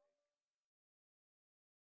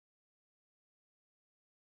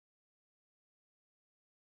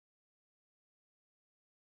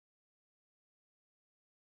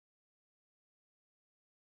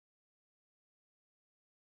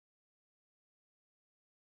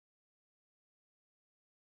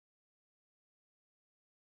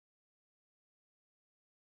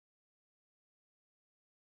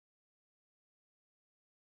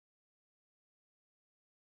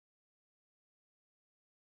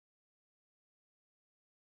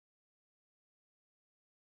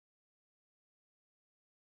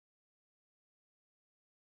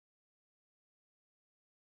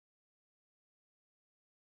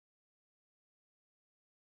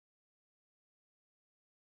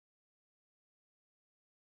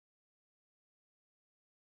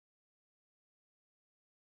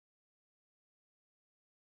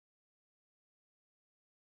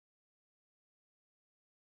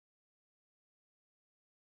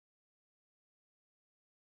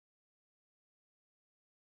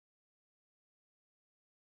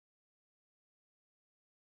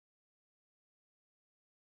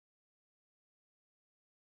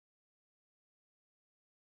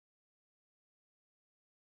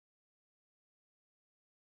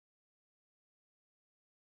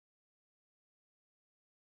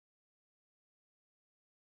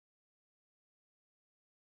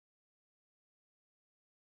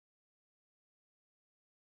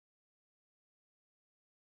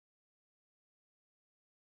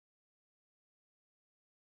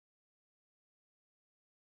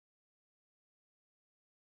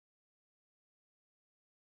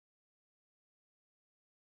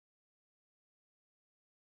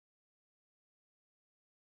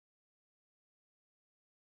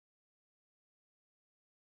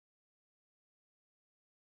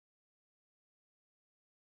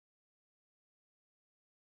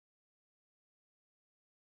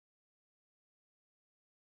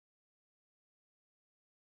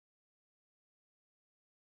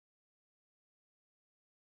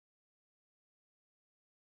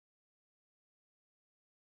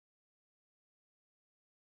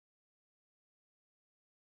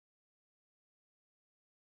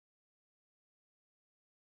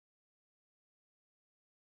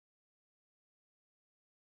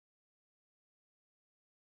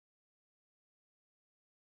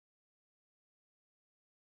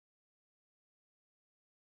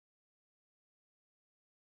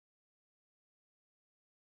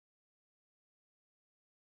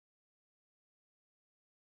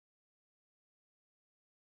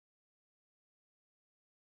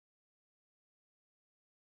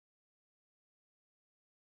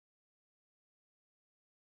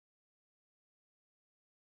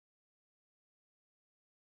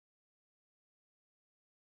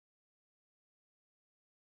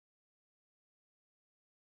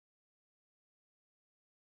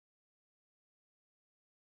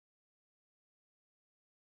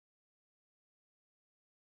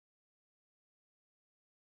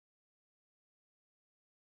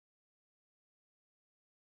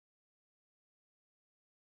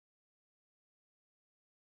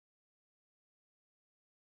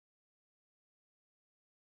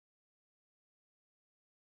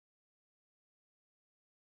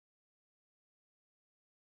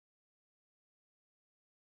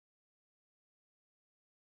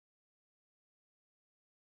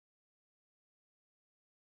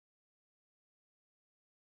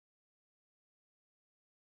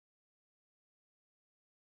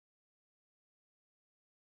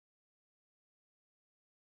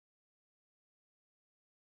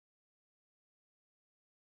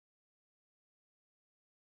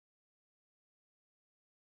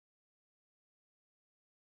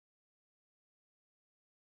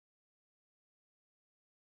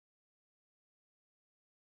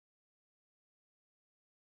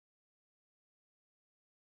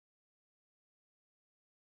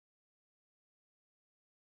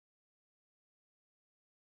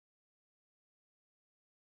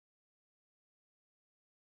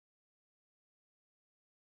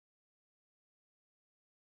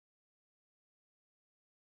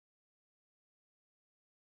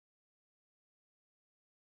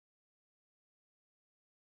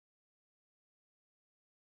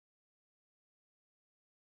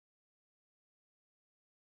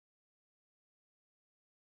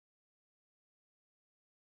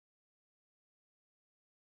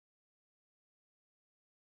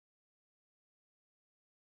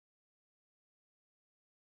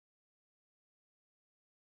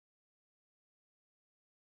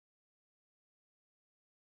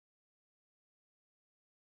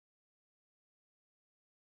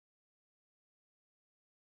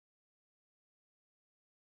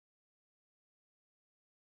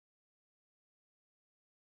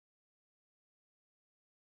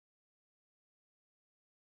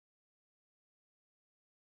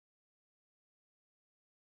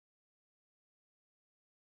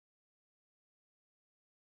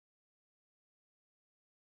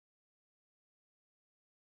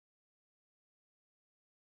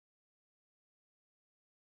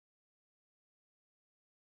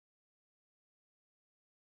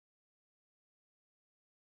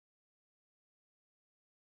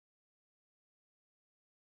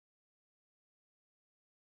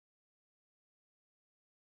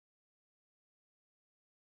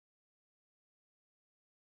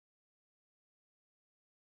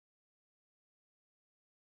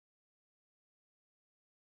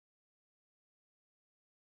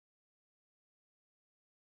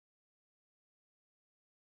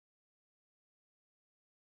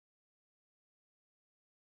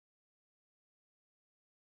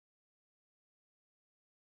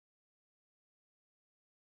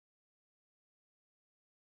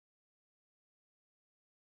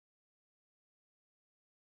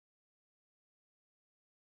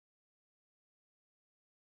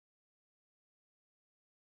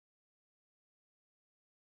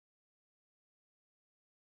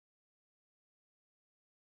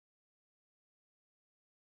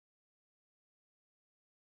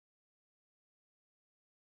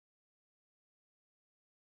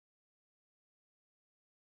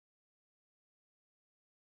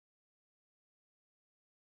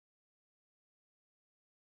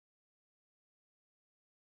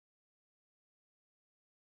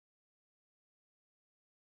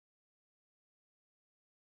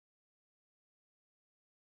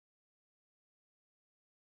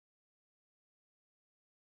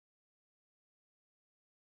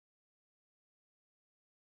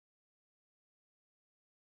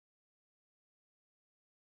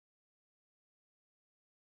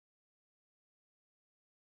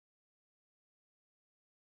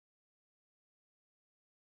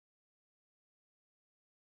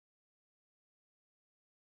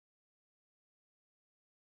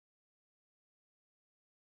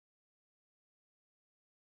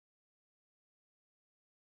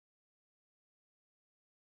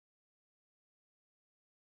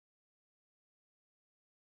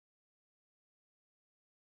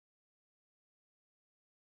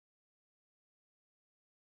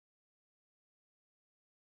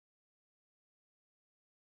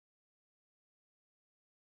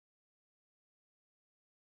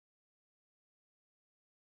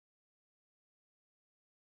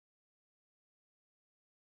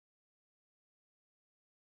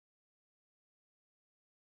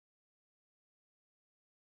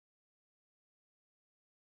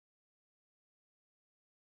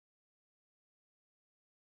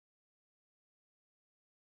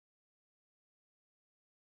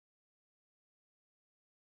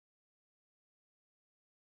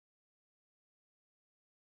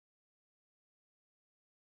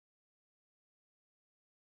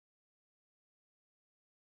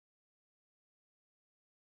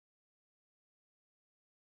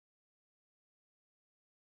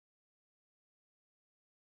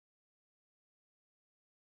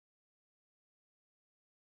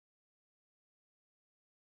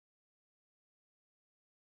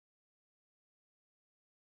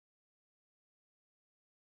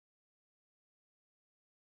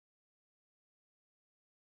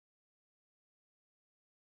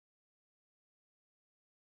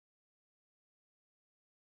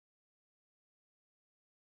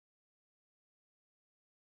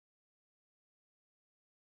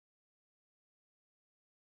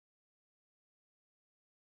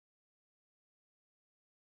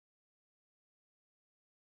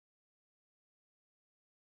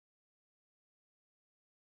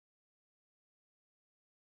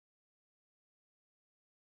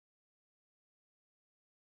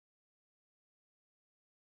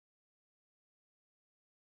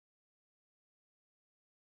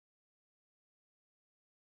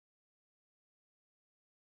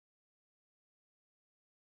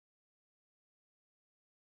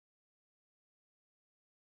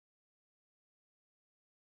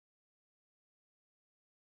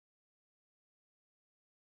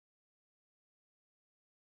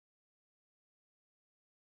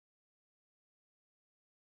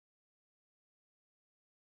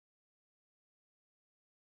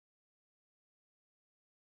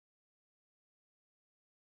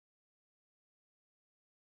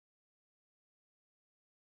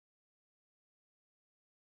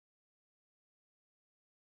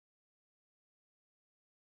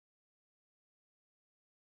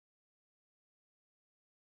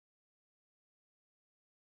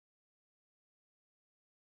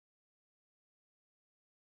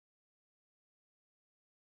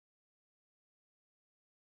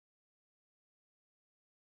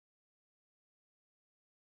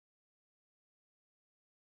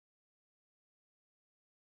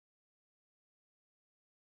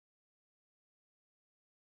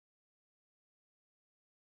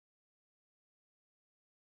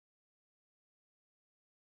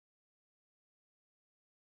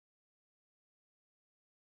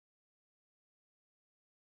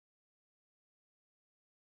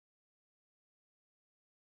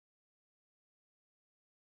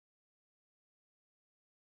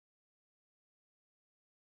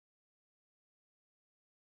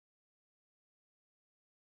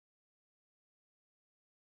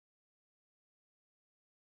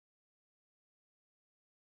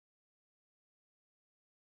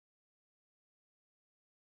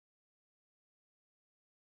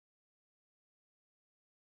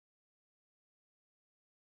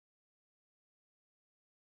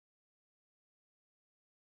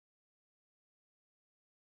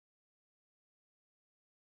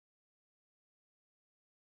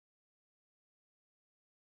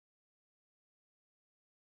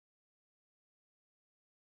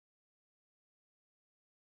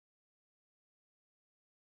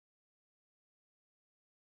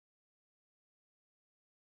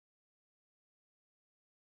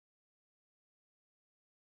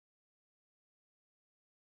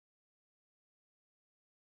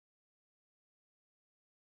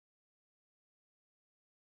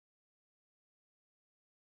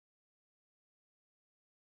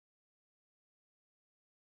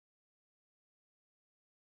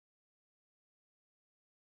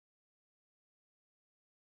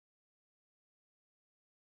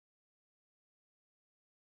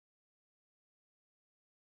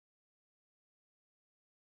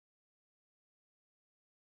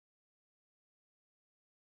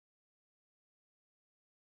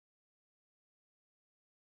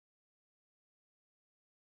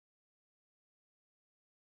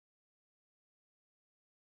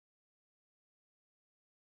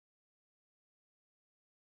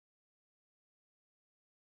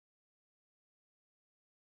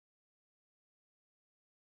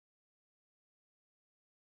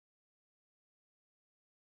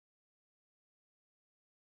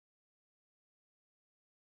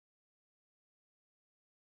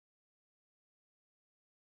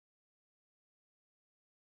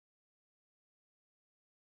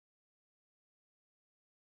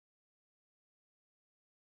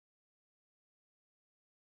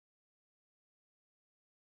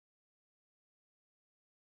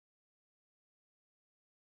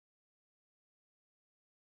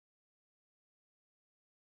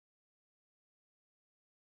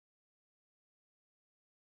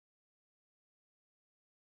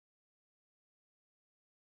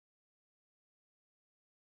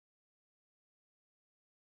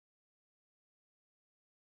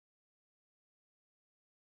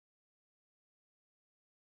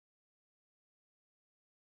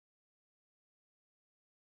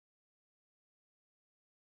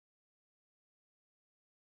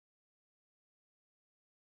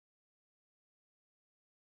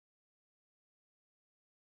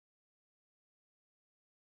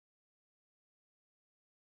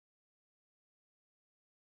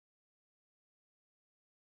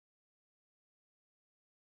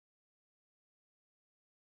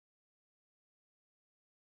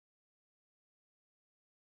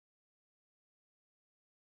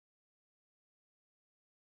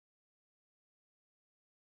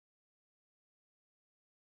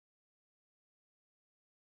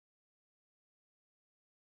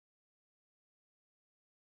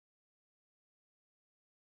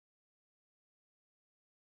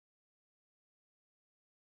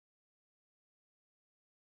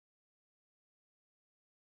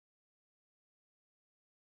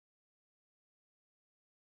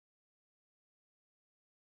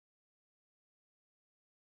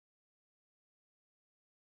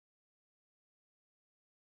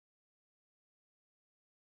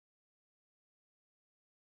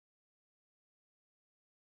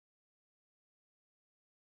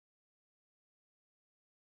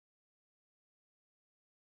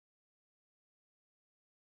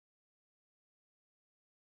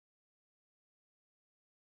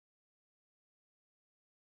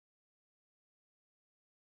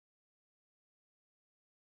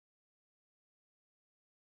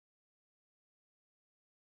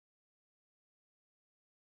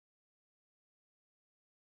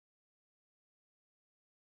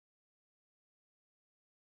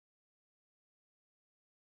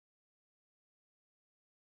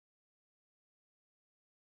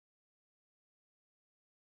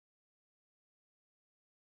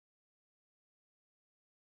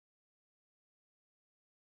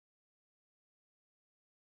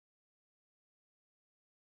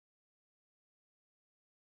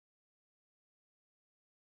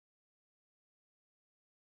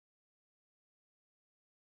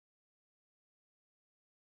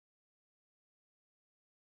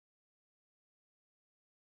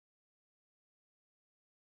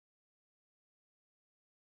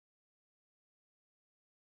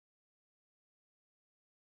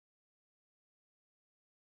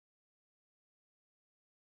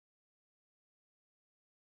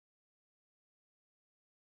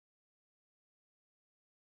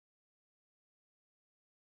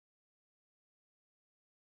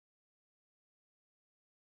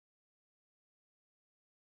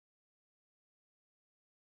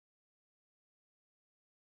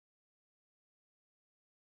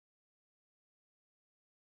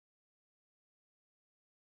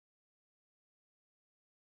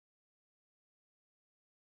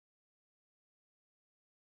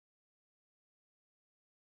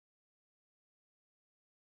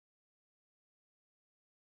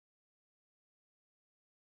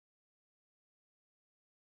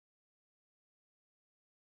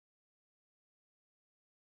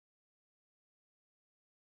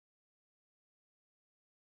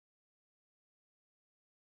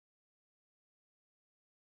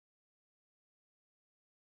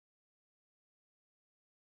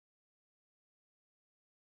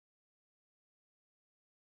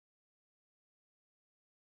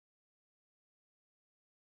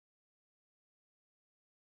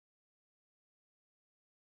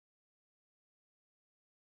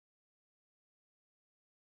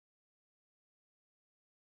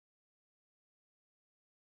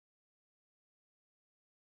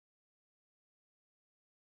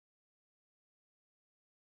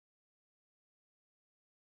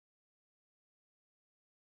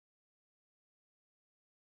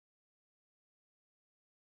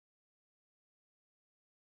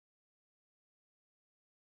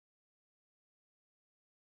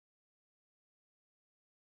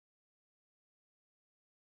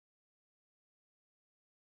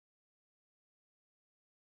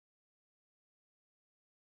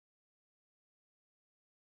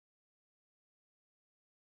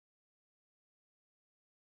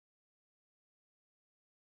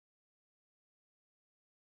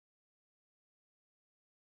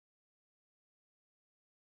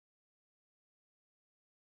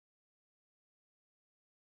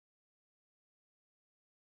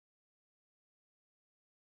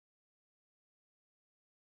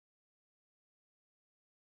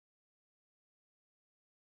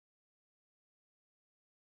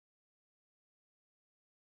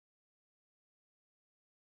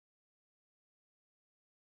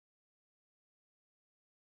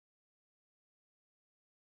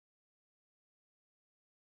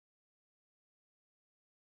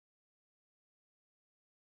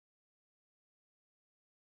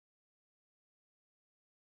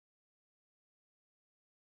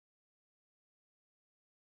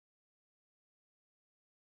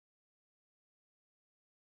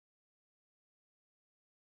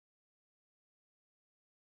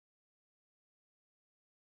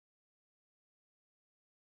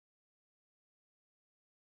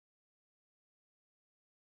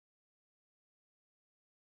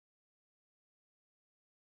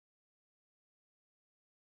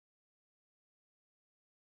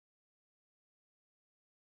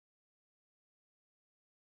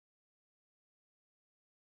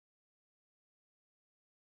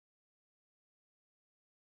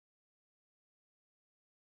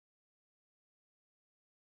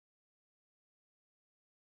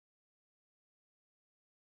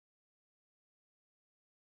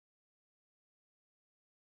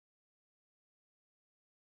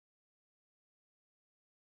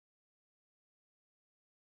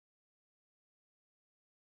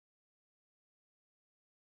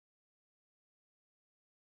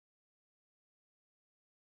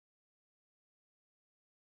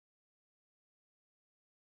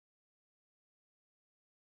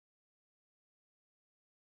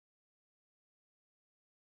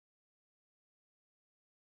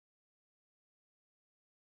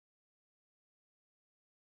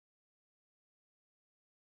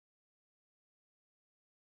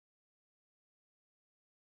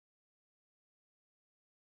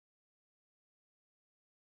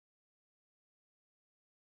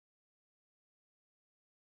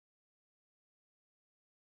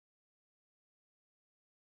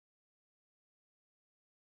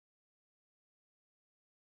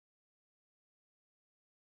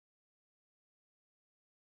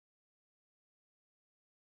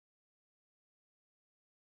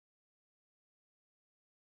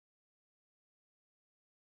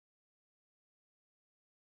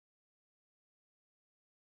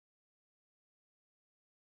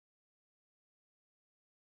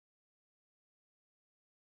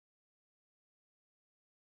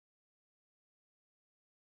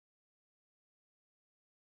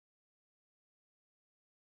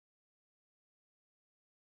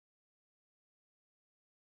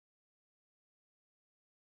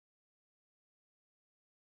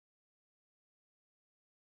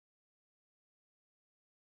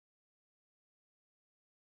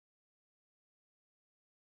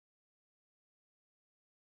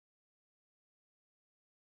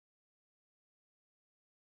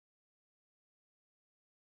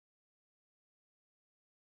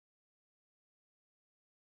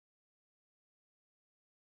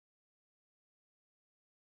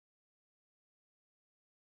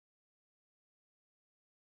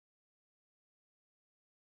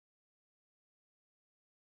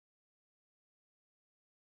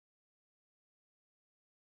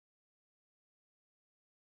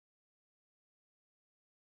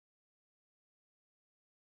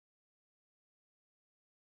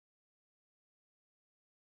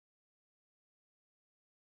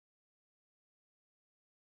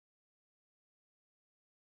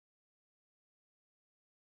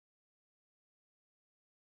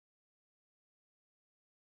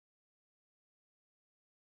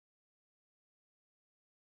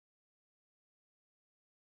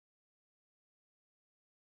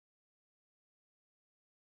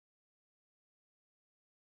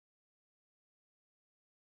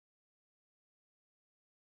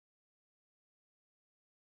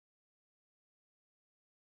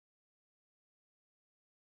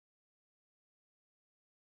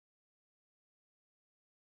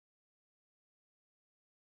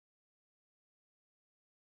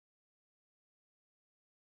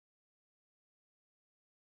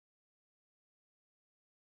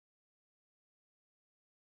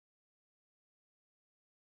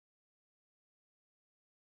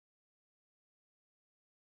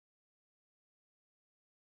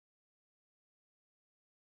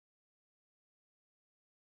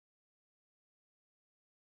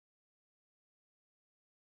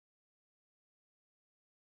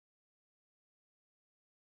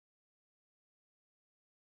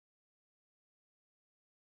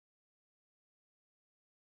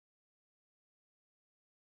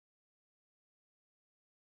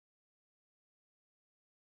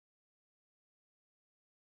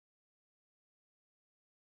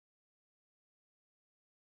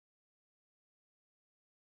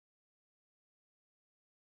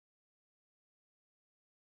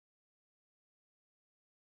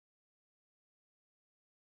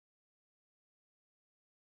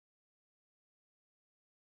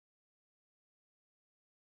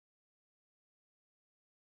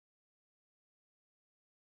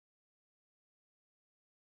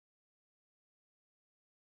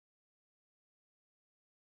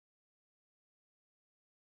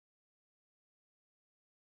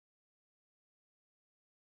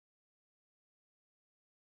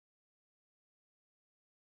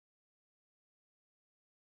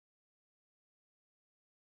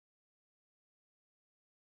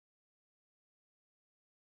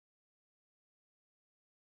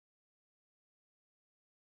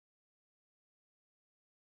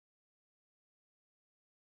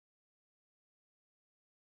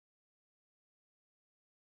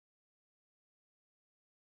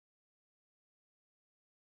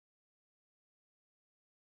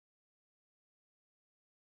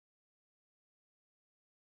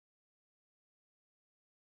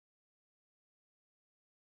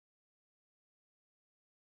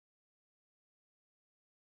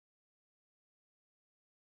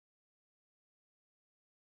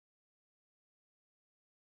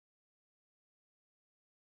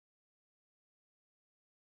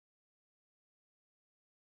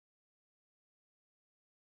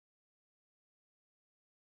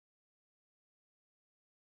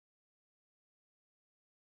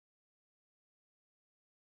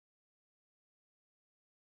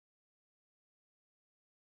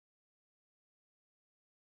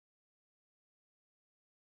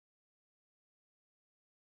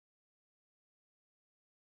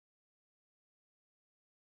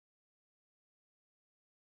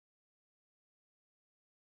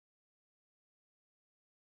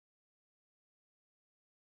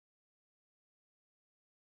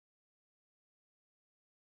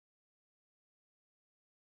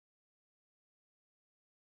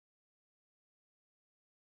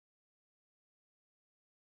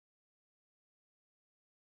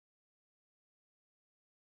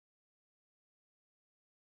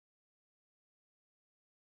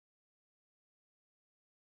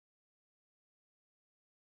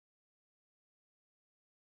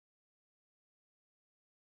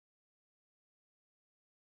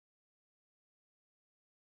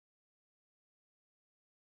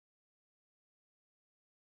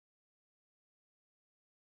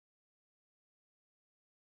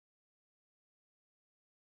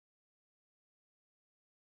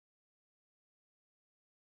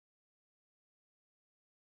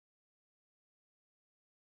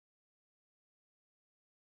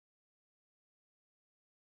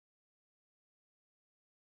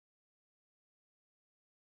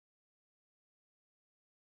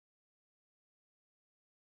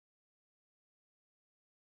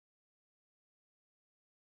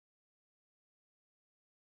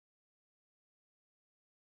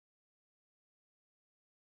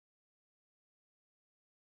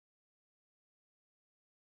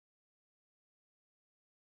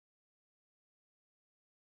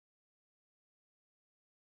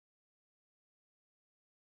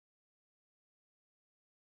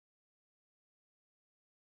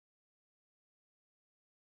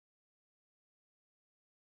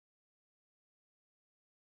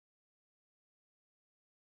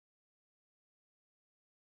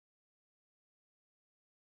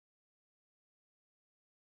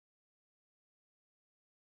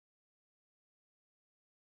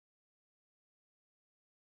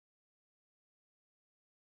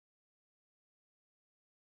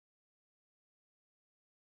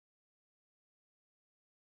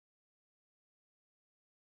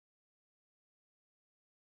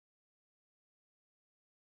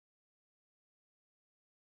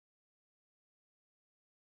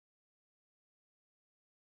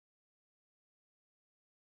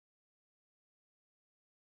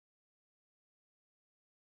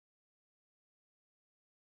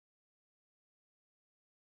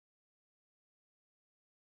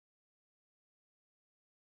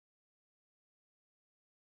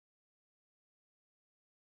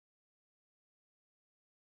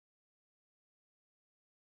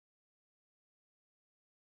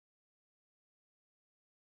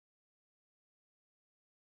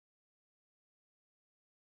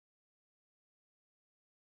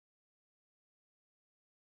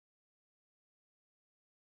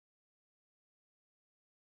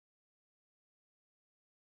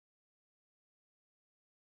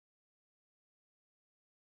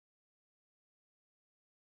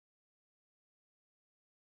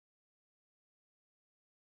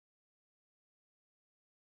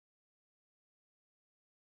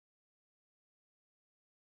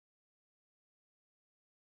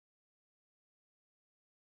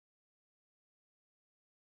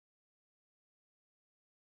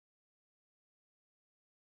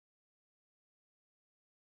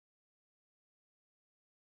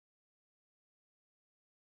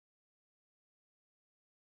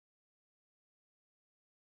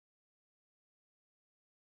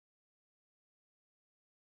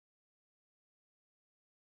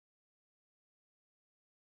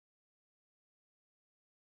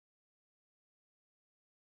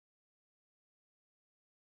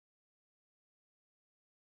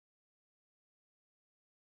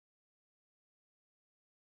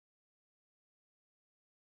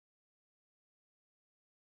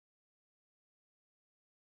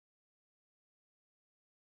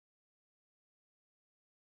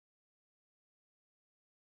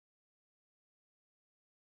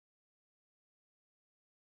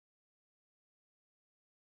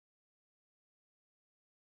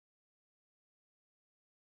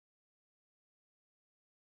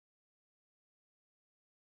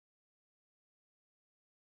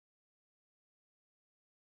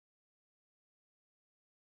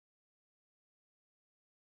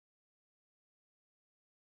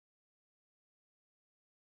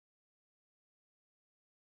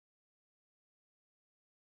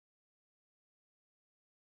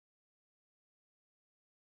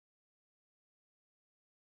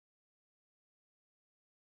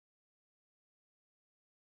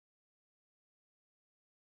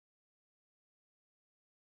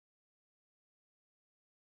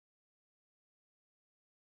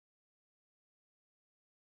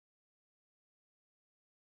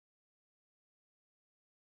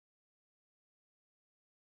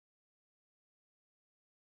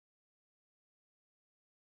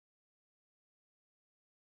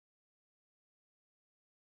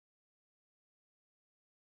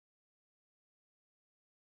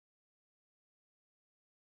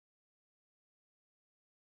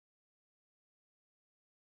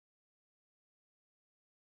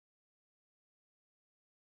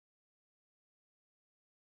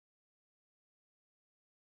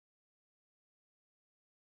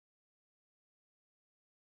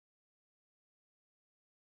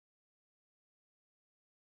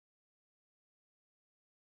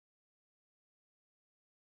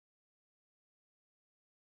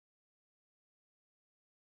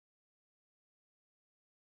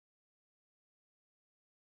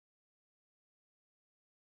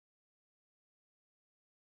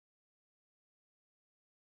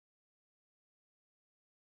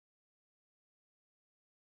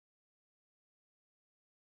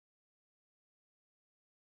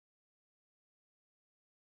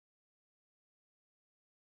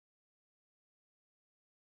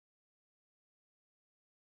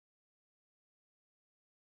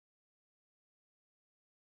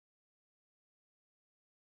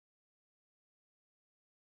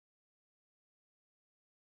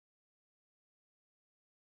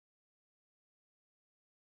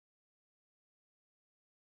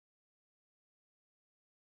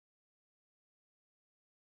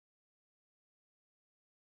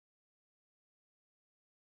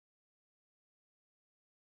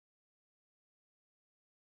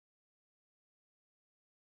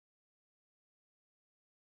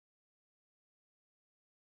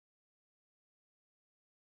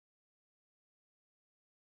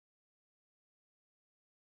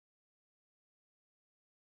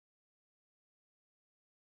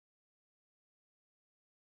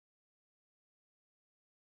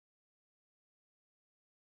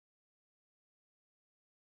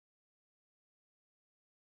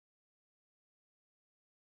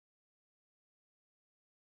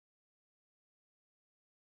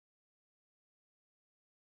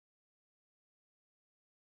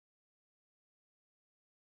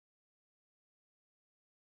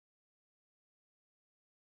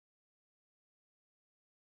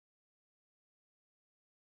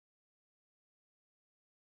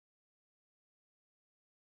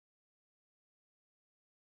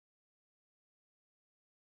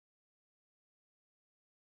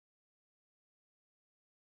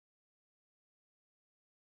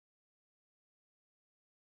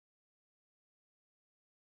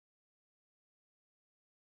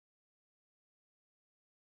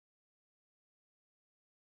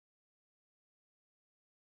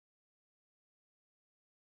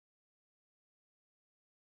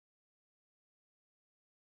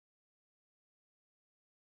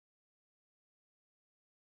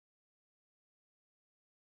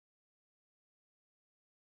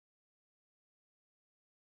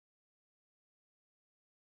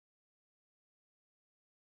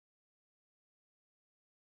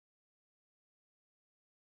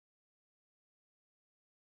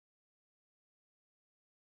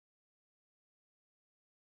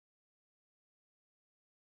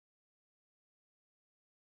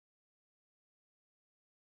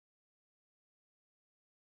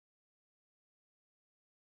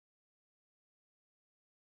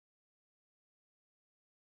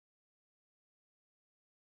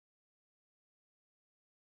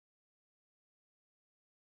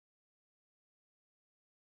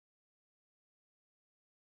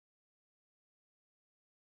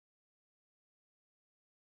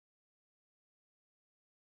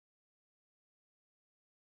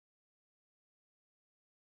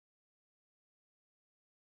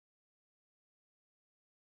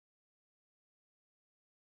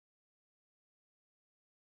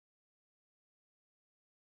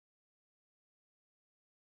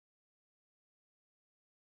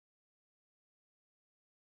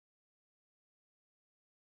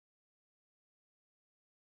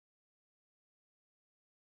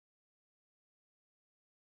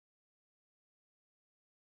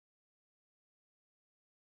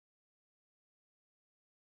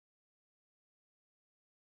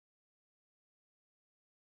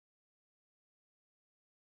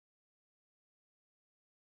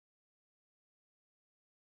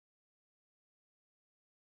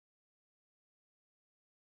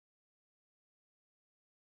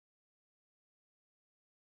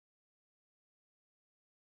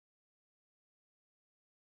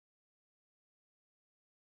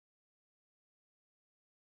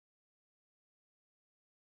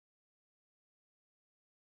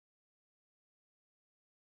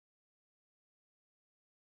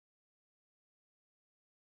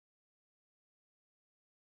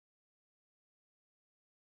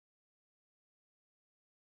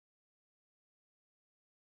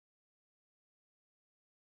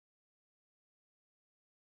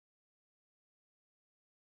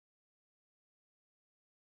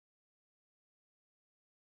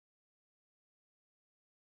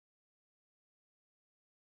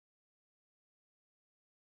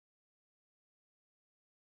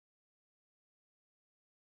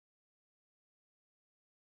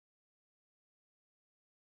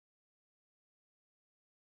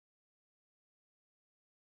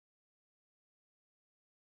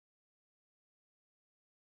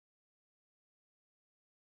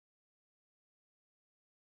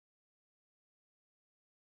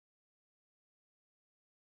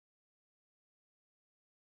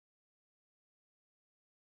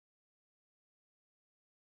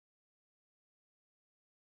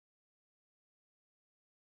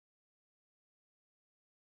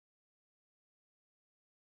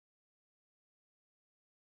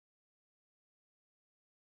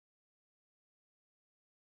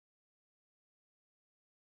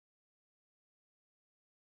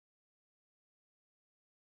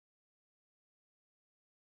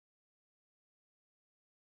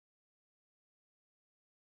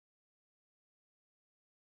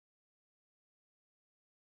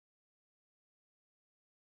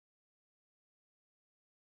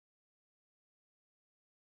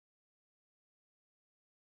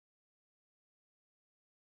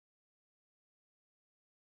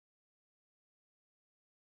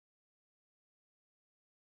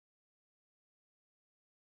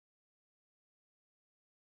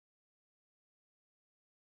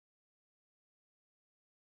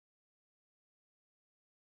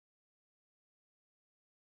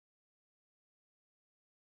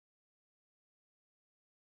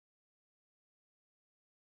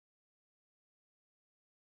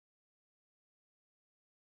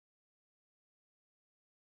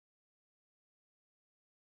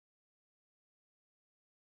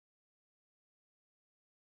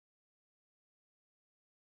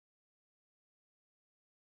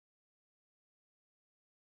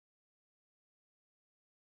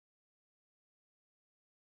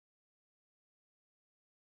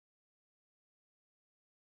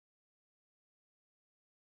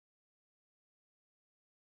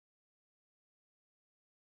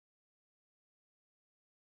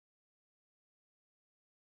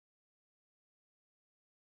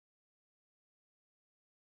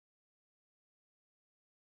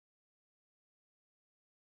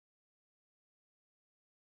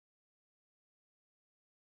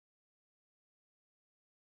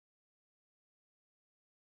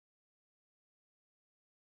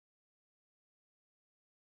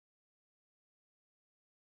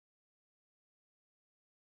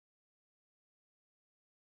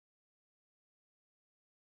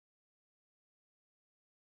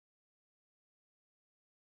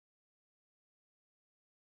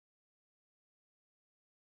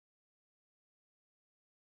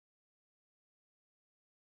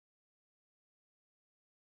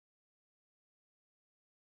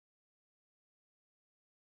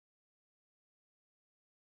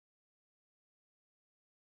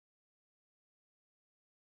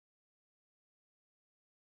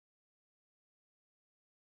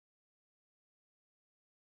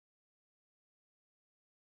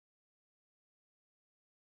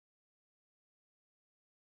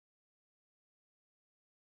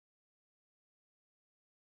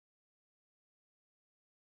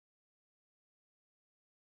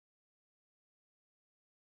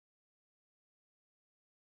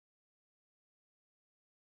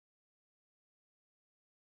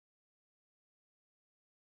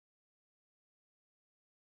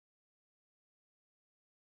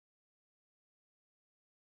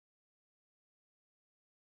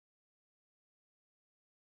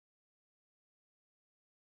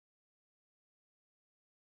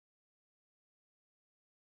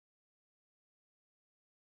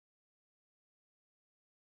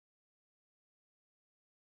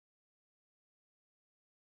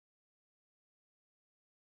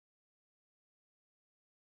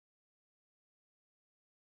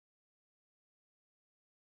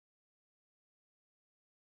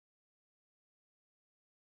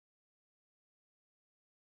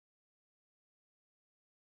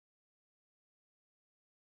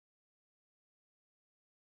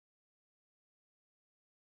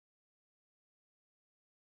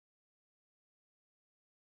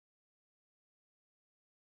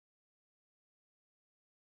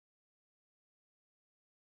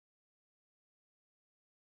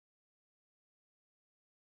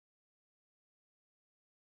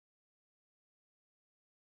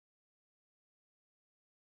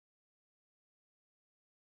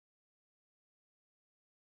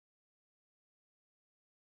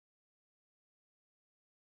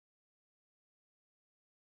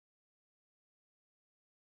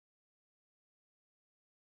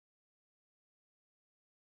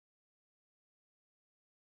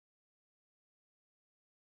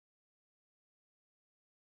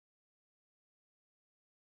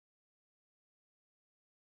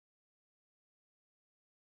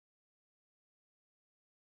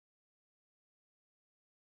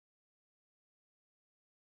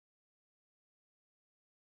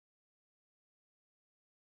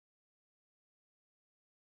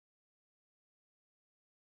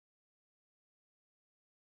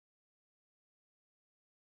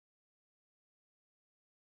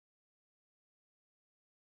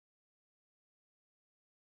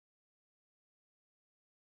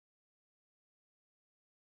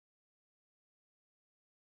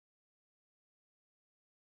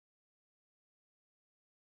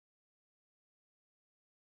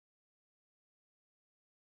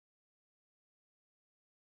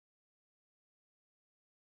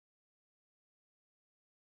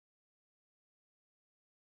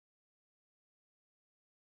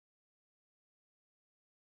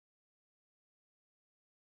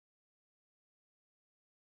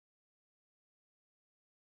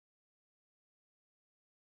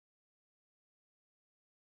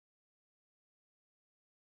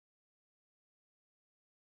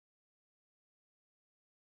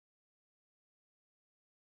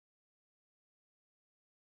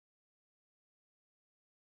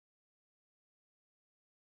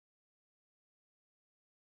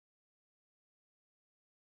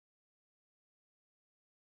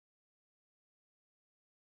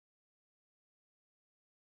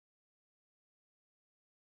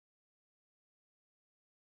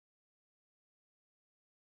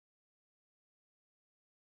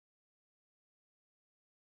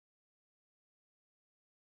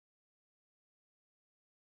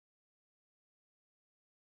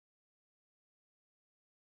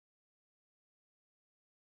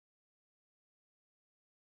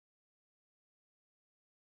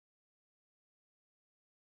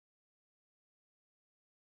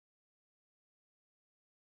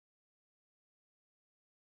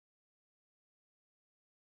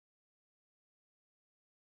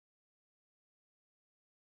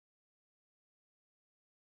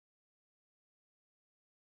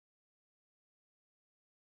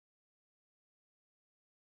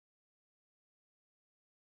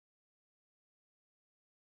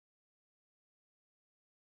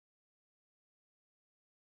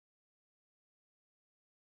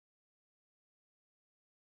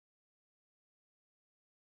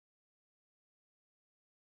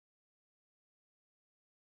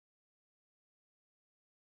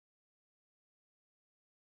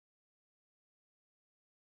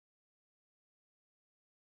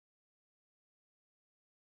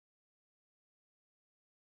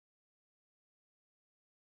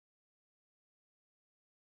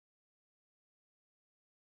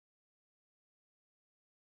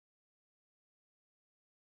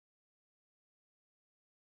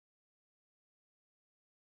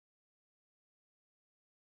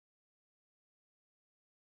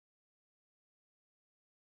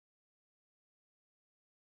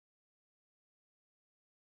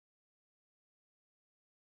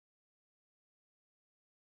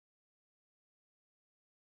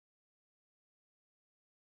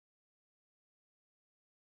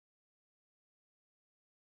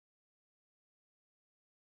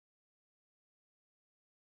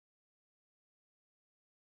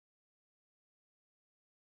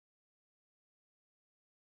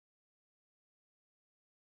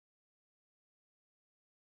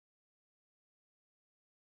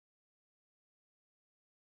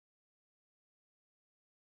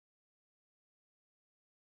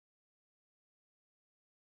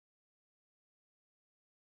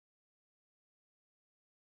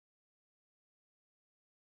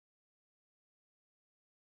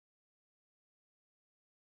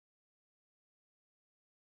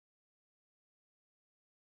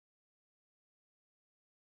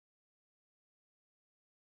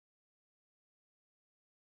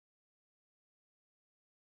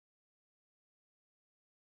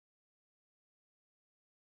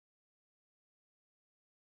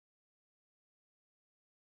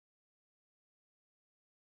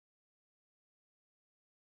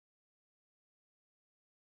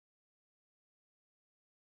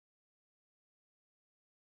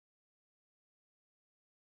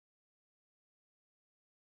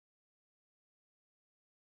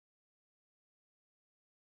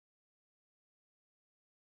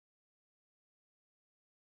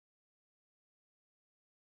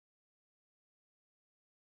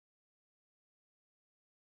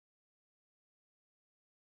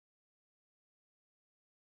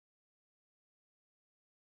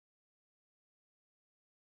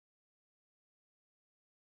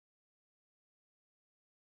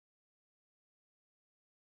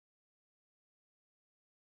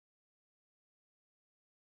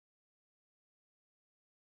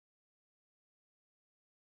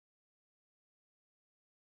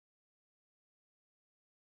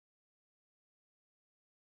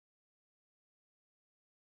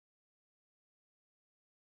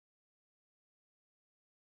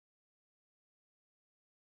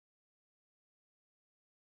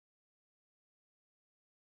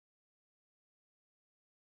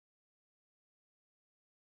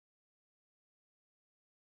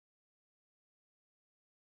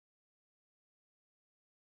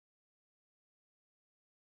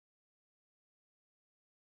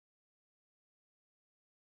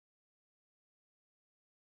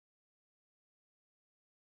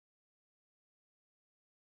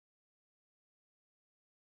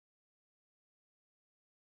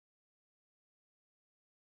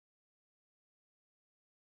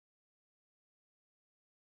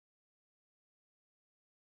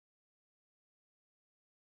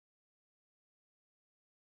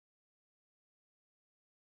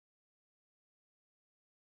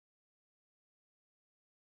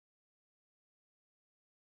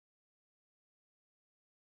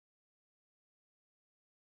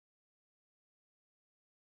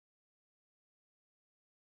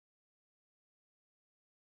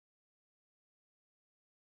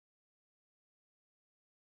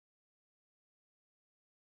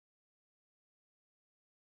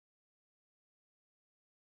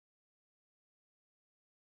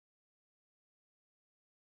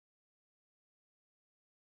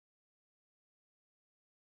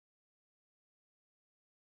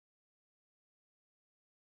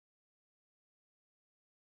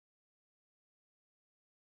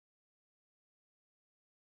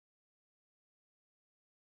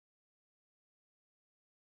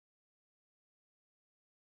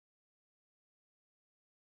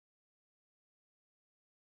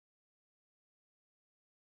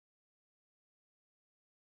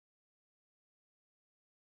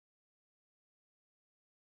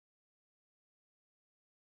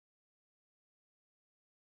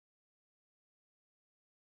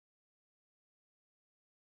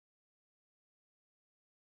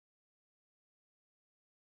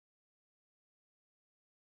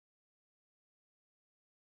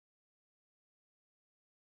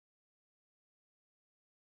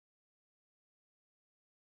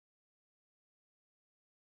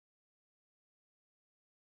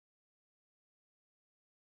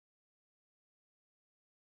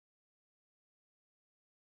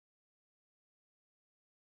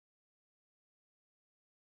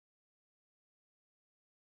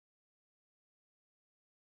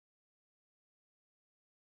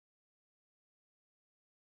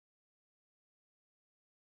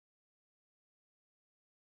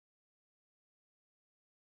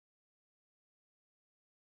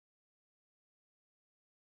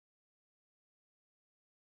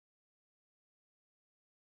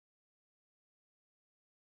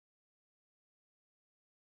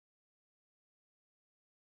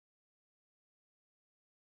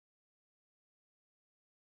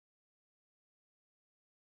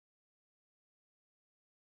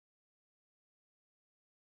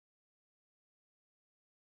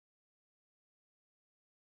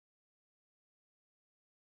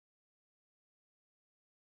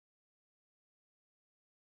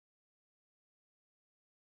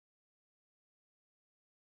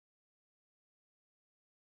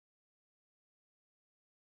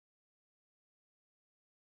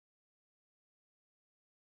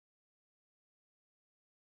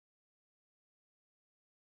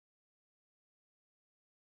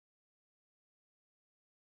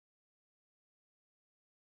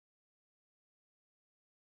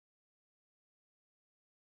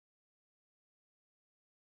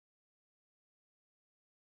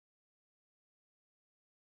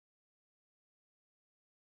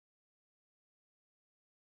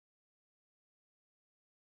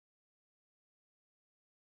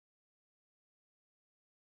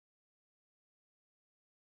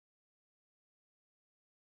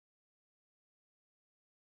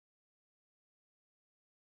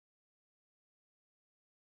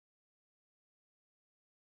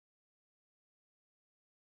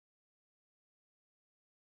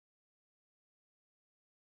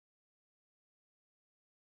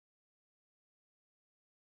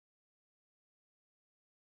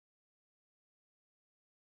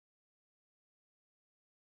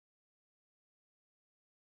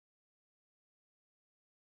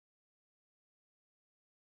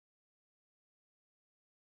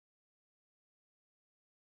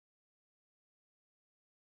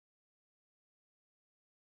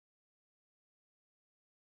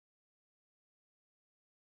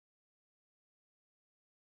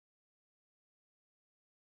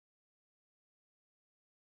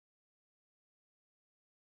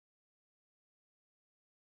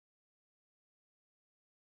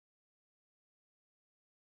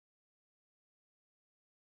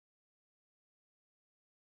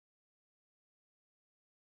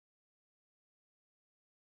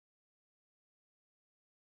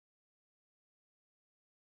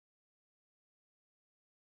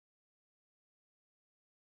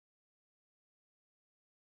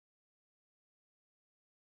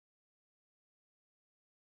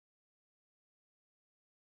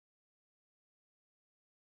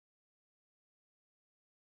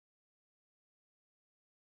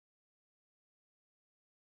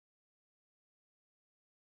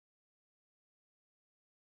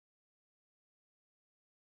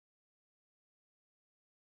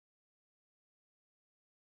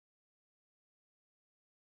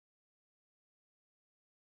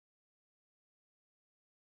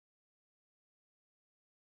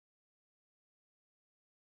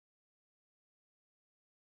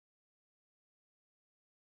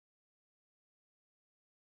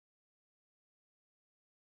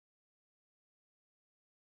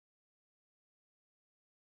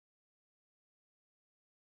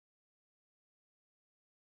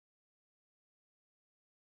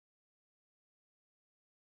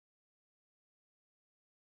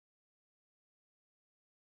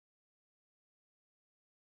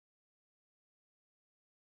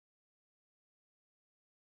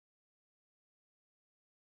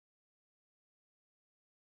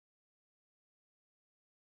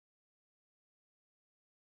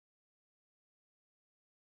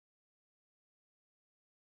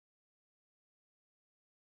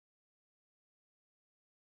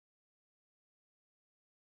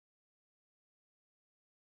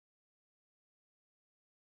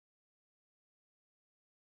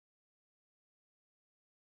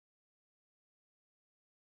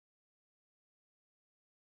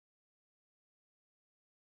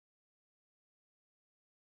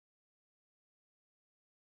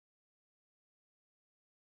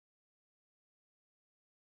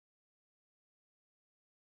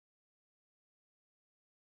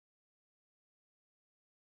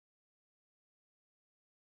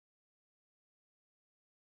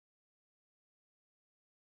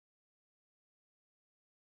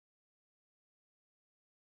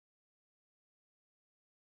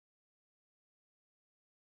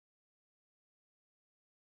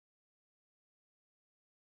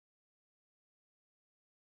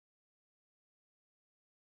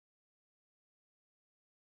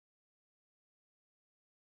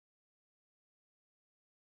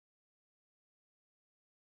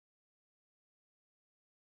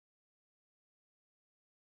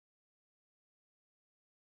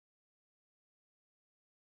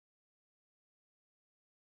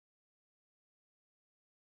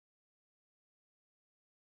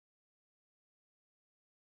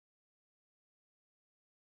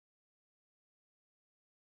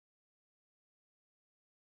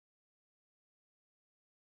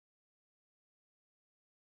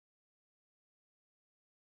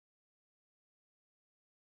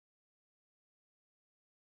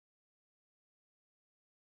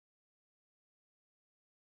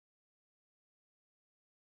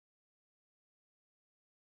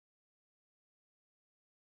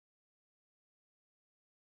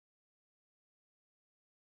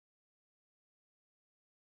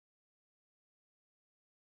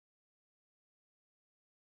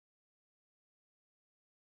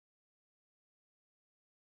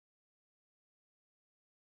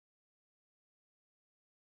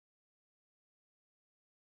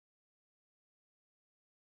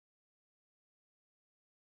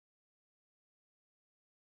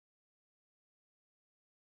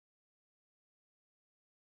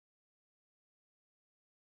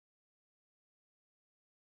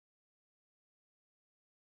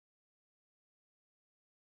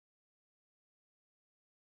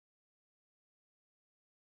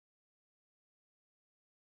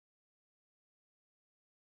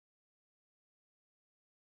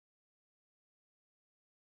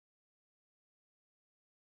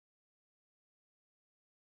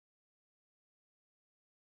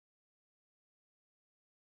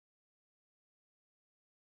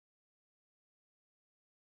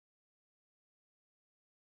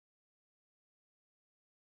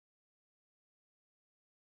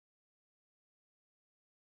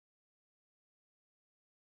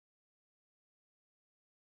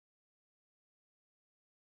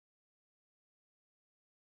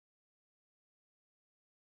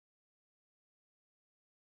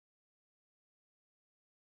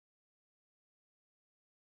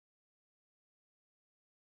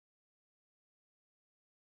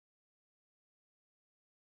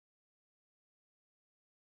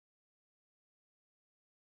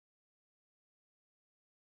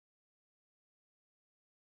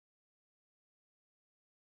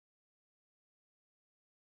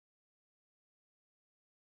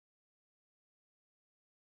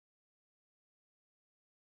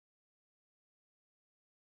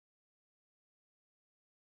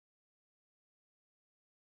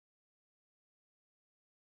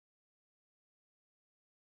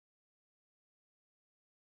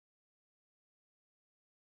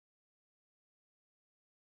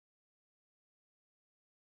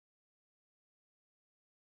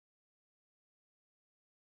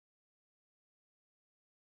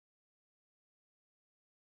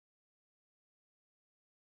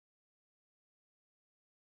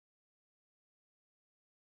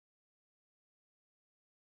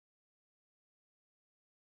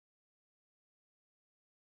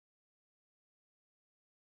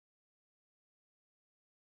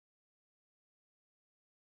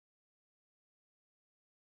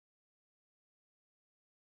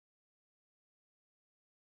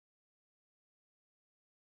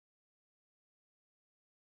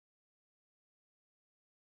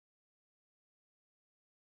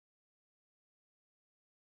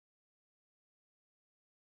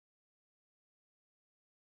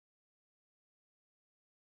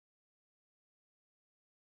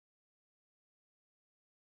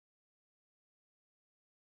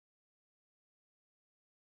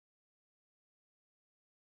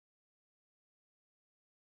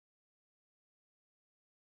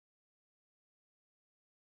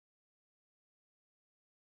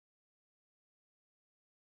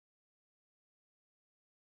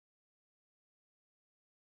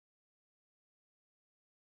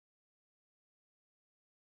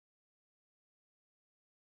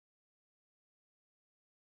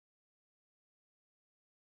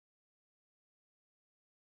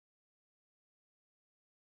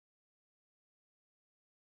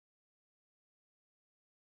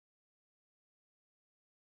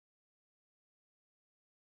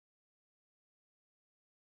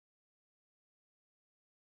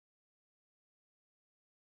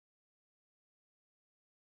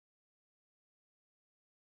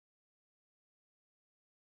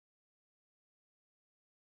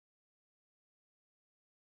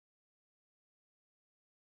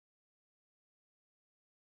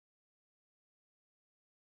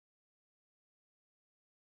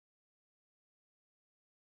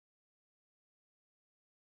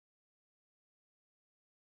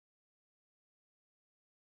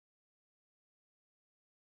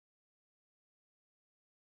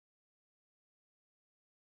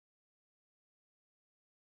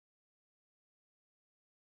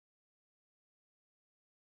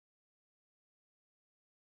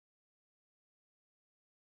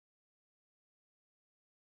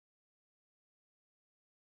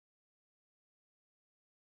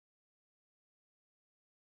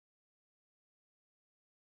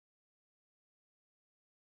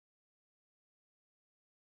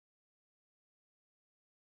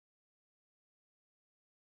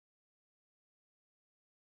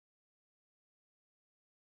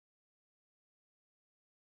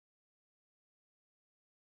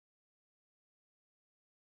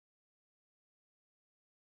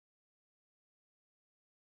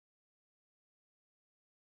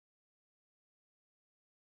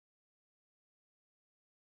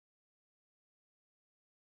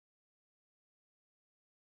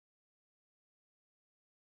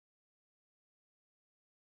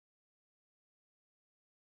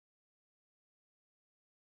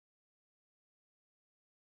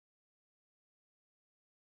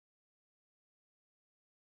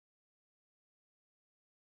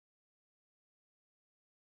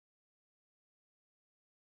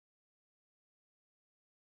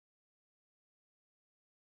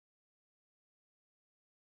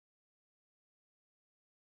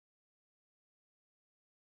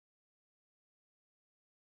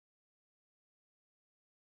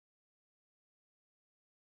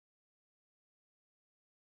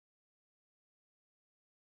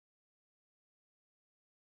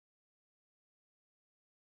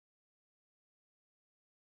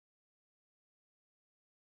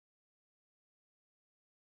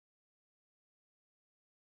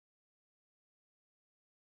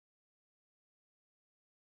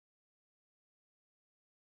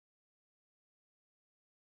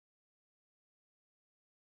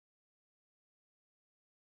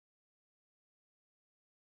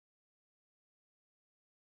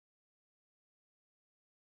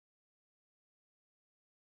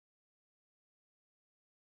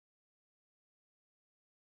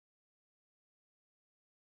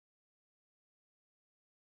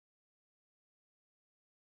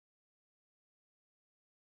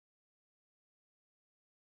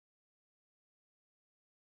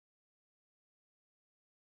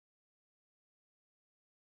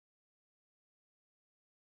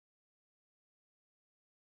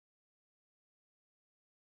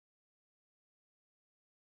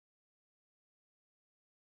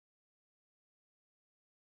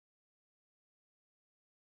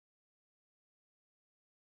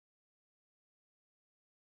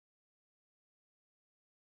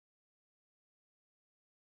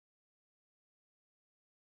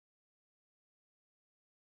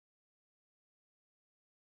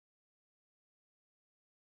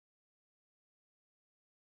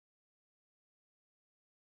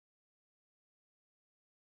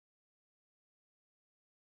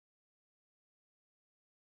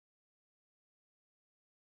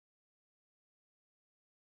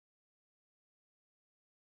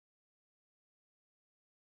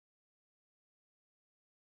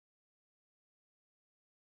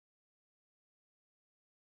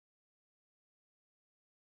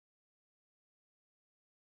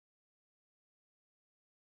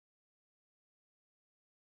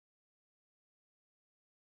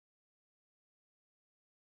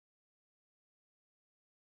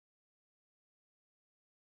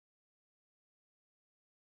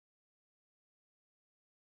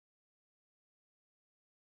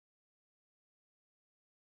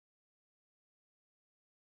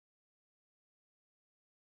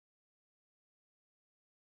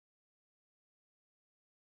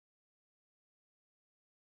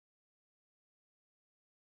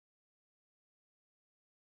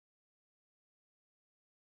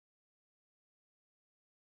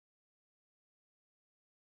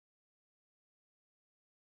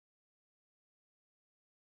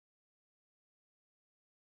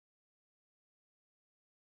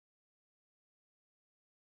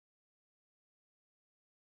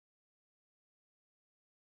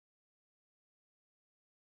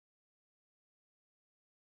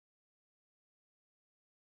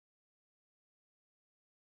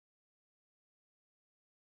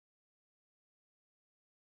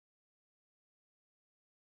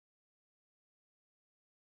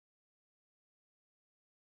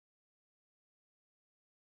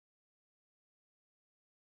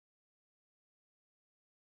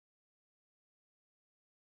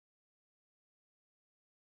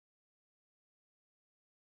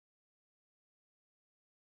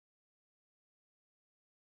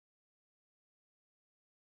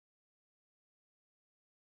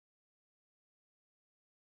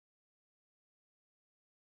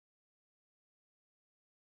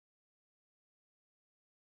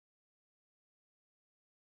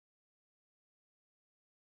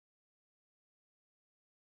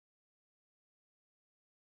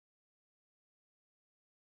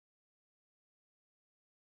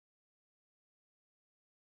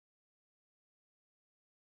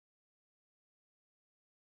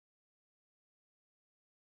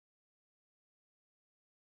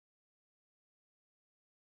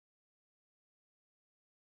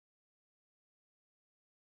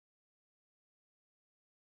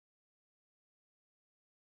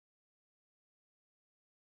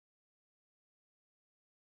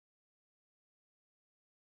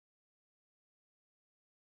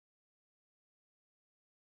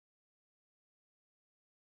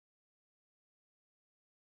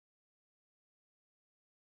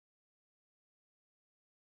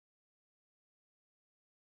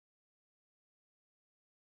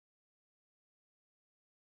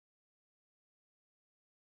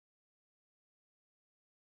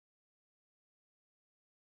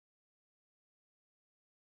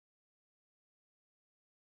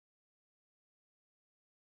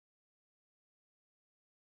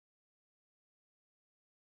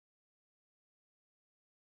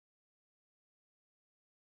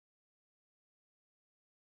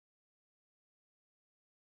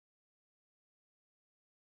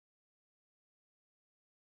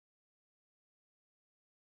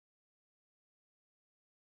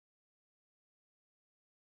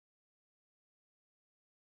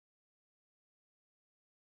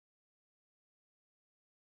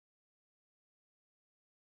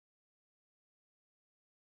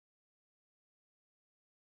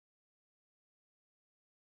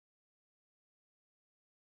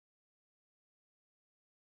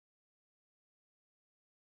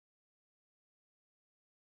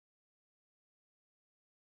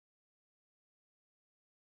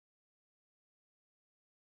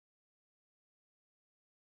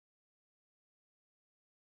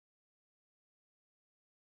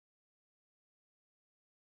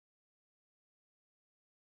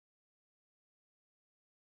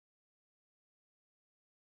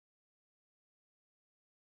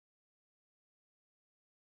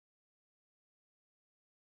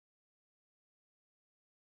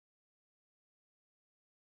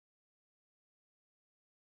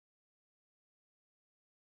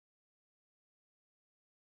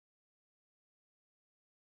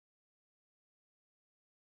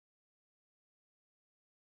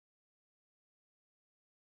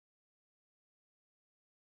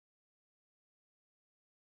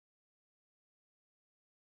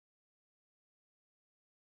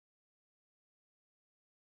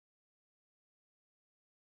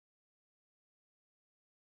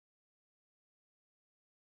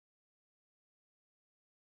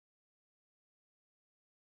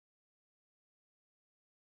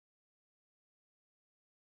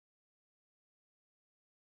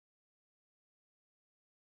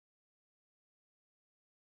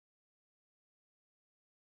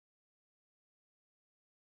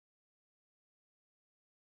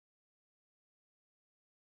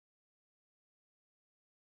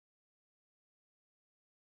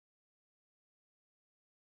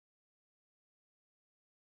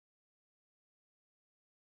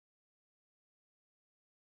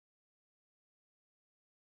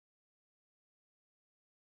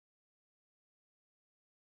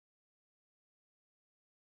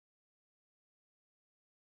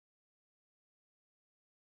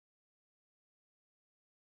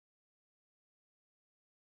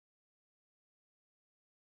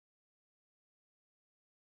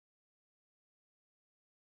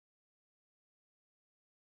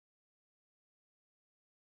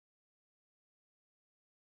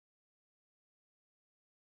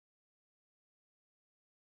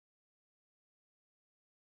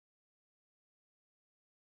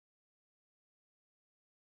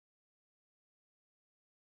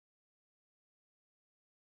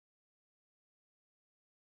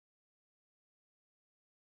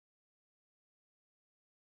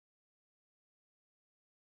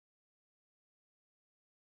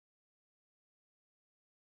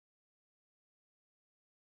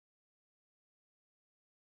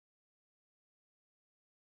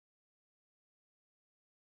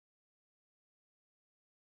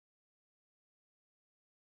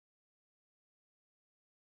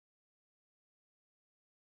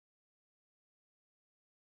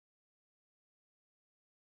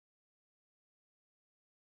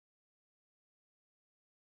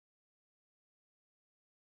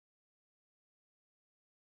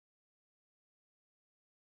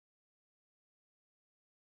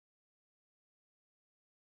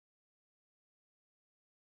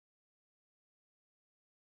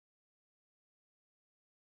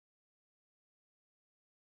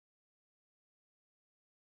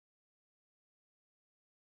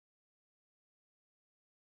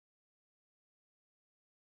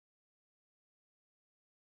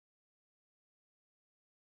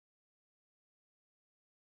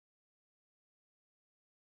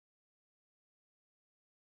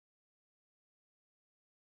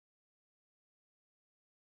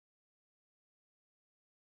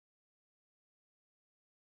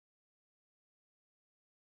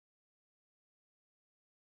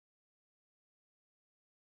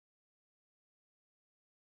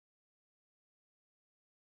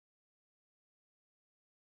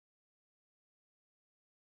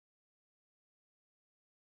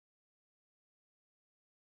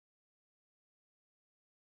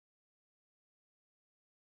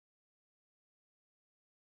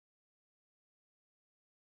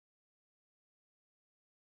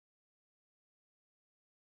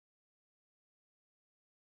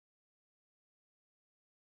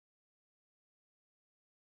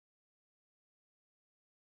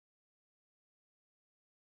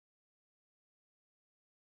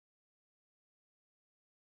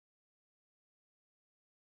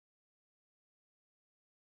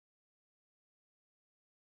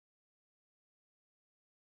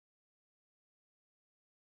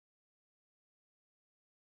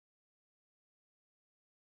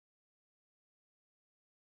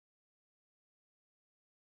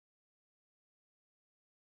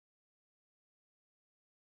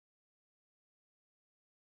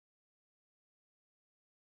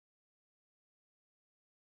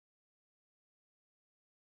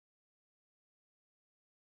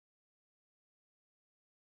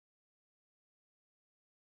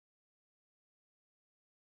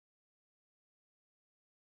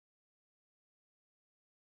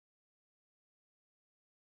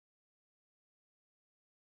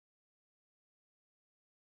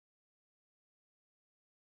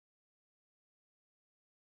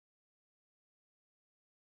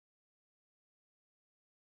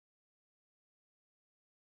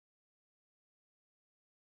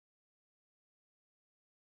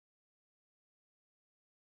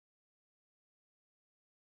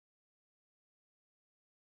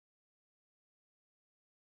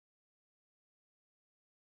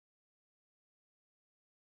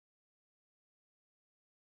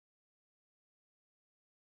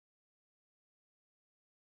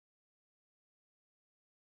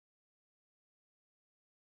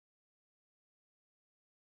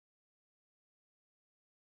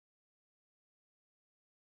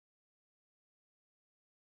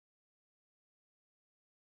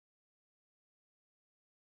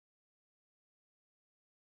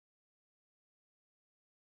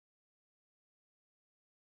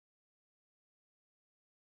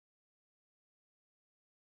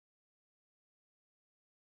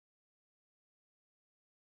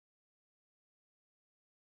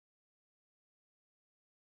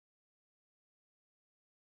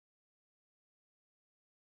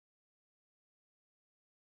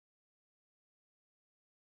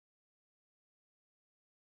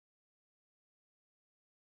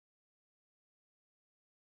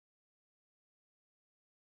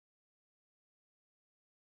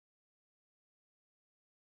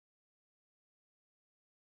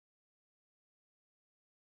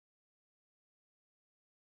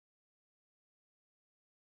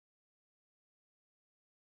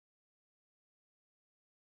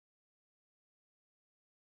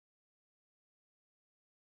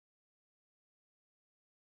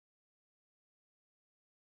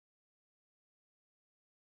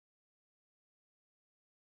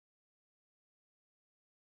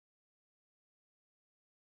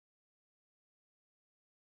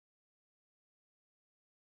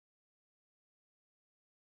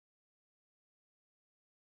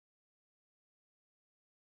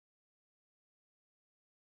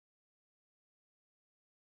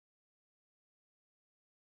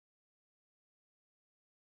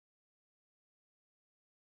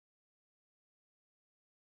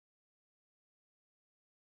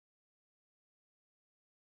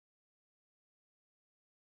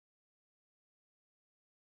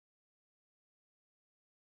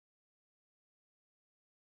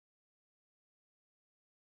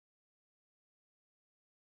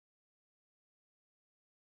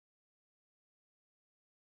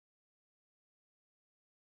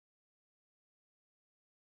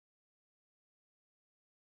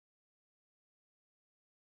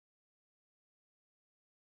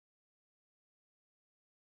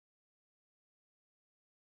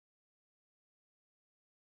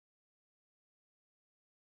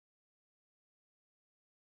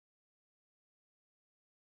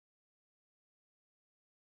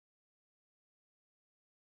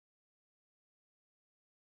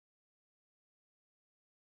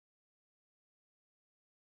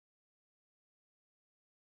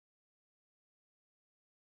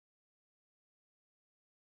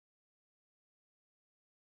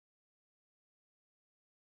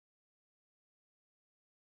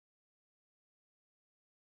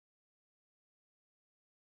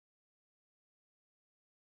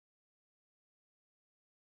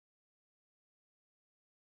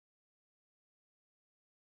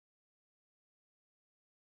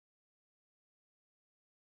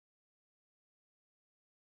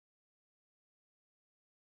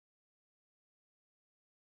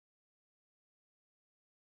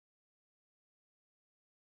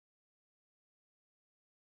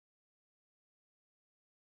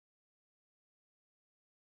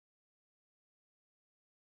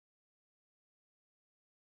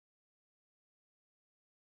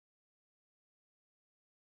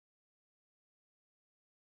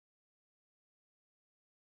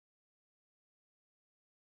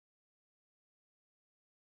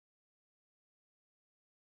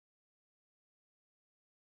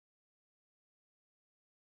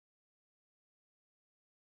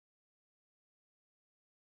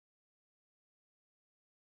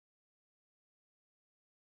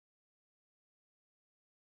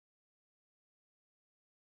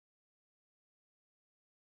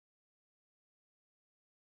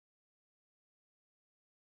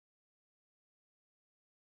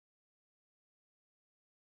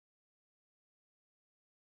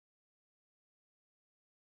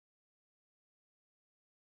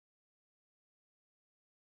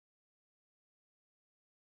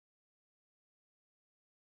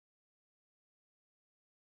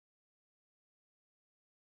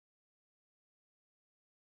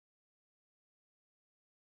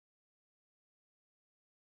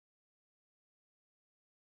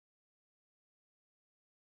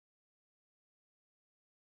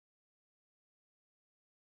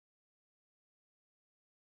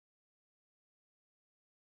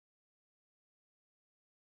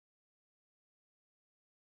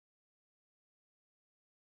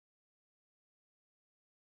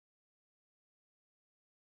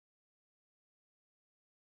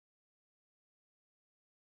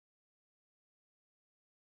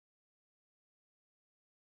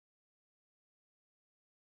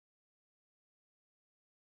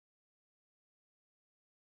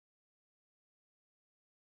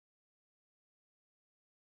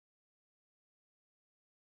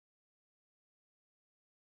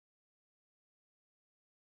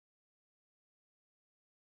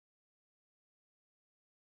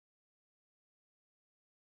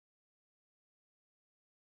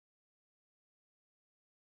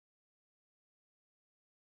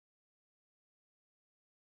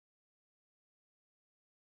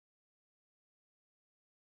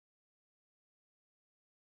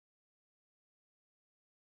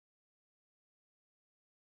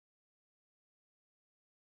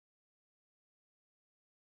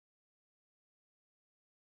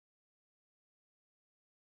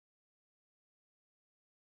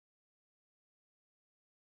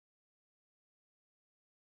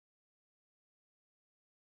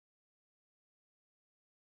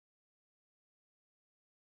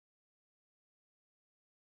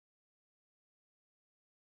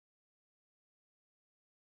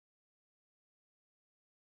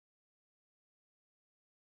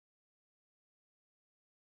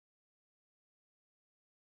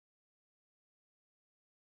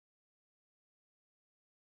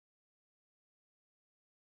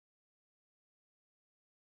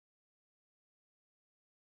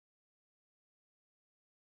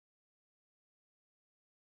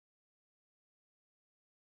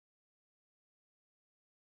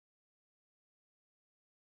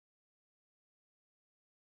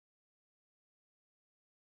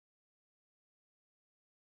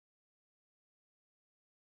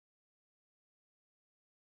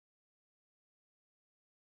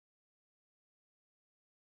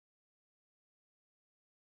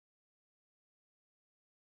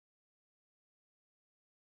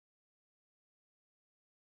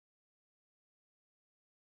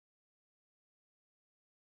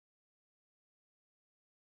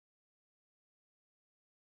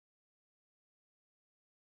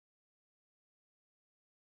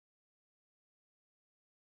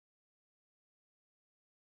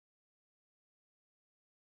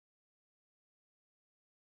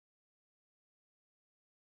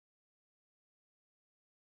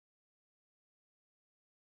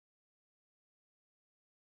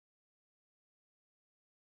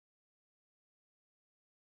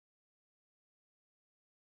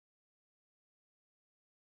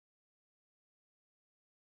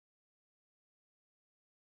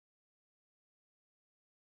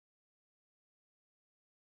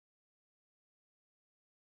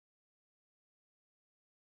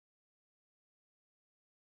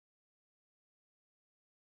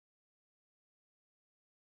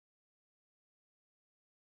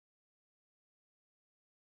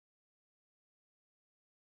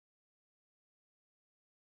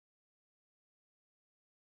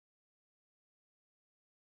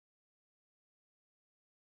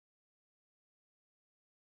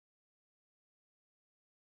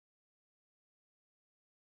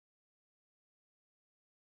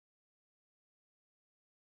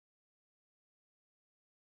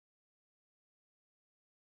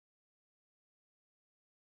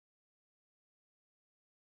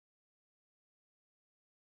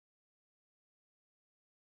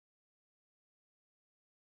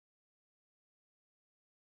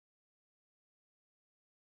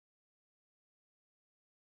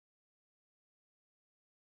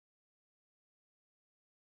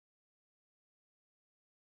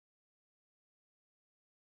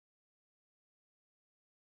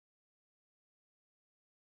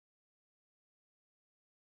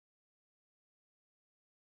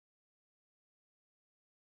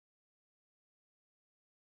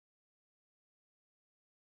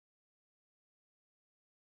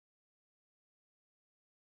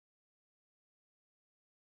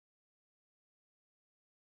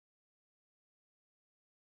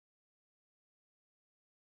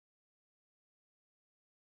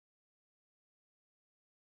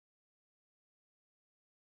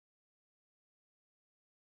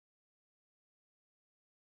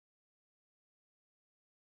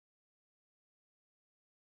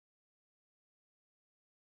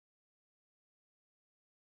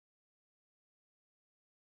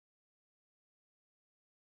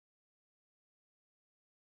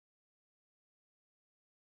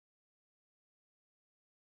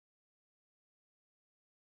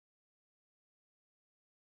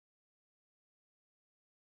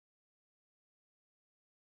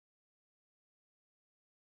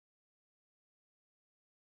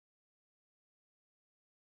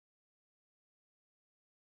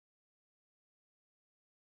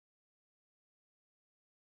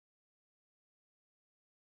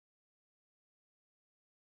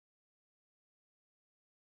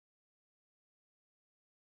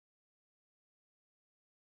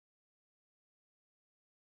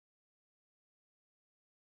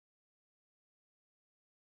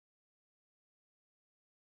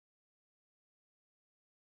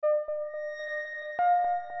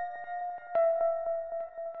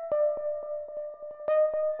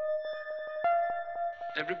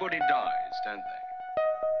 Everybody dies, don't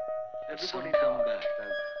they? Everybody come back, don't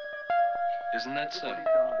they? Isn't that so?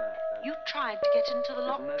 You tried to get into the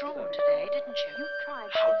locked room today, didn't you? You tried.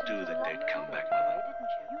 How do the dead come back, Mother?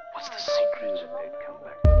 What's the secret of dead come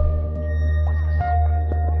back?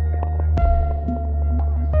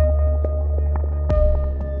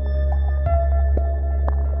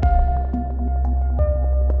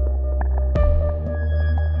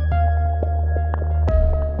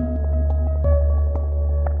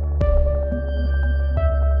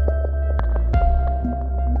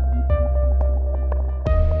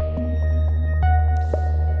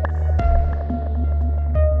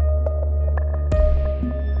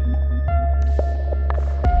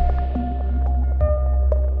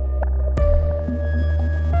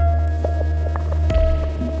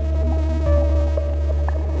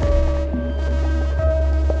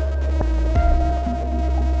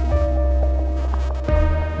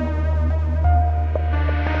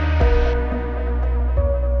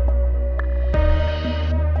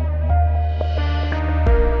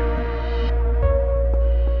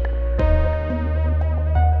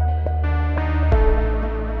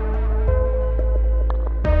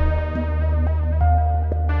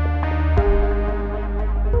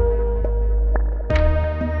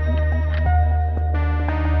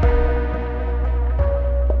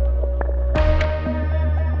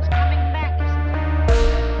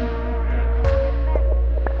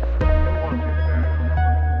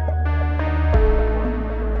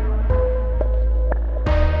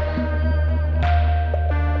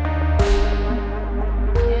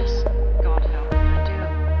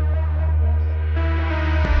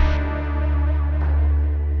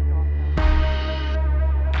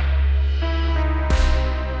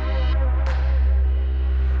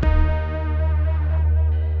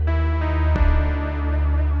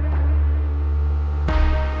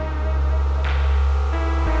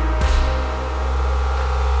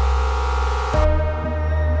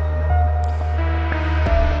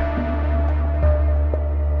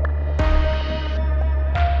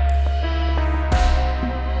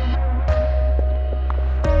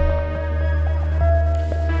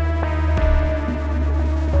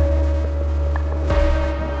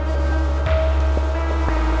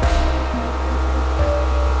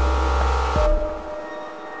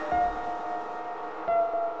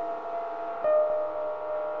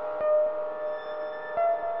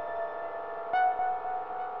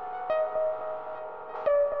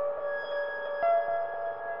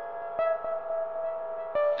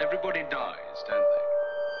 Everybody dies, don't they?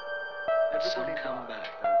 Everybody come back,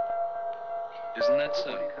 don't they? Isn't that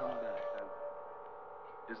so?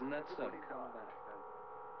 Isn't that so?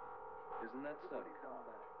 Isn't that so?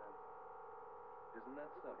 Isn't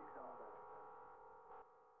that so?